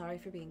 I'm sorry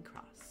for being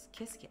cross.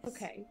 Kiss.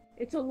 Okay,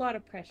 it's a lot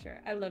of pressure.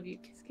 I love you.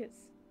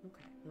 Kiss.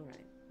 Okay, all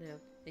right. Now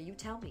you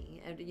tell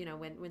me,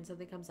 when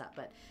something comes up.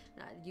 But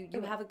you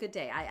have a good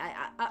day.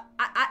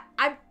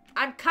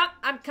 I'm cut.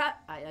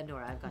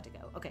 Nora, I've got to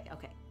go. Okay.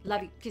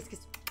 Love you. Kiss.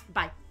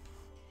 Bye.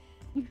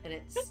 And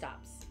it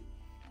stops.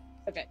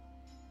 Okay.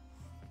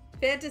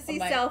 Fantasy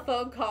cell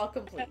phone call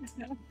complete.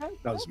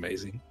 That was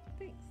amazing.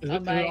 Thanks. Is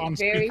it on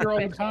speaker all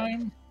the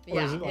time?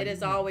 Yeah, it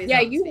is always. Yeah,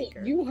 on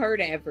speaker. you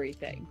heard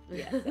everything.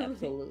 Yes,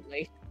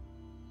 absolutely.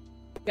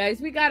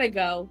 Guys, we gotta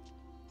go.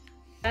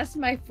 That's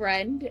my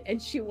friend,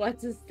 and she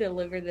wants us to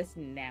deliver this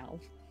now.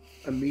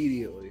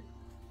 Immediately.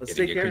 Let's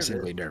Getting take care of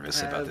increasingly it.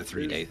 nervous about the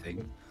 3-day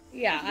thing.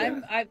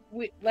 Yeah,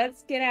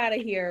 let's get out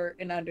of here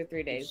in under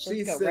 3 days.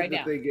 Let's go right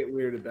now. They get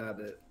weird about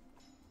it.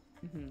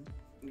 Mm-hmm.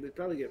 They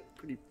probably get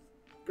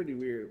pretty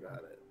weird about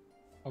it.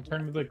 I'll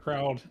turn to the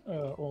crowd,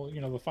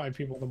 the 5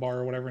 people in the bar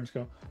or whatever, and just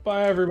go,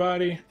 "Bye,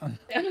 everybody."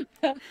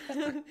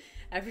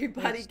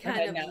 Everybody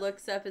kind of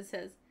looks up and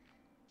says,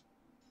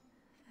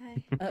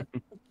 "Bye."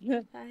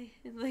 Bye.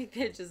 And like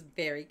they're just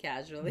very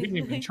casually. We didn't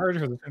even charge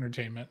for this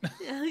entertainment.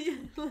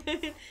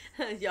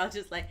 Y'all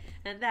just like,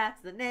 and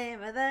that's the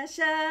name of the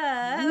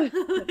show.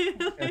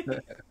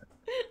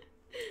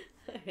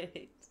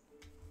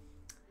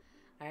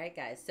 All right,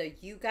 guys. So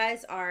you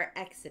guys are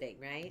exiting,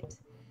 right?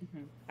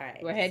 Mm-hmm. All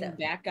right. We're heading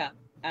back up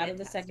out of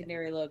the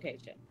secondary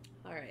location.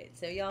 All right.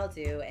 So y'all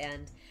do,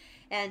 and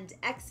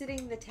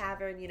exiting the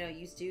tavern,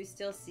 you do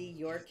still see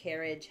your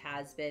carriage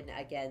has been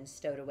again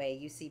stowed away.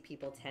 You see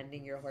people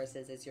tending your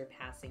horses as you're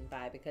passing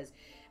by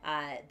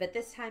but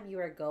this time you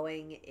are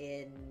going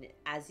in,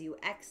 as you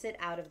exit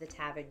out of the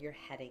tavern, you're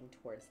heading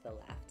towards the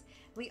left.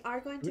 We are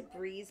going to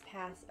breeze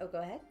past. Oh, go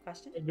ahead.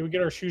 Question? Do we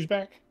get our shoes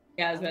back?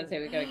 Yeah, I was about to say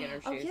we gotta get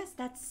our shoes. Oh yes,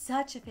 that's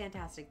such a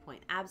fantastic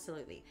point.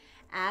 Absolutely.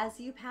 As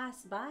you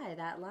pass by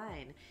that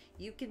line,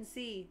 you can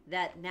see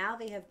that now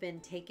they have been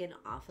taken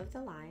off of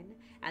the line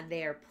and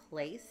they are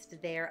placed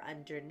there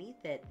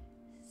underneath it,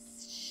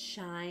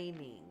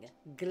 shining,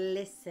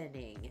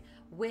 glistening,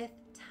 with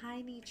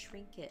tiny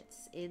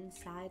trinkets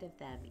inside of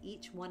them.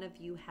 Each one of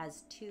you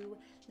has 2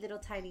 little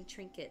tiny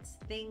trinkets,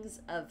 things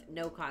of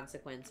no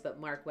consequence, but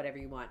mark whatever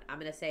you want. I'm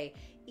going to say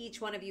each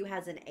one of you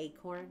has an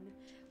acorn.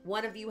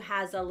 One of you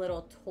has a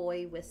little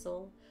toy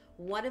whistle.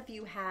 One of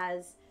you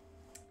has...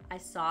 I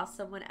saw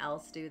someone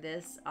else do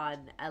this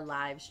on a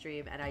live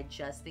stream, and I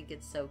just think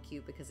it's so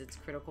cute because it's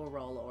Critical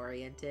Role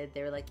oriented.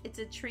 They were like, it's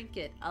a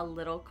trinket, a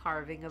little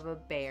carving of a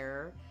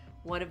bear.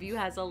 One of you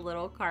has a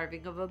little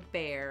carving of a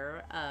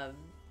bear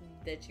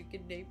that you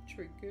can name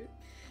trinket.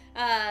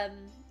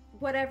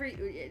 Whatever.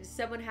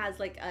 Someone has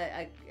like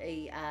a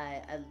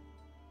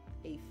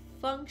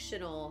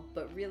functional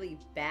but really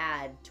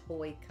bad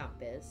toy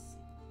compass.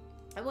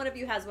 And one of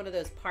you has one of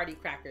those party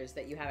crackers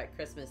that you have at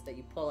Christmas that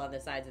you pull on the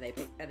sides and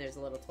there's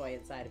a little toy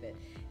inside of it.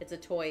 It's a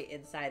toy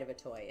inside of a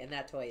toy, and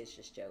that toy is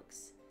just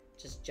jokes.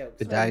 Just jokes.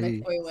 Did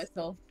The toy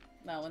whistle.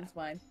 That one's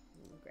mine.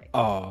 Great.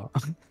 Oh.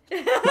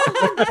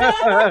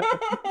 I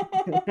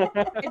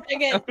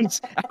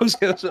was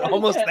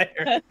almost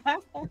there.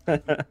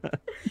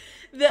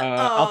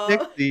 I'll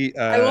pick the.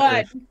 I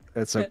won.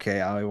 That's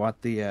okay. I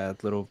want the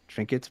little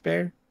trinkets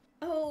bear.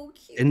 Oh,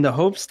 cute. In the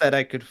hopes that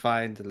I could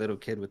find the little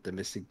kid with the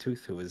missing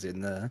tooth who was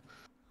in the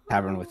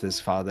tavern with his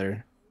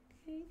father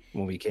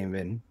when we came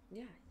in.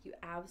 Yeah, you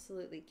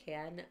absolutely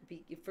can.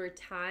 For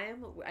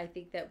time, I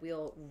think that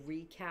we'll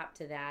recap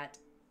to that.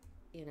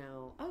 You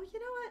know. Oh, you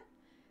know what?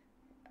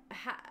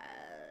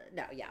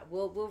 No, yeah,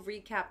 we'll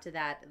recap to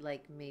that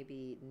like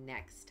maybe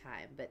next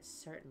time. But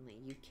certainly,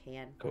 you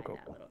can find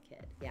that little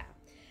kid. Yeah.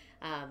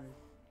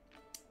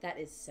 That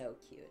is so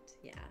cute.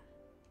 Yeah.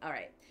 All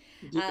right.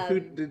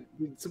 Did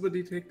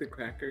somebody take the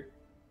cracker?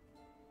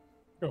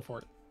 Go for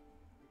it.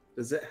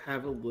 Does it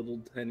have a little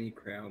tiny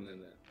crown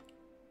in it?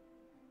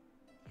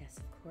 Yes,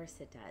 of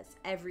course it does.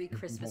 Every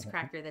Christmas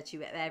cracker that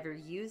you ever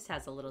used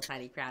has a little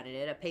tiny crown in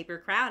it. A paper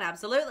crown,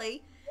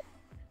 absolutely.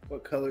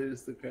 What color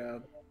is the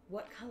crown?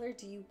 What color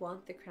do you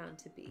want the crown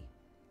to be?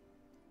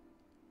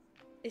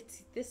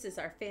 This is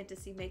our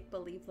fantasy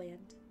make-believe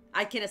land.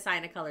 I can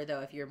assign a color,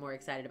 though, if you're more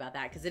excited about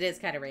that, because it is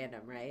kind of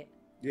random, right?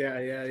 Yeah.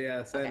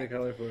 Assign a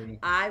color for me.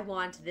 I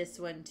want this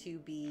one to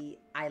be,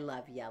 I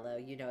love yellow.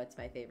 You know it's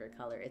my favorite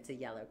color. It's a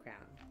yellow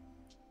crown.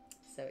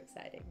 So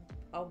exciting.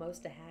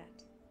 Almost a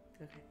hat.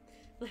 Okay.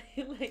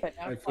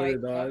 I put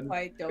it on,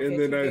 and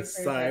then I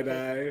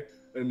side-eye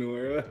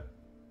Honora.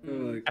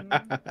 I'm like...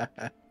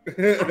 I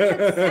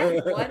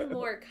have one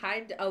more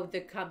kind. Oh,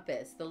 the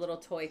compass, the little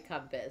toy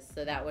compass.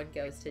 So that one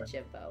goes to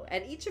Jimbo,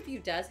 and each of you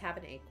does have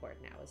an acorn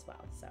now as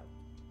well. So,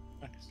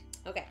 Nice.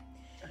 Okay.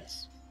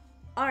 Nice.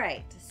 All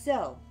right.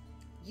 So,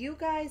 you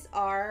guys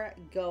are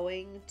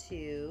going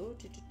to.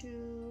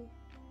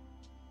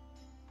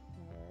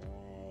 All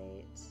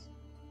right.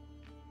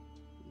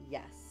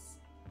 Yes.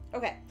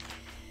 Okay.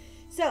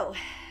 So,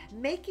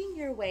 making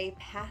your way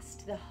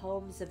past the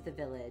homes of the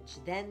village,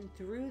 then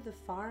through the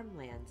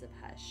farmlands of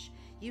Hush,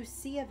 you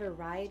see a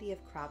variety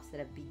of crops that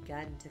have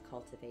begun to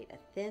cultivate a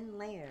thin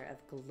layer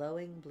of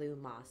glowing blue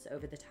moss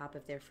over the top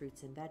of their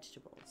fruits and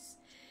vegetables.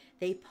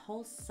 They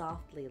pulse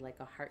softly like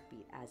a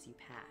heartbeat as you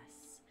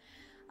pass.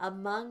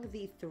 Among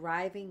the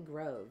thriving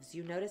groves,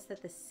 you notice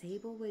that the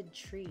Sablewood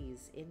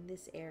trees in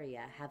this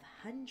area have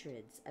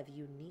hundreds of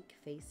unique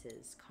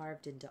faces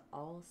carved into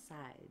all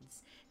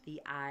sides,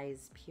 the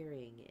eyes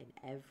peering in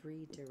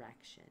every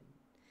direction.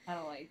 I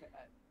don't like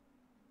that.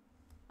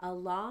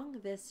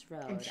 Along this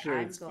road,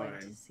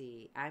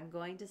 I'm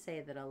going to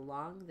say that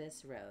along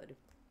this road,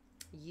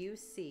 you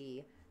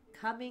see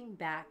coming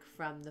back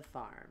from the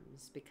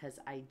farms, because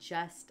I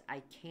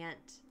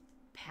can't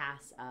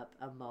pass up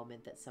a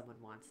moment that someone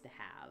wants to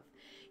have.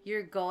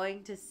 You're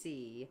going to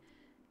see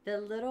the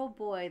little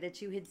boy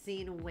that you had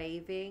seen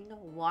waving,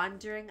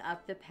 wandering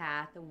up the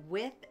path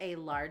with a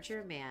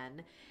larger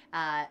man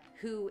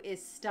who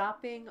is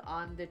stopping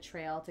on the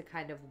trail to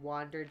kind of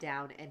wander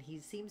down, and he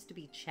seems to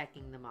be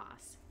checking the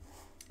moss.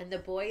 And the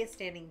boy is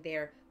standing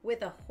there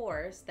with a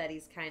horse that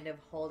he's kind of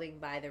holding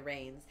by the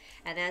reins.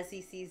 And as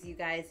he sees you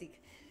guys, he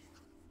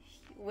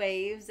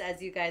waves as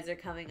you guys are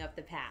coming up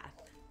the path.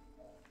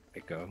 There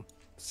you go.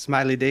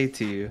 Smiley day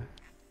to you,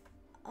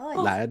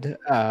 lad.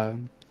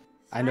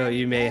 I know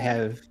you may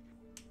have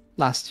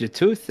lost your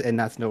tooth and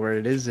not know where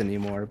it is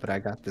anymore, but I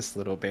got this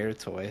little bear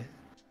toy.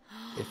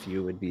 If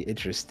you would be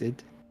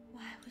interested.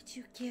 Why would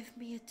you give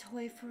me a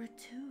toy for a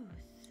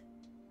tooth?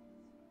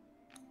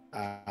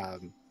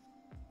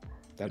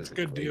 That's a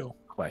good deal.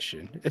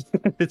 Question.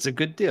 It's a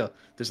good deal.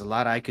 There's a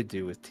lot I could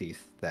do with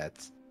teeth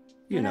that,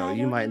 you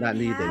might not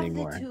need anymore. I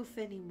don't have the tooth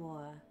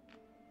anymore.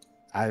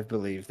 I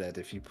believe that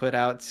if you put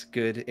out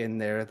good in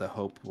there, the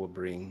hope will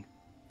bring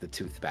the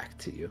tooth back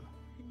to you.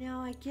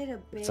 Now I get a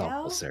bell. It's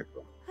all full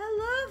circle.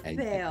 I love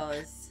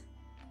bells.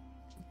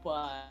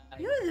 But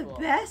You're the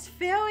best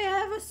fairy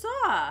I ever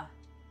saw.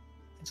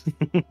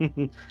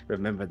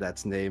 Remember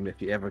that's name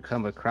if you ever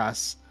come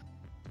across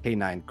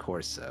Canine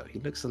Corso. He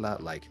looks a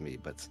lot like me,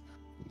 but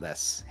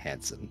less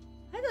handsome.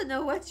 I don't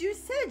know what you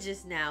said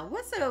just now.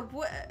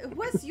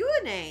 What's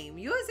your name?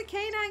 Yours a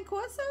canine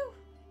Corso?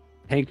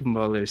 Hank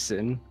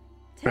Mullerson.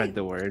 Spread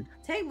the word.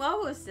 Tank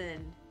Mowerson.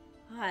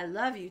 Oh, I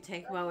love you,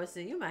 Tank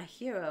Mowerson. You're my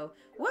hero.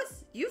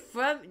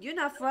 You're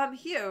not from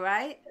here,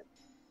 right?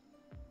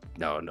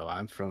 No,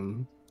 I'm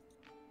from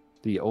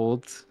the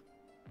old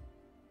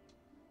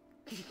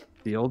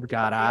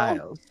God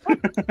Isles.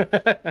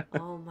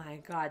 Oh my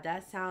god,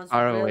 that sounds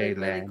Far really, away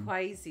really land.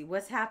 crazy.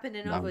 What's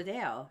happening No. over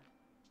there?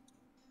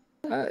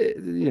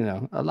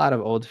 A lot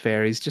of old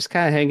fairies just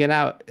kind of hanging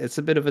out. It's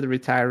a bit of a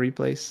retiree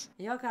place.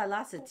 Y'all got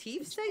lots of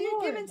teeth that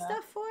you're giving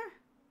stuff for?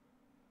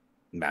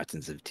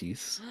 Mountains of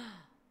teeth.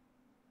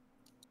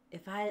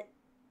 If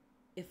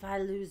I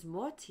lose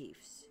more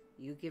teeth,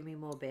 you give me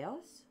more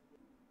bells?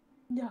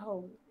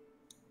 No.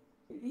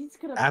 He's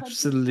gonna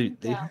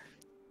Absolutely.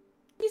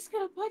 He's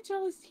gonna punch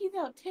all his teeth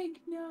out, Tank.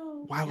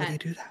 No. Why would they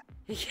do that?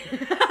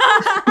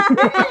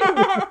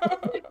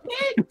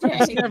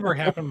 It's never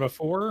happened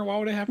before. Why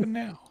would it happen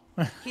now?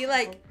 He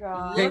like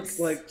Hank's looks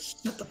like,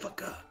 shut the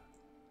fuck up.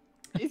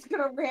 He's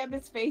gonna ram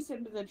his face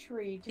into the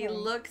tree. he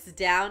looks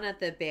down at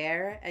the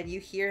bear and you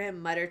hear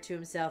him mutter to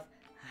himself,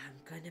 I'm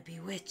gonna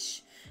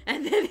bewitch.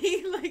 And then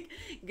he like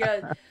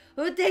goes,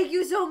 oh, thank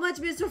you so much,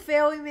 Mr.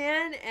 Fairy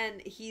Man.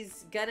 And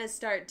he's gonna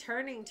start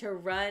turning to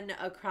run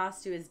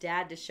across to his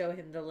dad to show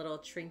him the little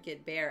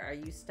trinket bear. Are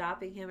you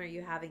stopping him? Are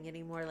you having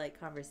any more like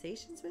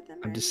conversations with him?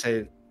 I'm just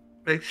saying,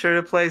 make sure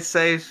to play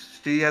safe.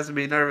 She has to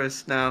be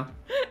nervous now.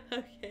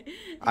 Okay.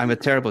 I'm a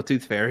terrible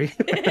tooth fairy,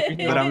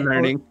 but I'm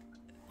learning.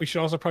 We should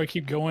also probably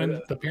keep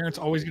going. The parents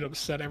always get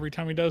upset every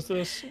time he does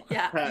this.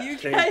 Yeah, Pat you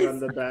Tank guys. on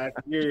the back.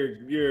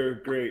 You're a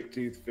great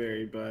tooth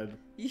fairy, bud.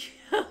 You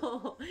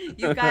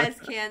guys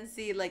can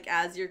see, like,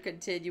 as you're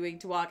continuing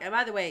to walk. And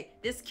by the way,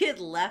 this kid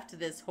left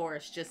this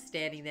horse just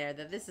standing there.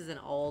 That this is an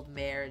old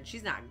mare and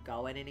she's not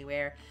going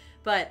anywhere.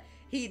 But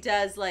he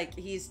does, like,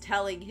 he's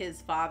telling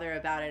his father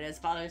about it. His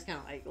father's kind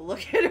of like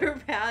looking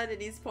around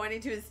and he's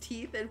pointing to his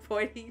teeth and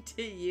pointing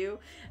to you.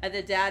 And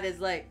the dad is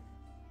like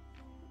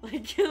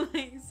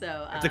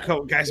so. The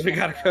coat, guys, we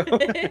gotta go.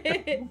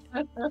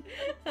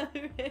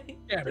 Alright.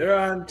 Yeah, They're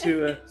on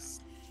to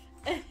us.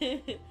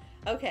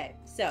 Okay,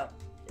 so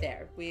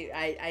there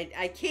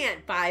I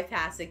can't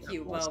bypass a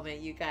cute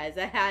moment, you guys.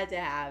 I had to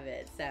have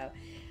it. So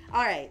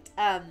all right,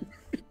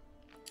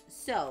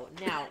 so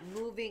now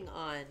moving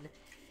on.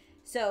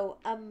 So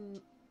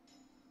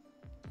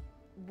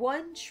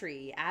one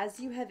tree, as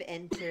you have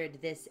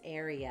entered this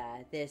area,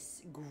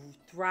 this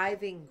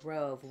thriving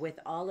grove with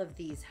all of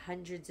these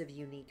hundreds of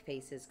unique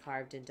faces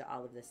carved into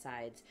all of the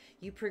sides,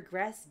 you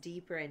progress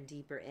deeper and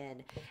deeper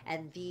in,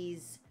 and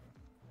these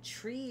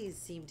trees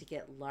seem to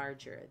get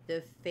larger.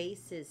 The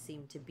faces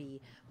seem to be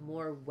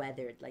more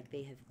weathered, like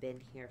they have been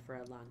here for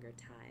a longer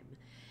time.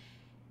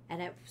 And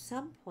at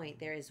some point,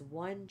 there is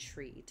one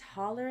tree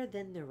taller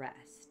than the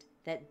rest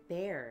that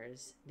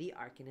bears the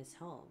Arcanist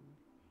home.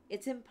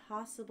 It's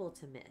impossible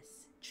to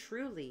miss.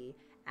 Truly,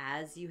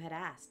 as you had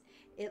asked,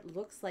 it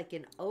looks like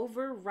an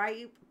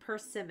overripe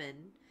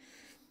persimmon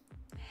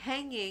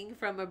hanging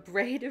from a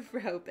braid of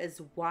rope as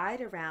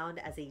wide around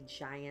as a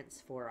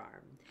giant's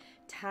forearm,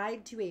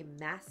 tied to a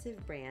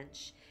massive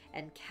branch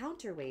and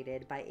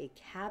counterweighted by a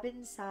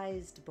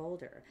cabin-sized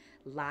boulder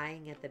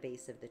lying at the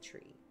base of the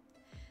tree.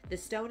 The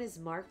stone is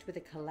marked with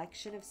a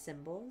collection of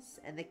symbols,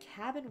 and the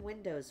cabin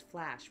windows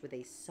flash with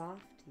a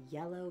soft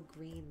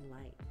yellow-green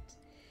light.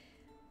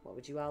 What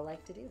would you all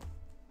like to do?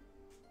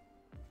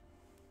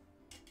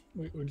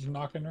 We're just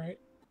knocking, right?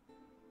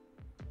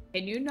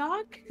 Can you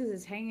knock? Because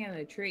it's hanging on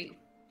the tree.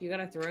 You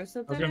gotta throw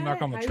something. gonna knock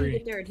at it? on the How do tree. you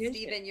get their attention?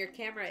 Steven, your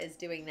camera is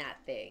doing that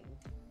thing.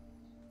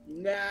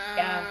 No.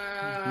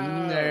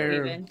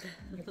 Steven,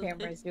 your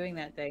camera is doing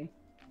that thing.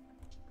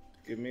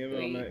 Give me a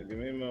moment. Give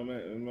me a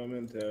moment. A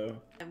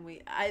momento. And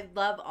I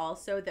love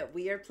also that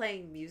we are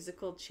playing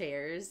musical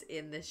chairs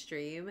in the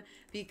stream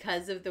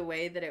because of the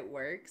way that it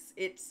works.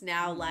 It's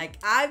now like,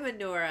 I'm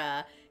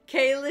Anora,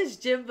 Kalish,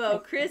 Jimbo,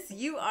 Chris,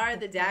 you are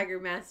the Dagger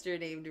Master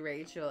named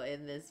Rachel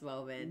in this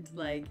moment.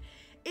 Like,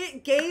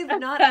 it gave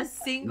not a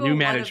single New one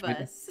management.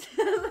 of us.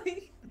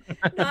 Like,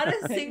 not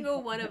a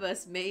single one of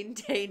us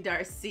maintained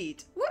our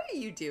seat. What are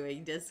you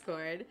doing,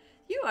 Discord?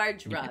 You are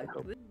drunk.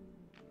 Okay.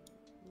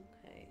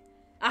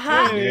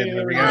 Aha! Hey,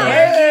 there we go.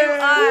 There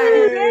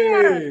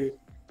you are!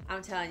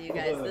 I'm telling you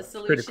guys, the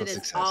solution Critical is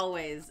success.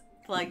 always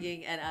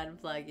plugging and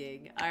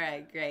unplugging. All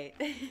right, great.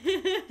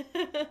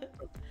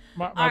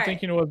 My All right.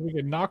 thinking was we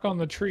could knock on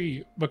the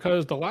tree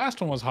because the last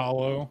one was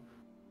hollow.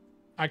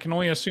 I can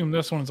only assume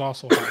this one's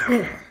also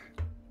hollow.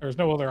 There's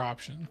no other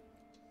option.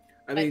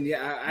 I mean,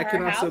 yeah, I Our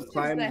can also house is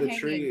climb the the hanging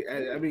tree.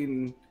 I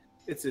mean,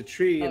 it's a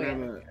tree, Oh,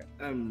 and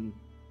yeah. I'm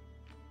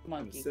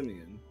Monkey.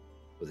 Simeon.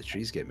 Well, the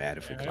trees get mad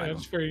if we Yeah, climb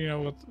it's them.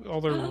 very, with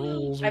all their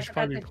rules, we I should forgot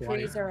probably the be quiet.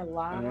 trees are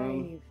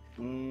alive.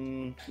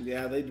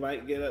 Yeah, they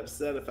might get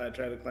upset if I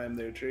try to climb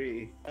their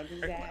tree. What is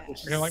that?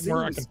 Which You're like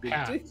more like seems a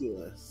path.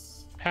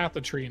 ridiculous. Path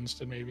the tree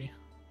instead, maybe.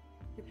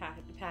 You're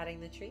patting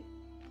the tree.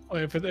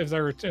 If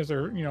they're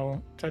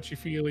touchy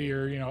feely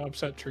or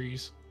upset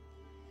trees.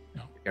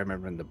 I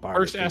remember in the bar.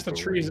 First, ask the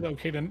tree, is it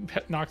okay to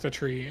knock the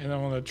tree? And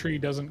then when the tree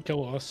doesn't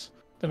kill us,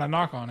 then I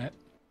knock on it.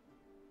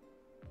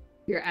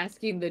 You're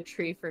asking the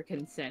tree for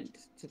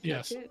consent to touch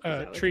Yes. it? Is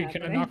that what's Tree,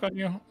 can I happening? knock on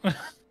you?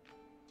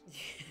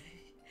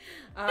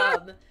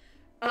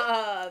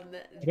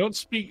 I don't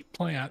speak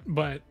plant,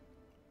 but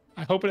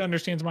I hope it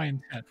understands my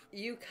intent.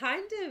 You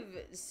kind of,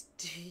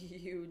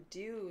 you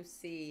do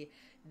see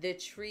the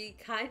tree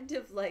kind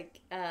of like,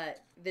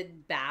 the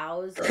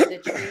boughs of the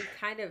tree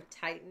kind of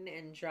tighten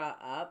and draw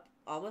up,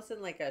 almost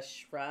in like a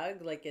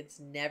shrug, like it's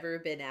never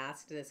been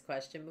asked this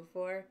question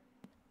before.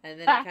 And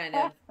then it kind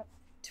of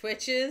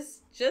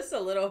twitches just a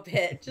little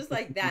bit, just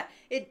like that.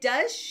 It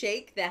does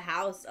shake the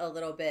house a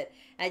little bit,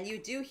 and you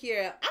do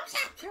hear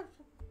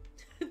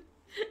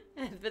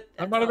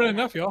that might have been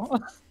enough,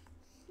 y'all.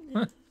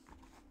 And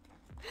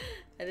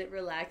it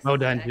relaxes Well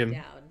done, back Jim.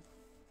 down.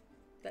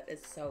 That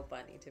is so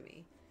funny to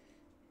me.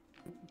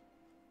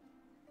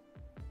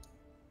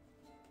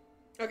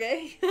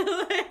 Okay.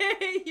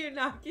 You're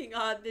knocking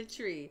on the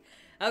tree.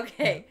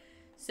 Okay.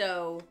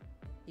 So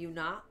you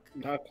knock.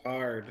 Knock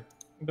hard.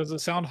 Does it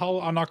sound hollow?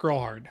 I'll knock real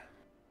hard.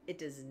 It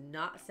does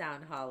not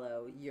sound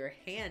hollow. Your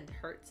hand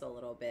hurts a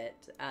little bit.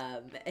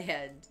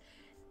 And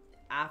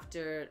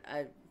after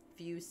a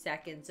few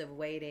seconds of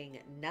waiting,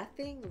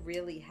 nothing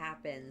really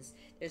happens.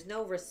 There's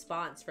no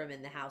response from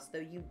in the house, though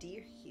you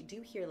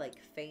do hear like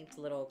faint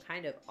little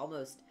kind of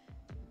almost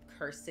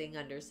cursing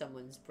under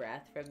someone's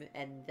breath from,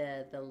 and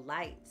the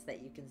lights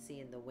that you can see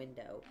in the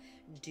window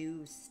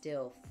do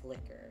still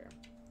flicker.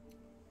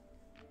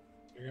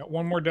 I got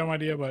one more dumb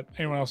idea, but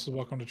anyone else is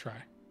welcome to try.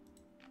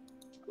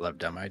 Love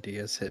dumb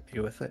ideas. Hit me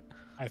with it.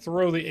 I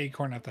throw the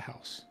acorn at the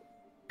house.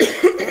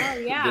 Oh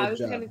yeah, I was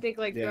job. gonna think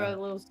like Yeah. throw a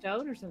little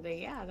stone or something.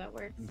 Yeah, that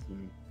works.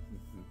 Mm-hmm.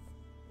 Oh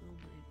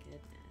my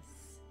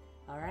goodness.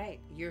 All right,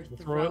 you're Throw it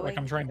throwing like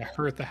I'm trying to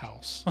hurt the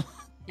house.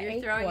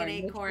 you're throwing an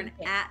Acorn, acorn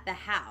at the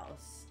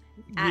house.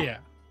 At, Yeah.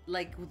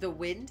 Like the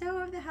window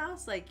of the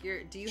house? Like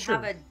do you Sure.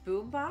 have a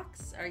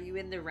boombox? Are you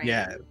in the rain?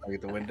 Yeah,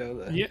 like the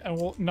window. Yeah,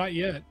 well, not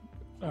yet,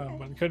 Okay.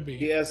 but it could be.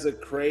 He has a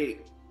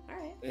crate, All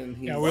right. and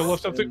he's Yeah, we'll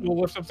lift up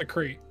the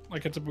crate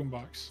like it's a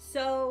boombox.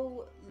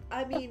 So,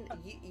 I mean,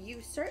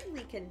 you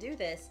certainly can do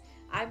this.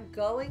 I'm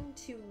going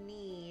to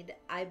need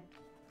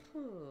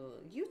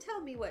you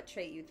tell me what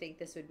trait you think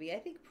this would be. I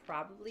think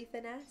probably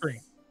finesse.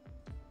 Strength.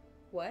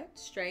 What?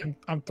 Strength?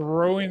 I'm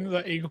throwing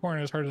the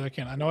acorn as hard as I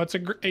can. I know it's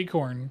an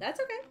acorn, That's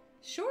okay.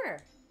 Sure.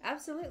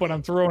 Absolutely. but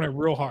I'm throwing it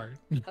real hard.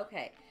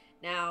 Okay.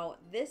 Now,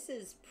 this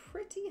is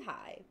pretty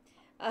high.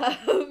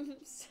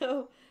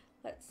 So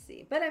let's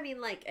see. But I mean,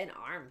 like an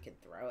arm can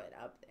throw it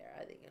up there.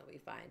 I think it'll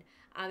be fine.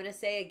 I'm going to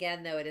say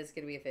again, though, it is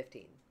going to be a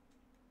 15.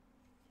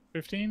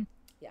 15?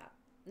 Yeah.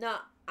 No,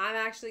 I'm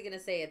actually going to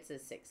say it's a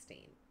 16.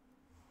 in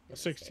A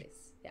this 16.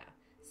 case. Yeah.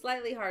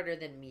 Slightly harder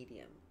than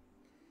medium.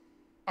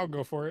 I'll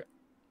go for it.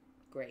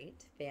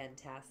 Great.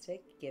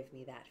 Fantastic. Give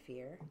me that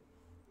fear.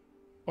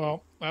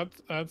 Well,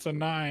 that's a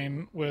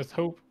 9 with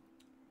hope.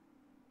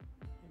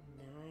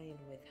 A 9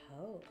 with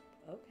hope.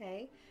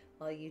 Okay.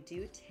 Well, you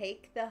do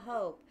take the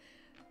hope,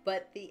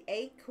 but the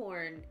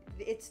acorn,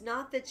 it's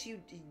not that you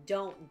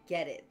don't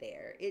get it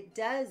there. It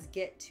does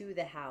get to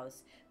the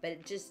house, but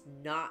it's just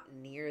not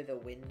near the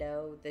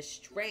window. The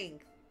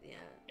strength,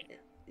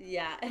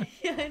 yeah,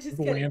 it just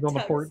It lands on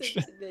the porch.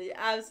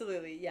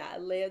 Absolutely, yeah,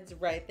 it lands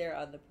right there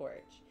on the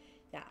porch.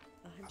 Yeah,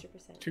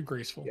 100%. Too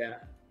graceful. Yeah,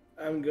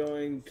 I'm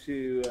going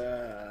to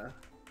go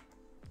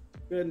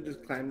ahead and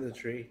just climb the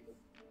tree.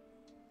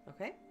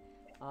 Okay.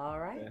 All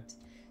right. Yeah.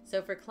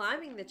 So for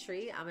climbing the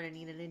tree, I'm going to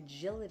need an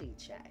agility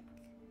check.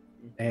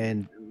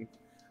 And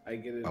I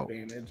get Oh.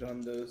 advantage on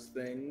those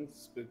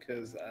things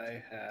because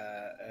I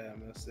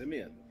am a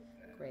simian.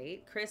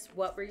 Great. Chris,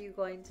 what were you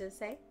going to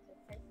say?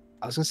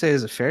 I was gonna say,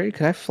 as a fairy,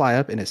 could I fly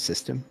up and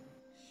assist him?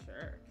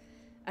 Sure.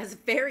 As a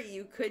fairy,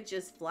 you could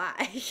just fly.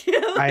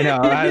 I know.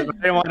 I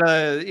didn't want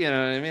to. You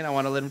know what I mean? I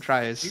want to let him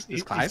try his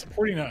He's climb.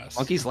 supporting us.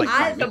 Monkey's like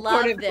I climbing. love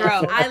Supportive this.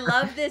 bro. I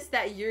love this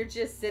that you're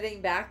just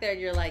sitting back there and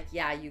you're like,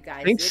 yeah, you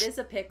guys, Thanks. it is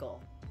a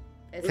pickle.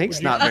 It's a Pink's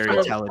pickle. not very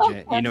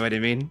intelligent. You know what I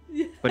mean?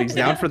 But he's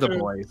down for the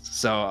boys.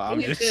 So I'm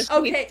He's just.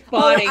 Okay, He's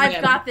spotting I've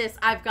him. got this.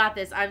 I've got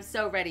this. I'm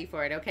so ready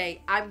for it.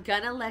 Okay, I'm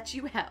gonna let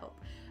you help.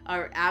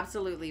 Or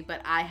absolutely,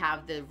 but I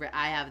have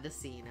the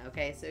scene.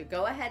 Okay, so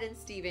go ahead and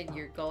Steven,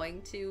 you're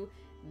going to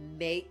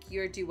make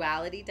your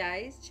duality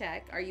dice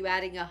check. Are you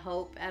adding a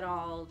hope at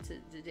all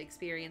to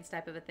experience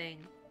type of a thing?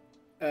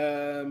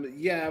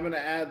 Yeah, I'm gonna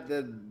add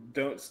the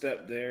don't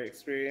step there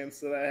experience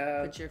that I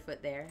have. Put your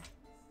foot there.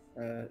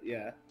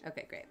 Yeah.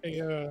 Okay, great.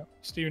 Hey,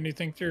 Steven, do you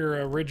think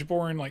you're a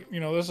ridgeborn? Like,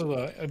 this is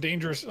a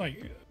dangerous, like,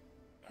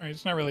 I mean,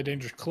 it's not really a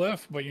dangerous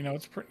cliff, but,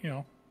 it's,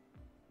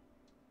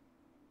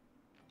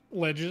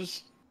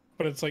 ledges,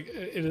 but it's like,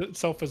 it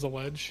itself is a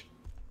ledge.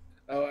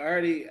 Oh, I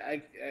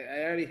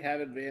already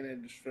have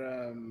advantage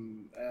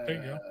from There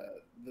you go.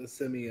 the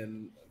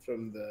simian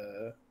from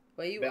the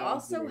Well, you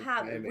balancing also and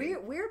have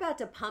climbing. we're about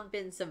to pump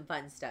in some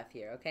fun stuff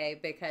here, okay?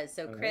 Because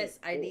so All Chris,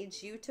 right, I cool. need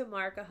you to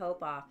mark a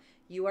hope off.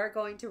 You are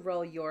going to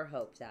roll your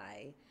hope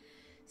die.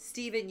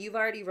 Steven, you've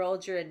already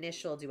rolled your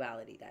initial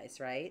duality dice,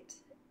 right?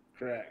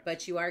 Correct.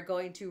 But you are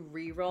going to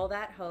re-roll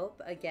that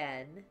hope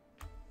again.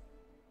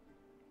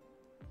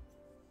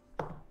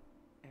 All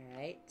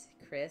right.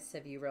 Chris,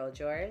 have you rolled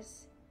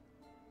yours?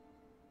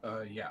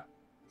 Yeah.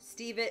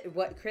 Steven,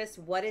 Chris,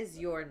 what is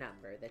your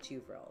number that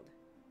you've rolled?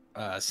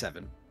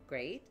 7.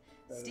 Great.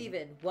 7.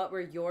 Steven, what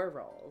were your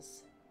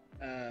rolls?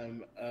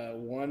 1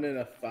 and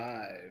a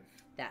 5.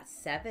 That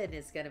 7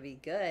 is going to be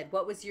good.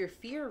 What was your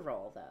fear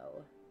roll,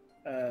 though?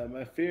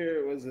 My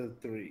fear was a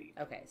 3.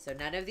 Okay, so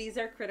none of these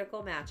are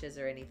critical matches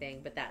or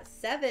anything, but that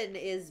 7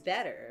 is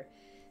better.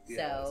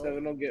 Yeah, So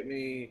 7 will get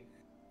me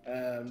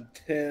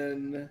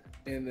 10,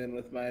 and then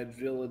with my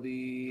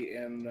agility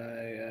and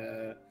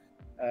my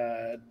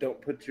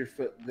don't put your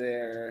foot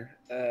there,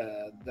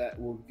 that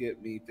will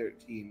get me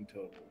 13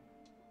 total.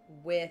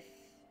 with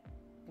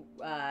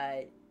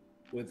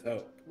With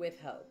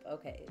hope.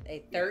 Okay,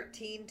 a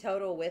 13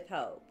 total with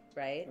hope,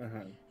 right?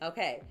 Uh-huh.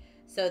 Okay.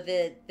 So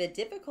the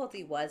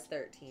difficulty was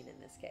 13 in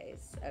this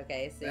case.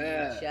 Okay, so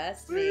Yeah. you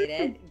just made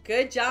it.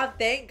 Good job.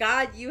 Thank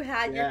God you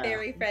had your Yeah.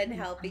 fairy friend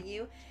helping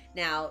you.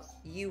 Now,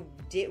 you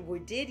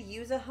did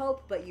use a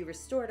hope, but you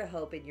restored a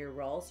hope in your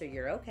roll, so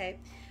you're okay.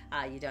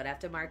 You don't have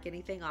to mark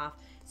anything off.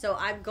 So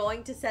I'm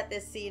going to set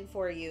this scene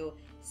for you.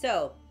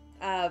 So,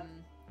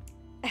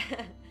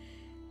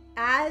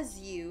 as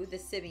you, the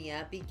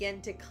Simia,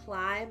 begin to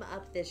climb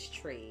up this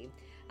tree,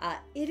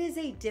 it is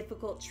a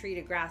difficult tree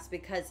to grasp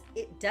because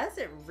it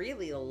doesn't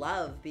really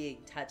love being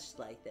touched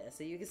like this.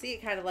 So you can see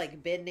it kind of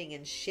like bending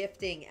and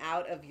shifting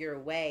out of your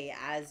way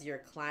as you're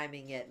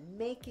climbing it,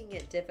 making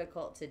it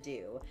difficult to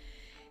do.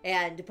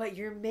 But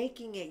you're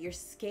making it, you're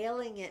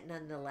scaling it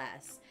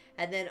nonetheless.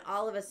 And then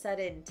all of a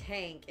sudden,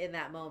 Tank, in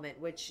that moment,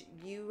 which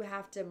you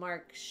have to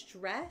mark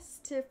stress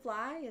to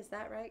fly. Is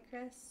that right,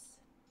 Chris?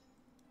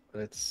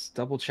 Let's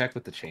double check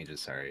with the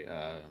changes. Sorry.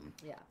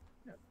 Yeah.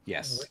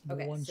 Yes.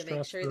 Okay, One so make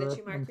stress sure for that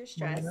you mark your 1 minute.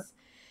 stress.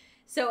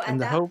 So at And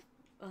the that... hope.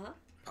 Uh-huh.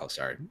 Oh,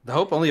 sorry. The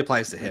hope only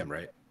applies to him,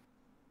 right?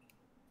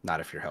 Not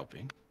if you're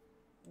helping.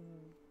 If I'm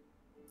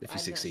you not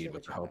succeed sure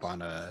with what the your hope on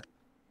question a.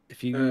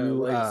 If you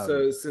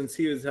So since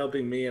he was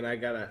helping me and I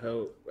got a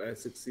hope, I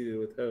succeeded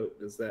with hope.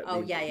 Does that Oh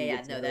mean yeah, that he yeah.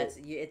 gets a No, hope? that's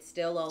you. It's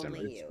still only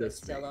It's you. just It's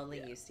still me, only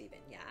yeah. you, Steven.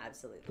 Yeah,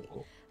 absolutely.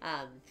 Cool.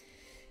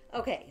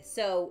 Okay,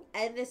 so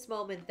in this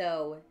moment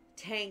though,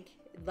 Tank,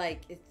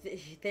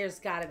 there's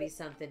got to be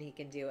something he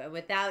can do, and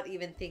without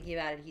even thinking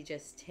about it, he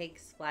just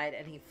takes flight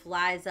and he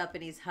flies up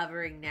and he's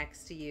hovering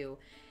next to you,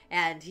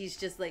 and he's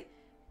just like,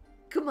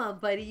 "Come on,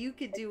 buddy, you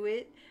can do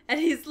it," and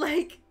he's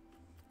like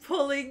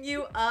pulling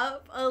you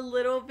up a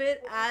little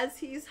bit as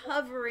he's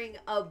hovering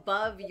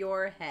above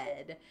your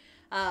head.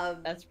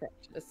 That's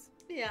precious.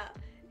 Yeah,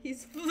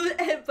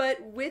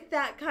 but with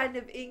that kind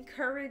of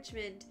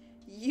encouragement,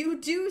 you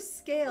do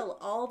scale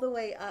all the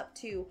way up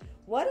to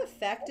what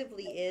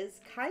effectively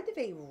is kind of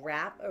a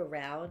wrap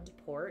around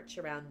porch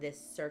around this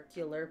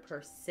circular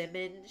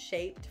persimmon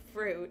shaped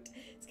fruit.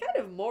 It's kind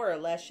of more or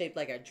less shaped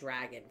like a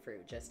dragon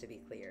fruit, just to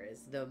be clear,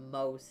 is the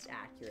most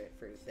accurate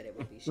fruit that it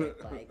would be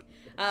shaped like.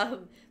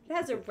 It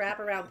has a wrap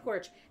around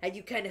porch, and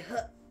you kind of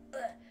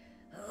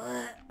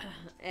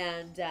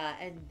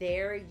and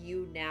there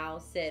you now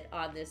sit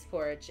on this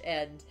porch,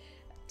 and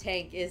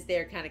Tank is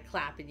there kind of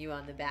clapping you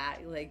on the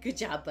back like, "Good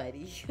job,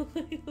 buddy."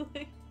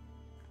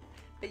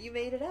 But you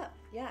made it up.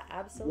 Yeah,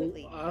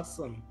 absolutely.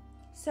 Awesome.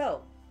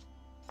 So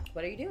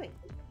what are you doing?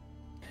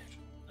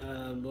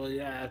 Well,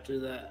 yeah, after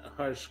that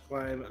harsh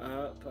climb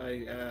up,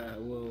 I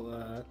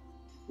will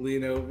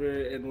lean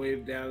over and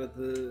wave down at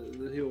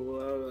the people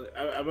below.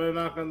 I'm going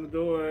to knock on the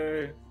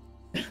door.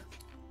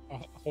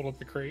 I'll hold up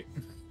the crate.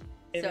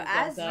 So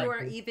as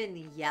you're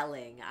even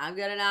yelling, "I'm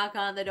gonna knock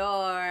on the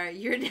door,"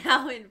 you're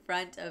now in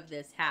front of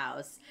this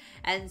house.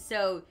 And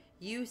so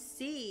you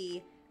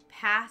see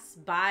pass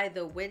by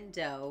the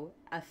window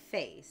a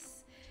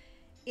face.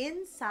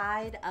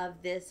 Inside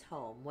of this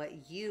home,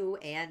 what you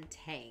and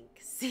Tank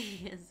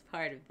see as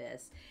part of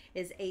this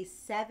is a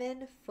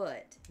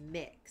 7-foot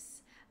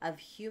mix of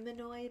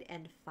humanoid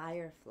and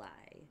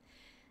firefly.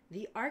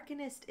 The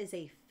Arcanist is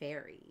a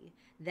fairy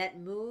that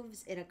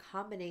moves in a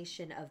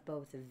combination of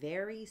both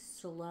very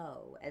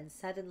slow and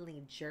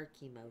suddenly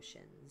jerky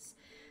motions.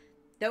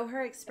 Though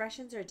her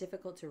expressions are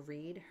difficult to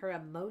read, her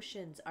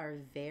emotions are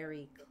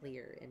very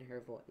clear in her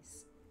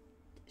voice.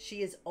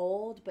 She is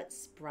old but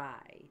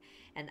spry,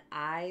 and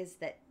eyes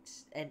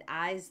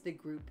the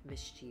group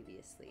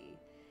mischievously.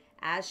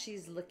 As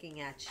she's looking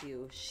at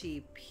you,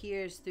 she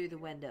peers through the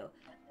window.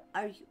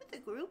 "Are you the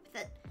group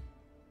that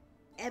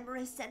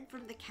Emrys sent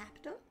from the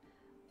capital?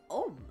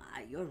 Oh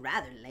my, you're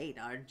rather late,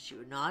 aren't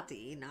you?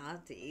 Naughty,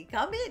 naughty.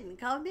 Come in,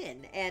 come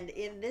in." And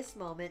in this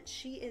moment,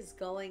 she is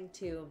going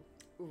to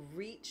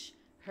reach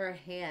her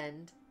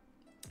hand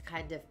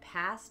kind of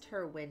past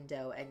her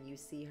window, and you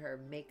see her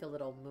make a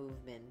little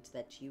movement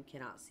that you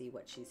cannot see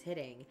what she's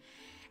hitting.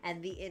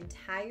 And the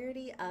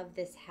entirety of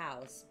this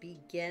house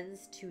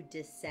begins to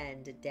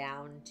descend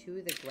down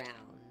to the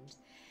ground.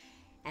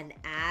 And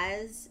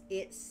as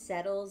it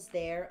settles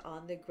there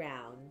on the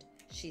ground,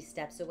 she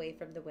steps away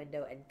from the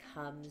window and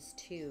comes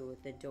to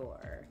the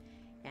door.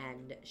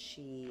 And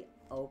she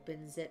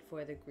opens it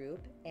for the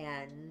group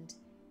and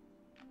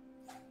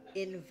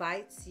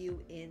invites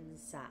you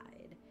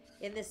inside.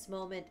 In this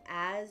moment,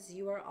 as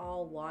you are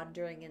all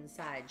wandering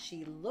inside,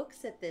 she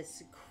looks at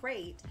this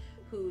crate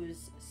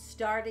who's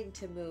starting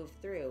to move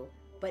through,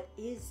 but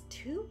is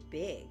too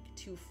big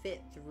to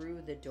fit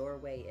through the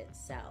doorway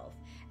itself,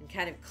 and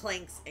kind of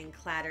clanks and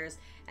clatters,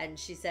 and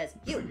she says,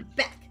 "You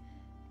back!"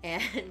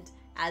 And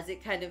as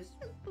it kind of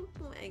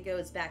and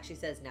goes back, she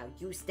says, "Now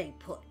you stay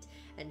put."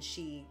 And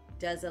she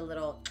does a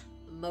little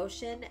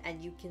motion,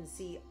 and you can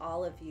see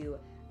all of you,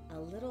 a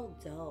little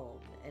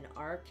dome, an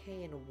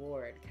arcane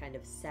ward kind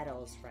of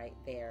settles right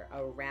there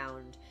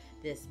around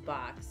this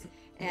box.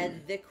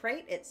 And the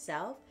crate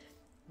itself,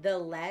 the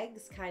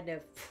legs kind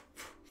of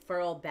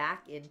furl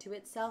back into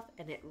itself,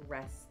 and it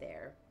rests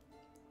there.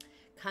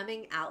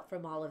 Coming out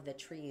from all of the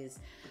trees,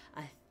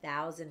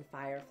 1,000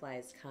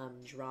 fireflies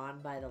come,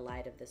 drawn by the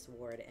light of this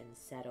ward, and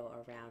settle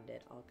around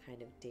it, all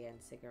kind of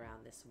dancing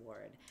around this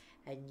ward.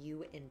 And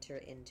you enter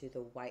into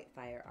the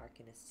Whitefire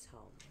Arcanist's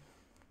home.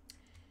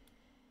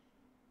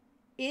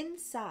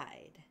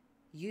 Inside,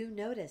 you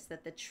notice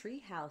that the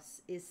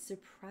treehouse is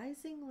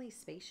surprisingly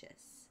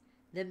spacious.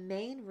 The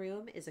main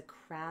room is a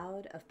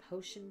crowd of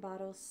potion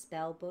bottles,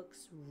 spell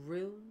books,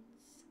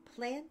 runes,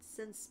 plants,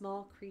 and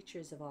small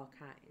creatures of all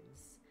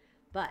kinds.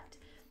 But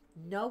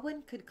no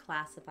one could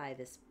classify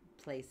this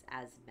place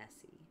as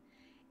messy.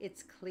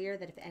 It's clear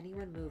that if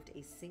anyone moved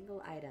a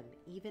single item,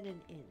 even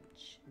an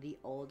inch, the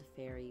old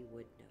fairy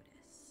would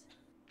notice.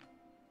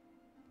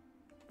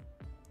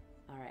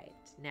 All right,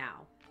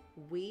 now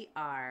we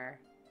are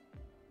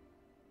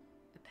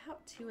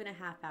about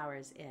 2.5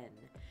 hours in.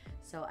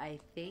 So I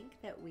think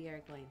that we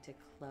are going to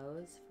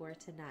close for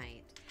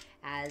tonight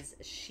as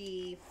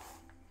she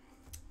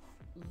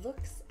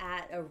looks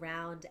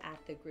around at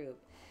the group.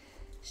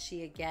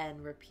 She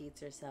again repeats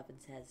herself and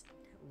says,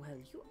 "Well,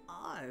 you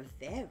are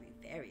very,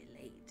 very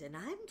late, and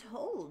I'm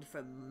told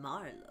from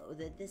Marlowe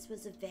that this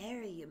was a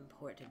very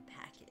important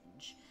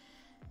package.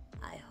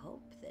 I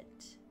hope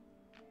that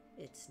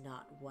it's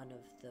not one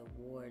of the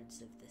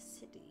wards of the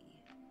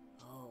city.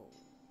 Oh,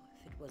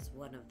 if it was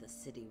one of the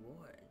city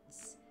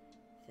wards,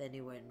 if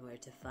anyone were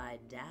to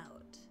find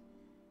out,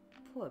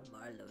 poor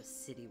Marlowe's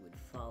city would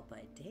fall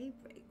by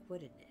daybreak,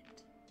 wouldn't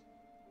it?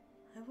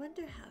 I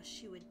wonder how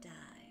she would die."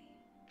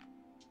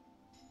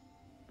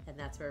 And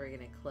that's where we're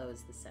going to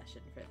close the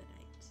session for the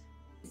night.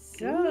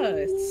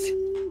 Sus.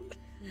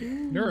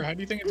 Nura, how do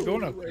you think it's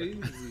going up there?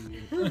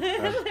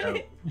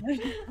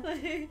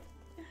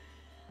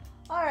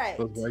 All right.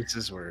 The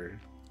voices were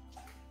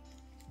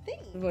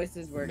Thanks. The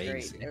voices were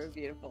Amazing. great. They were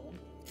beautiful.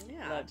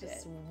 Yeah, Loved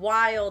just it.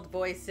 wild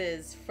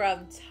voices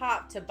from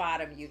top to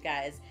bottom, you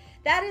guys.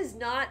 That is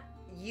not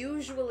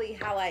usually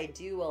how I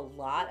do a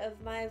lot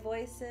of my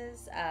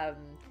voices,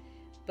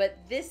 but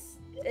this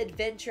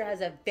adventure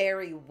has a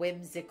very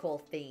whimsical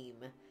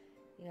theme.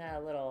 You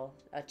got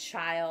a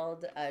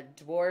child, a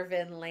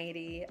dwarven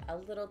lady, a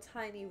little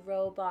tiny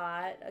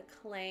robot, a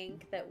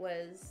Clank that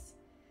was...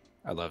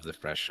 I love the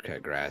fresh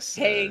cut grass.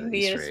 Paying me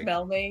Easter to egg.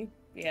 smell me.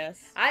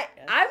 Yes. I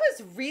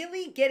was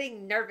really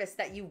getting nervous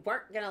that you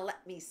weren't gonna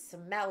let me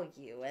smell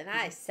you, and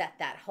I set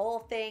that whole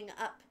thing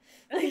up.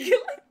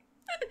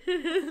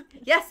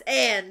 Yes,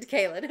 and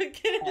Kaylin.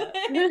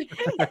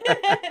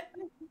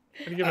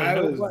 I give it I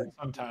a was no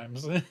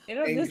sometimes. You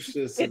know,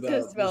 anxious get to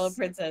about smell a this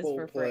princess whole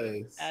for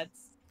free. place.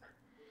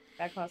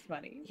 That costs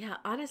money. Yeah,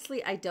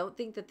 honestly, I don't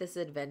think that this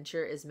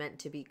adventure is meant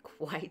to be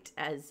quite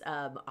as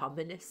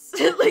ominous.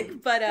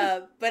 But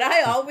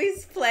I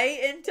always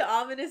play into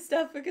ominous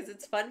stuff because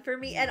it's fun for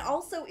me, and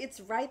also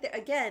it's right there.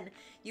 Again,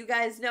 you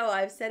guys know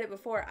I've said it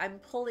before. I'm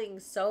pulling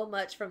so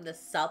much from the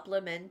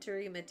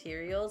supplementary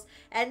materials,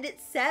 and it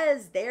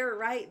says they're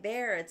right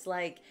there. It's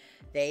like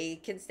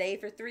they can stay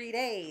for 3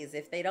 days.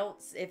 If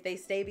they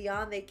stay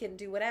beyond, they can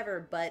do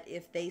whatever. But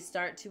if they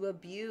start to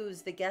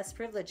abuse the guest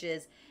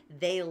privileges,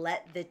 they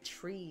let the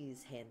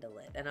trees handle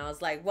it. And I was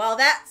like, well,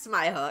 that's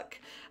my hook.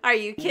 Are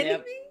you kidding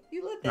me?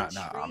 You let the trees?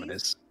 Not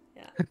ominous.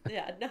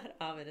 Yeah, not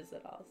ominous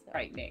at all. So.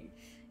 Frightening.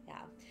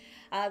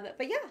 Yeah.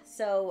 But yeah,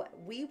 so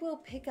we will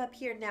pick up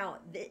here now.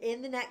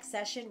 In the next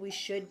session, we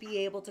should be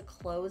able to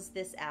close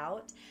this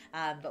out.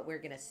 But we're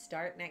going to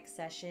start next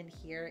session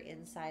here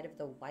inside of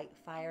the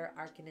Whitefire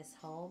Arcanist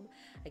home.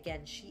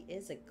 Again, she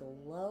is a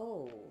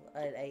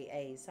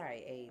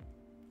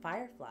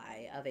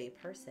firefly of a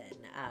person.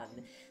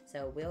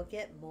 So we'll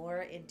get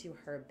more into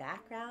her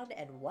background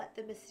and what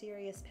the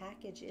mysterious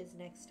package is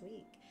next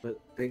week. But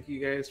thank you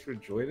guys for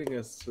joining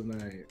us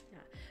tonight.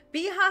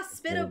 Be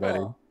hospitable.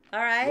 Everybody. All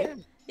right?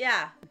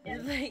 Yeah.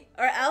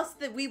 Or else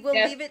we will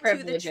Guest leave it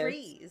privileges. to the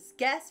trees.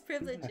 Guest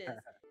privileges.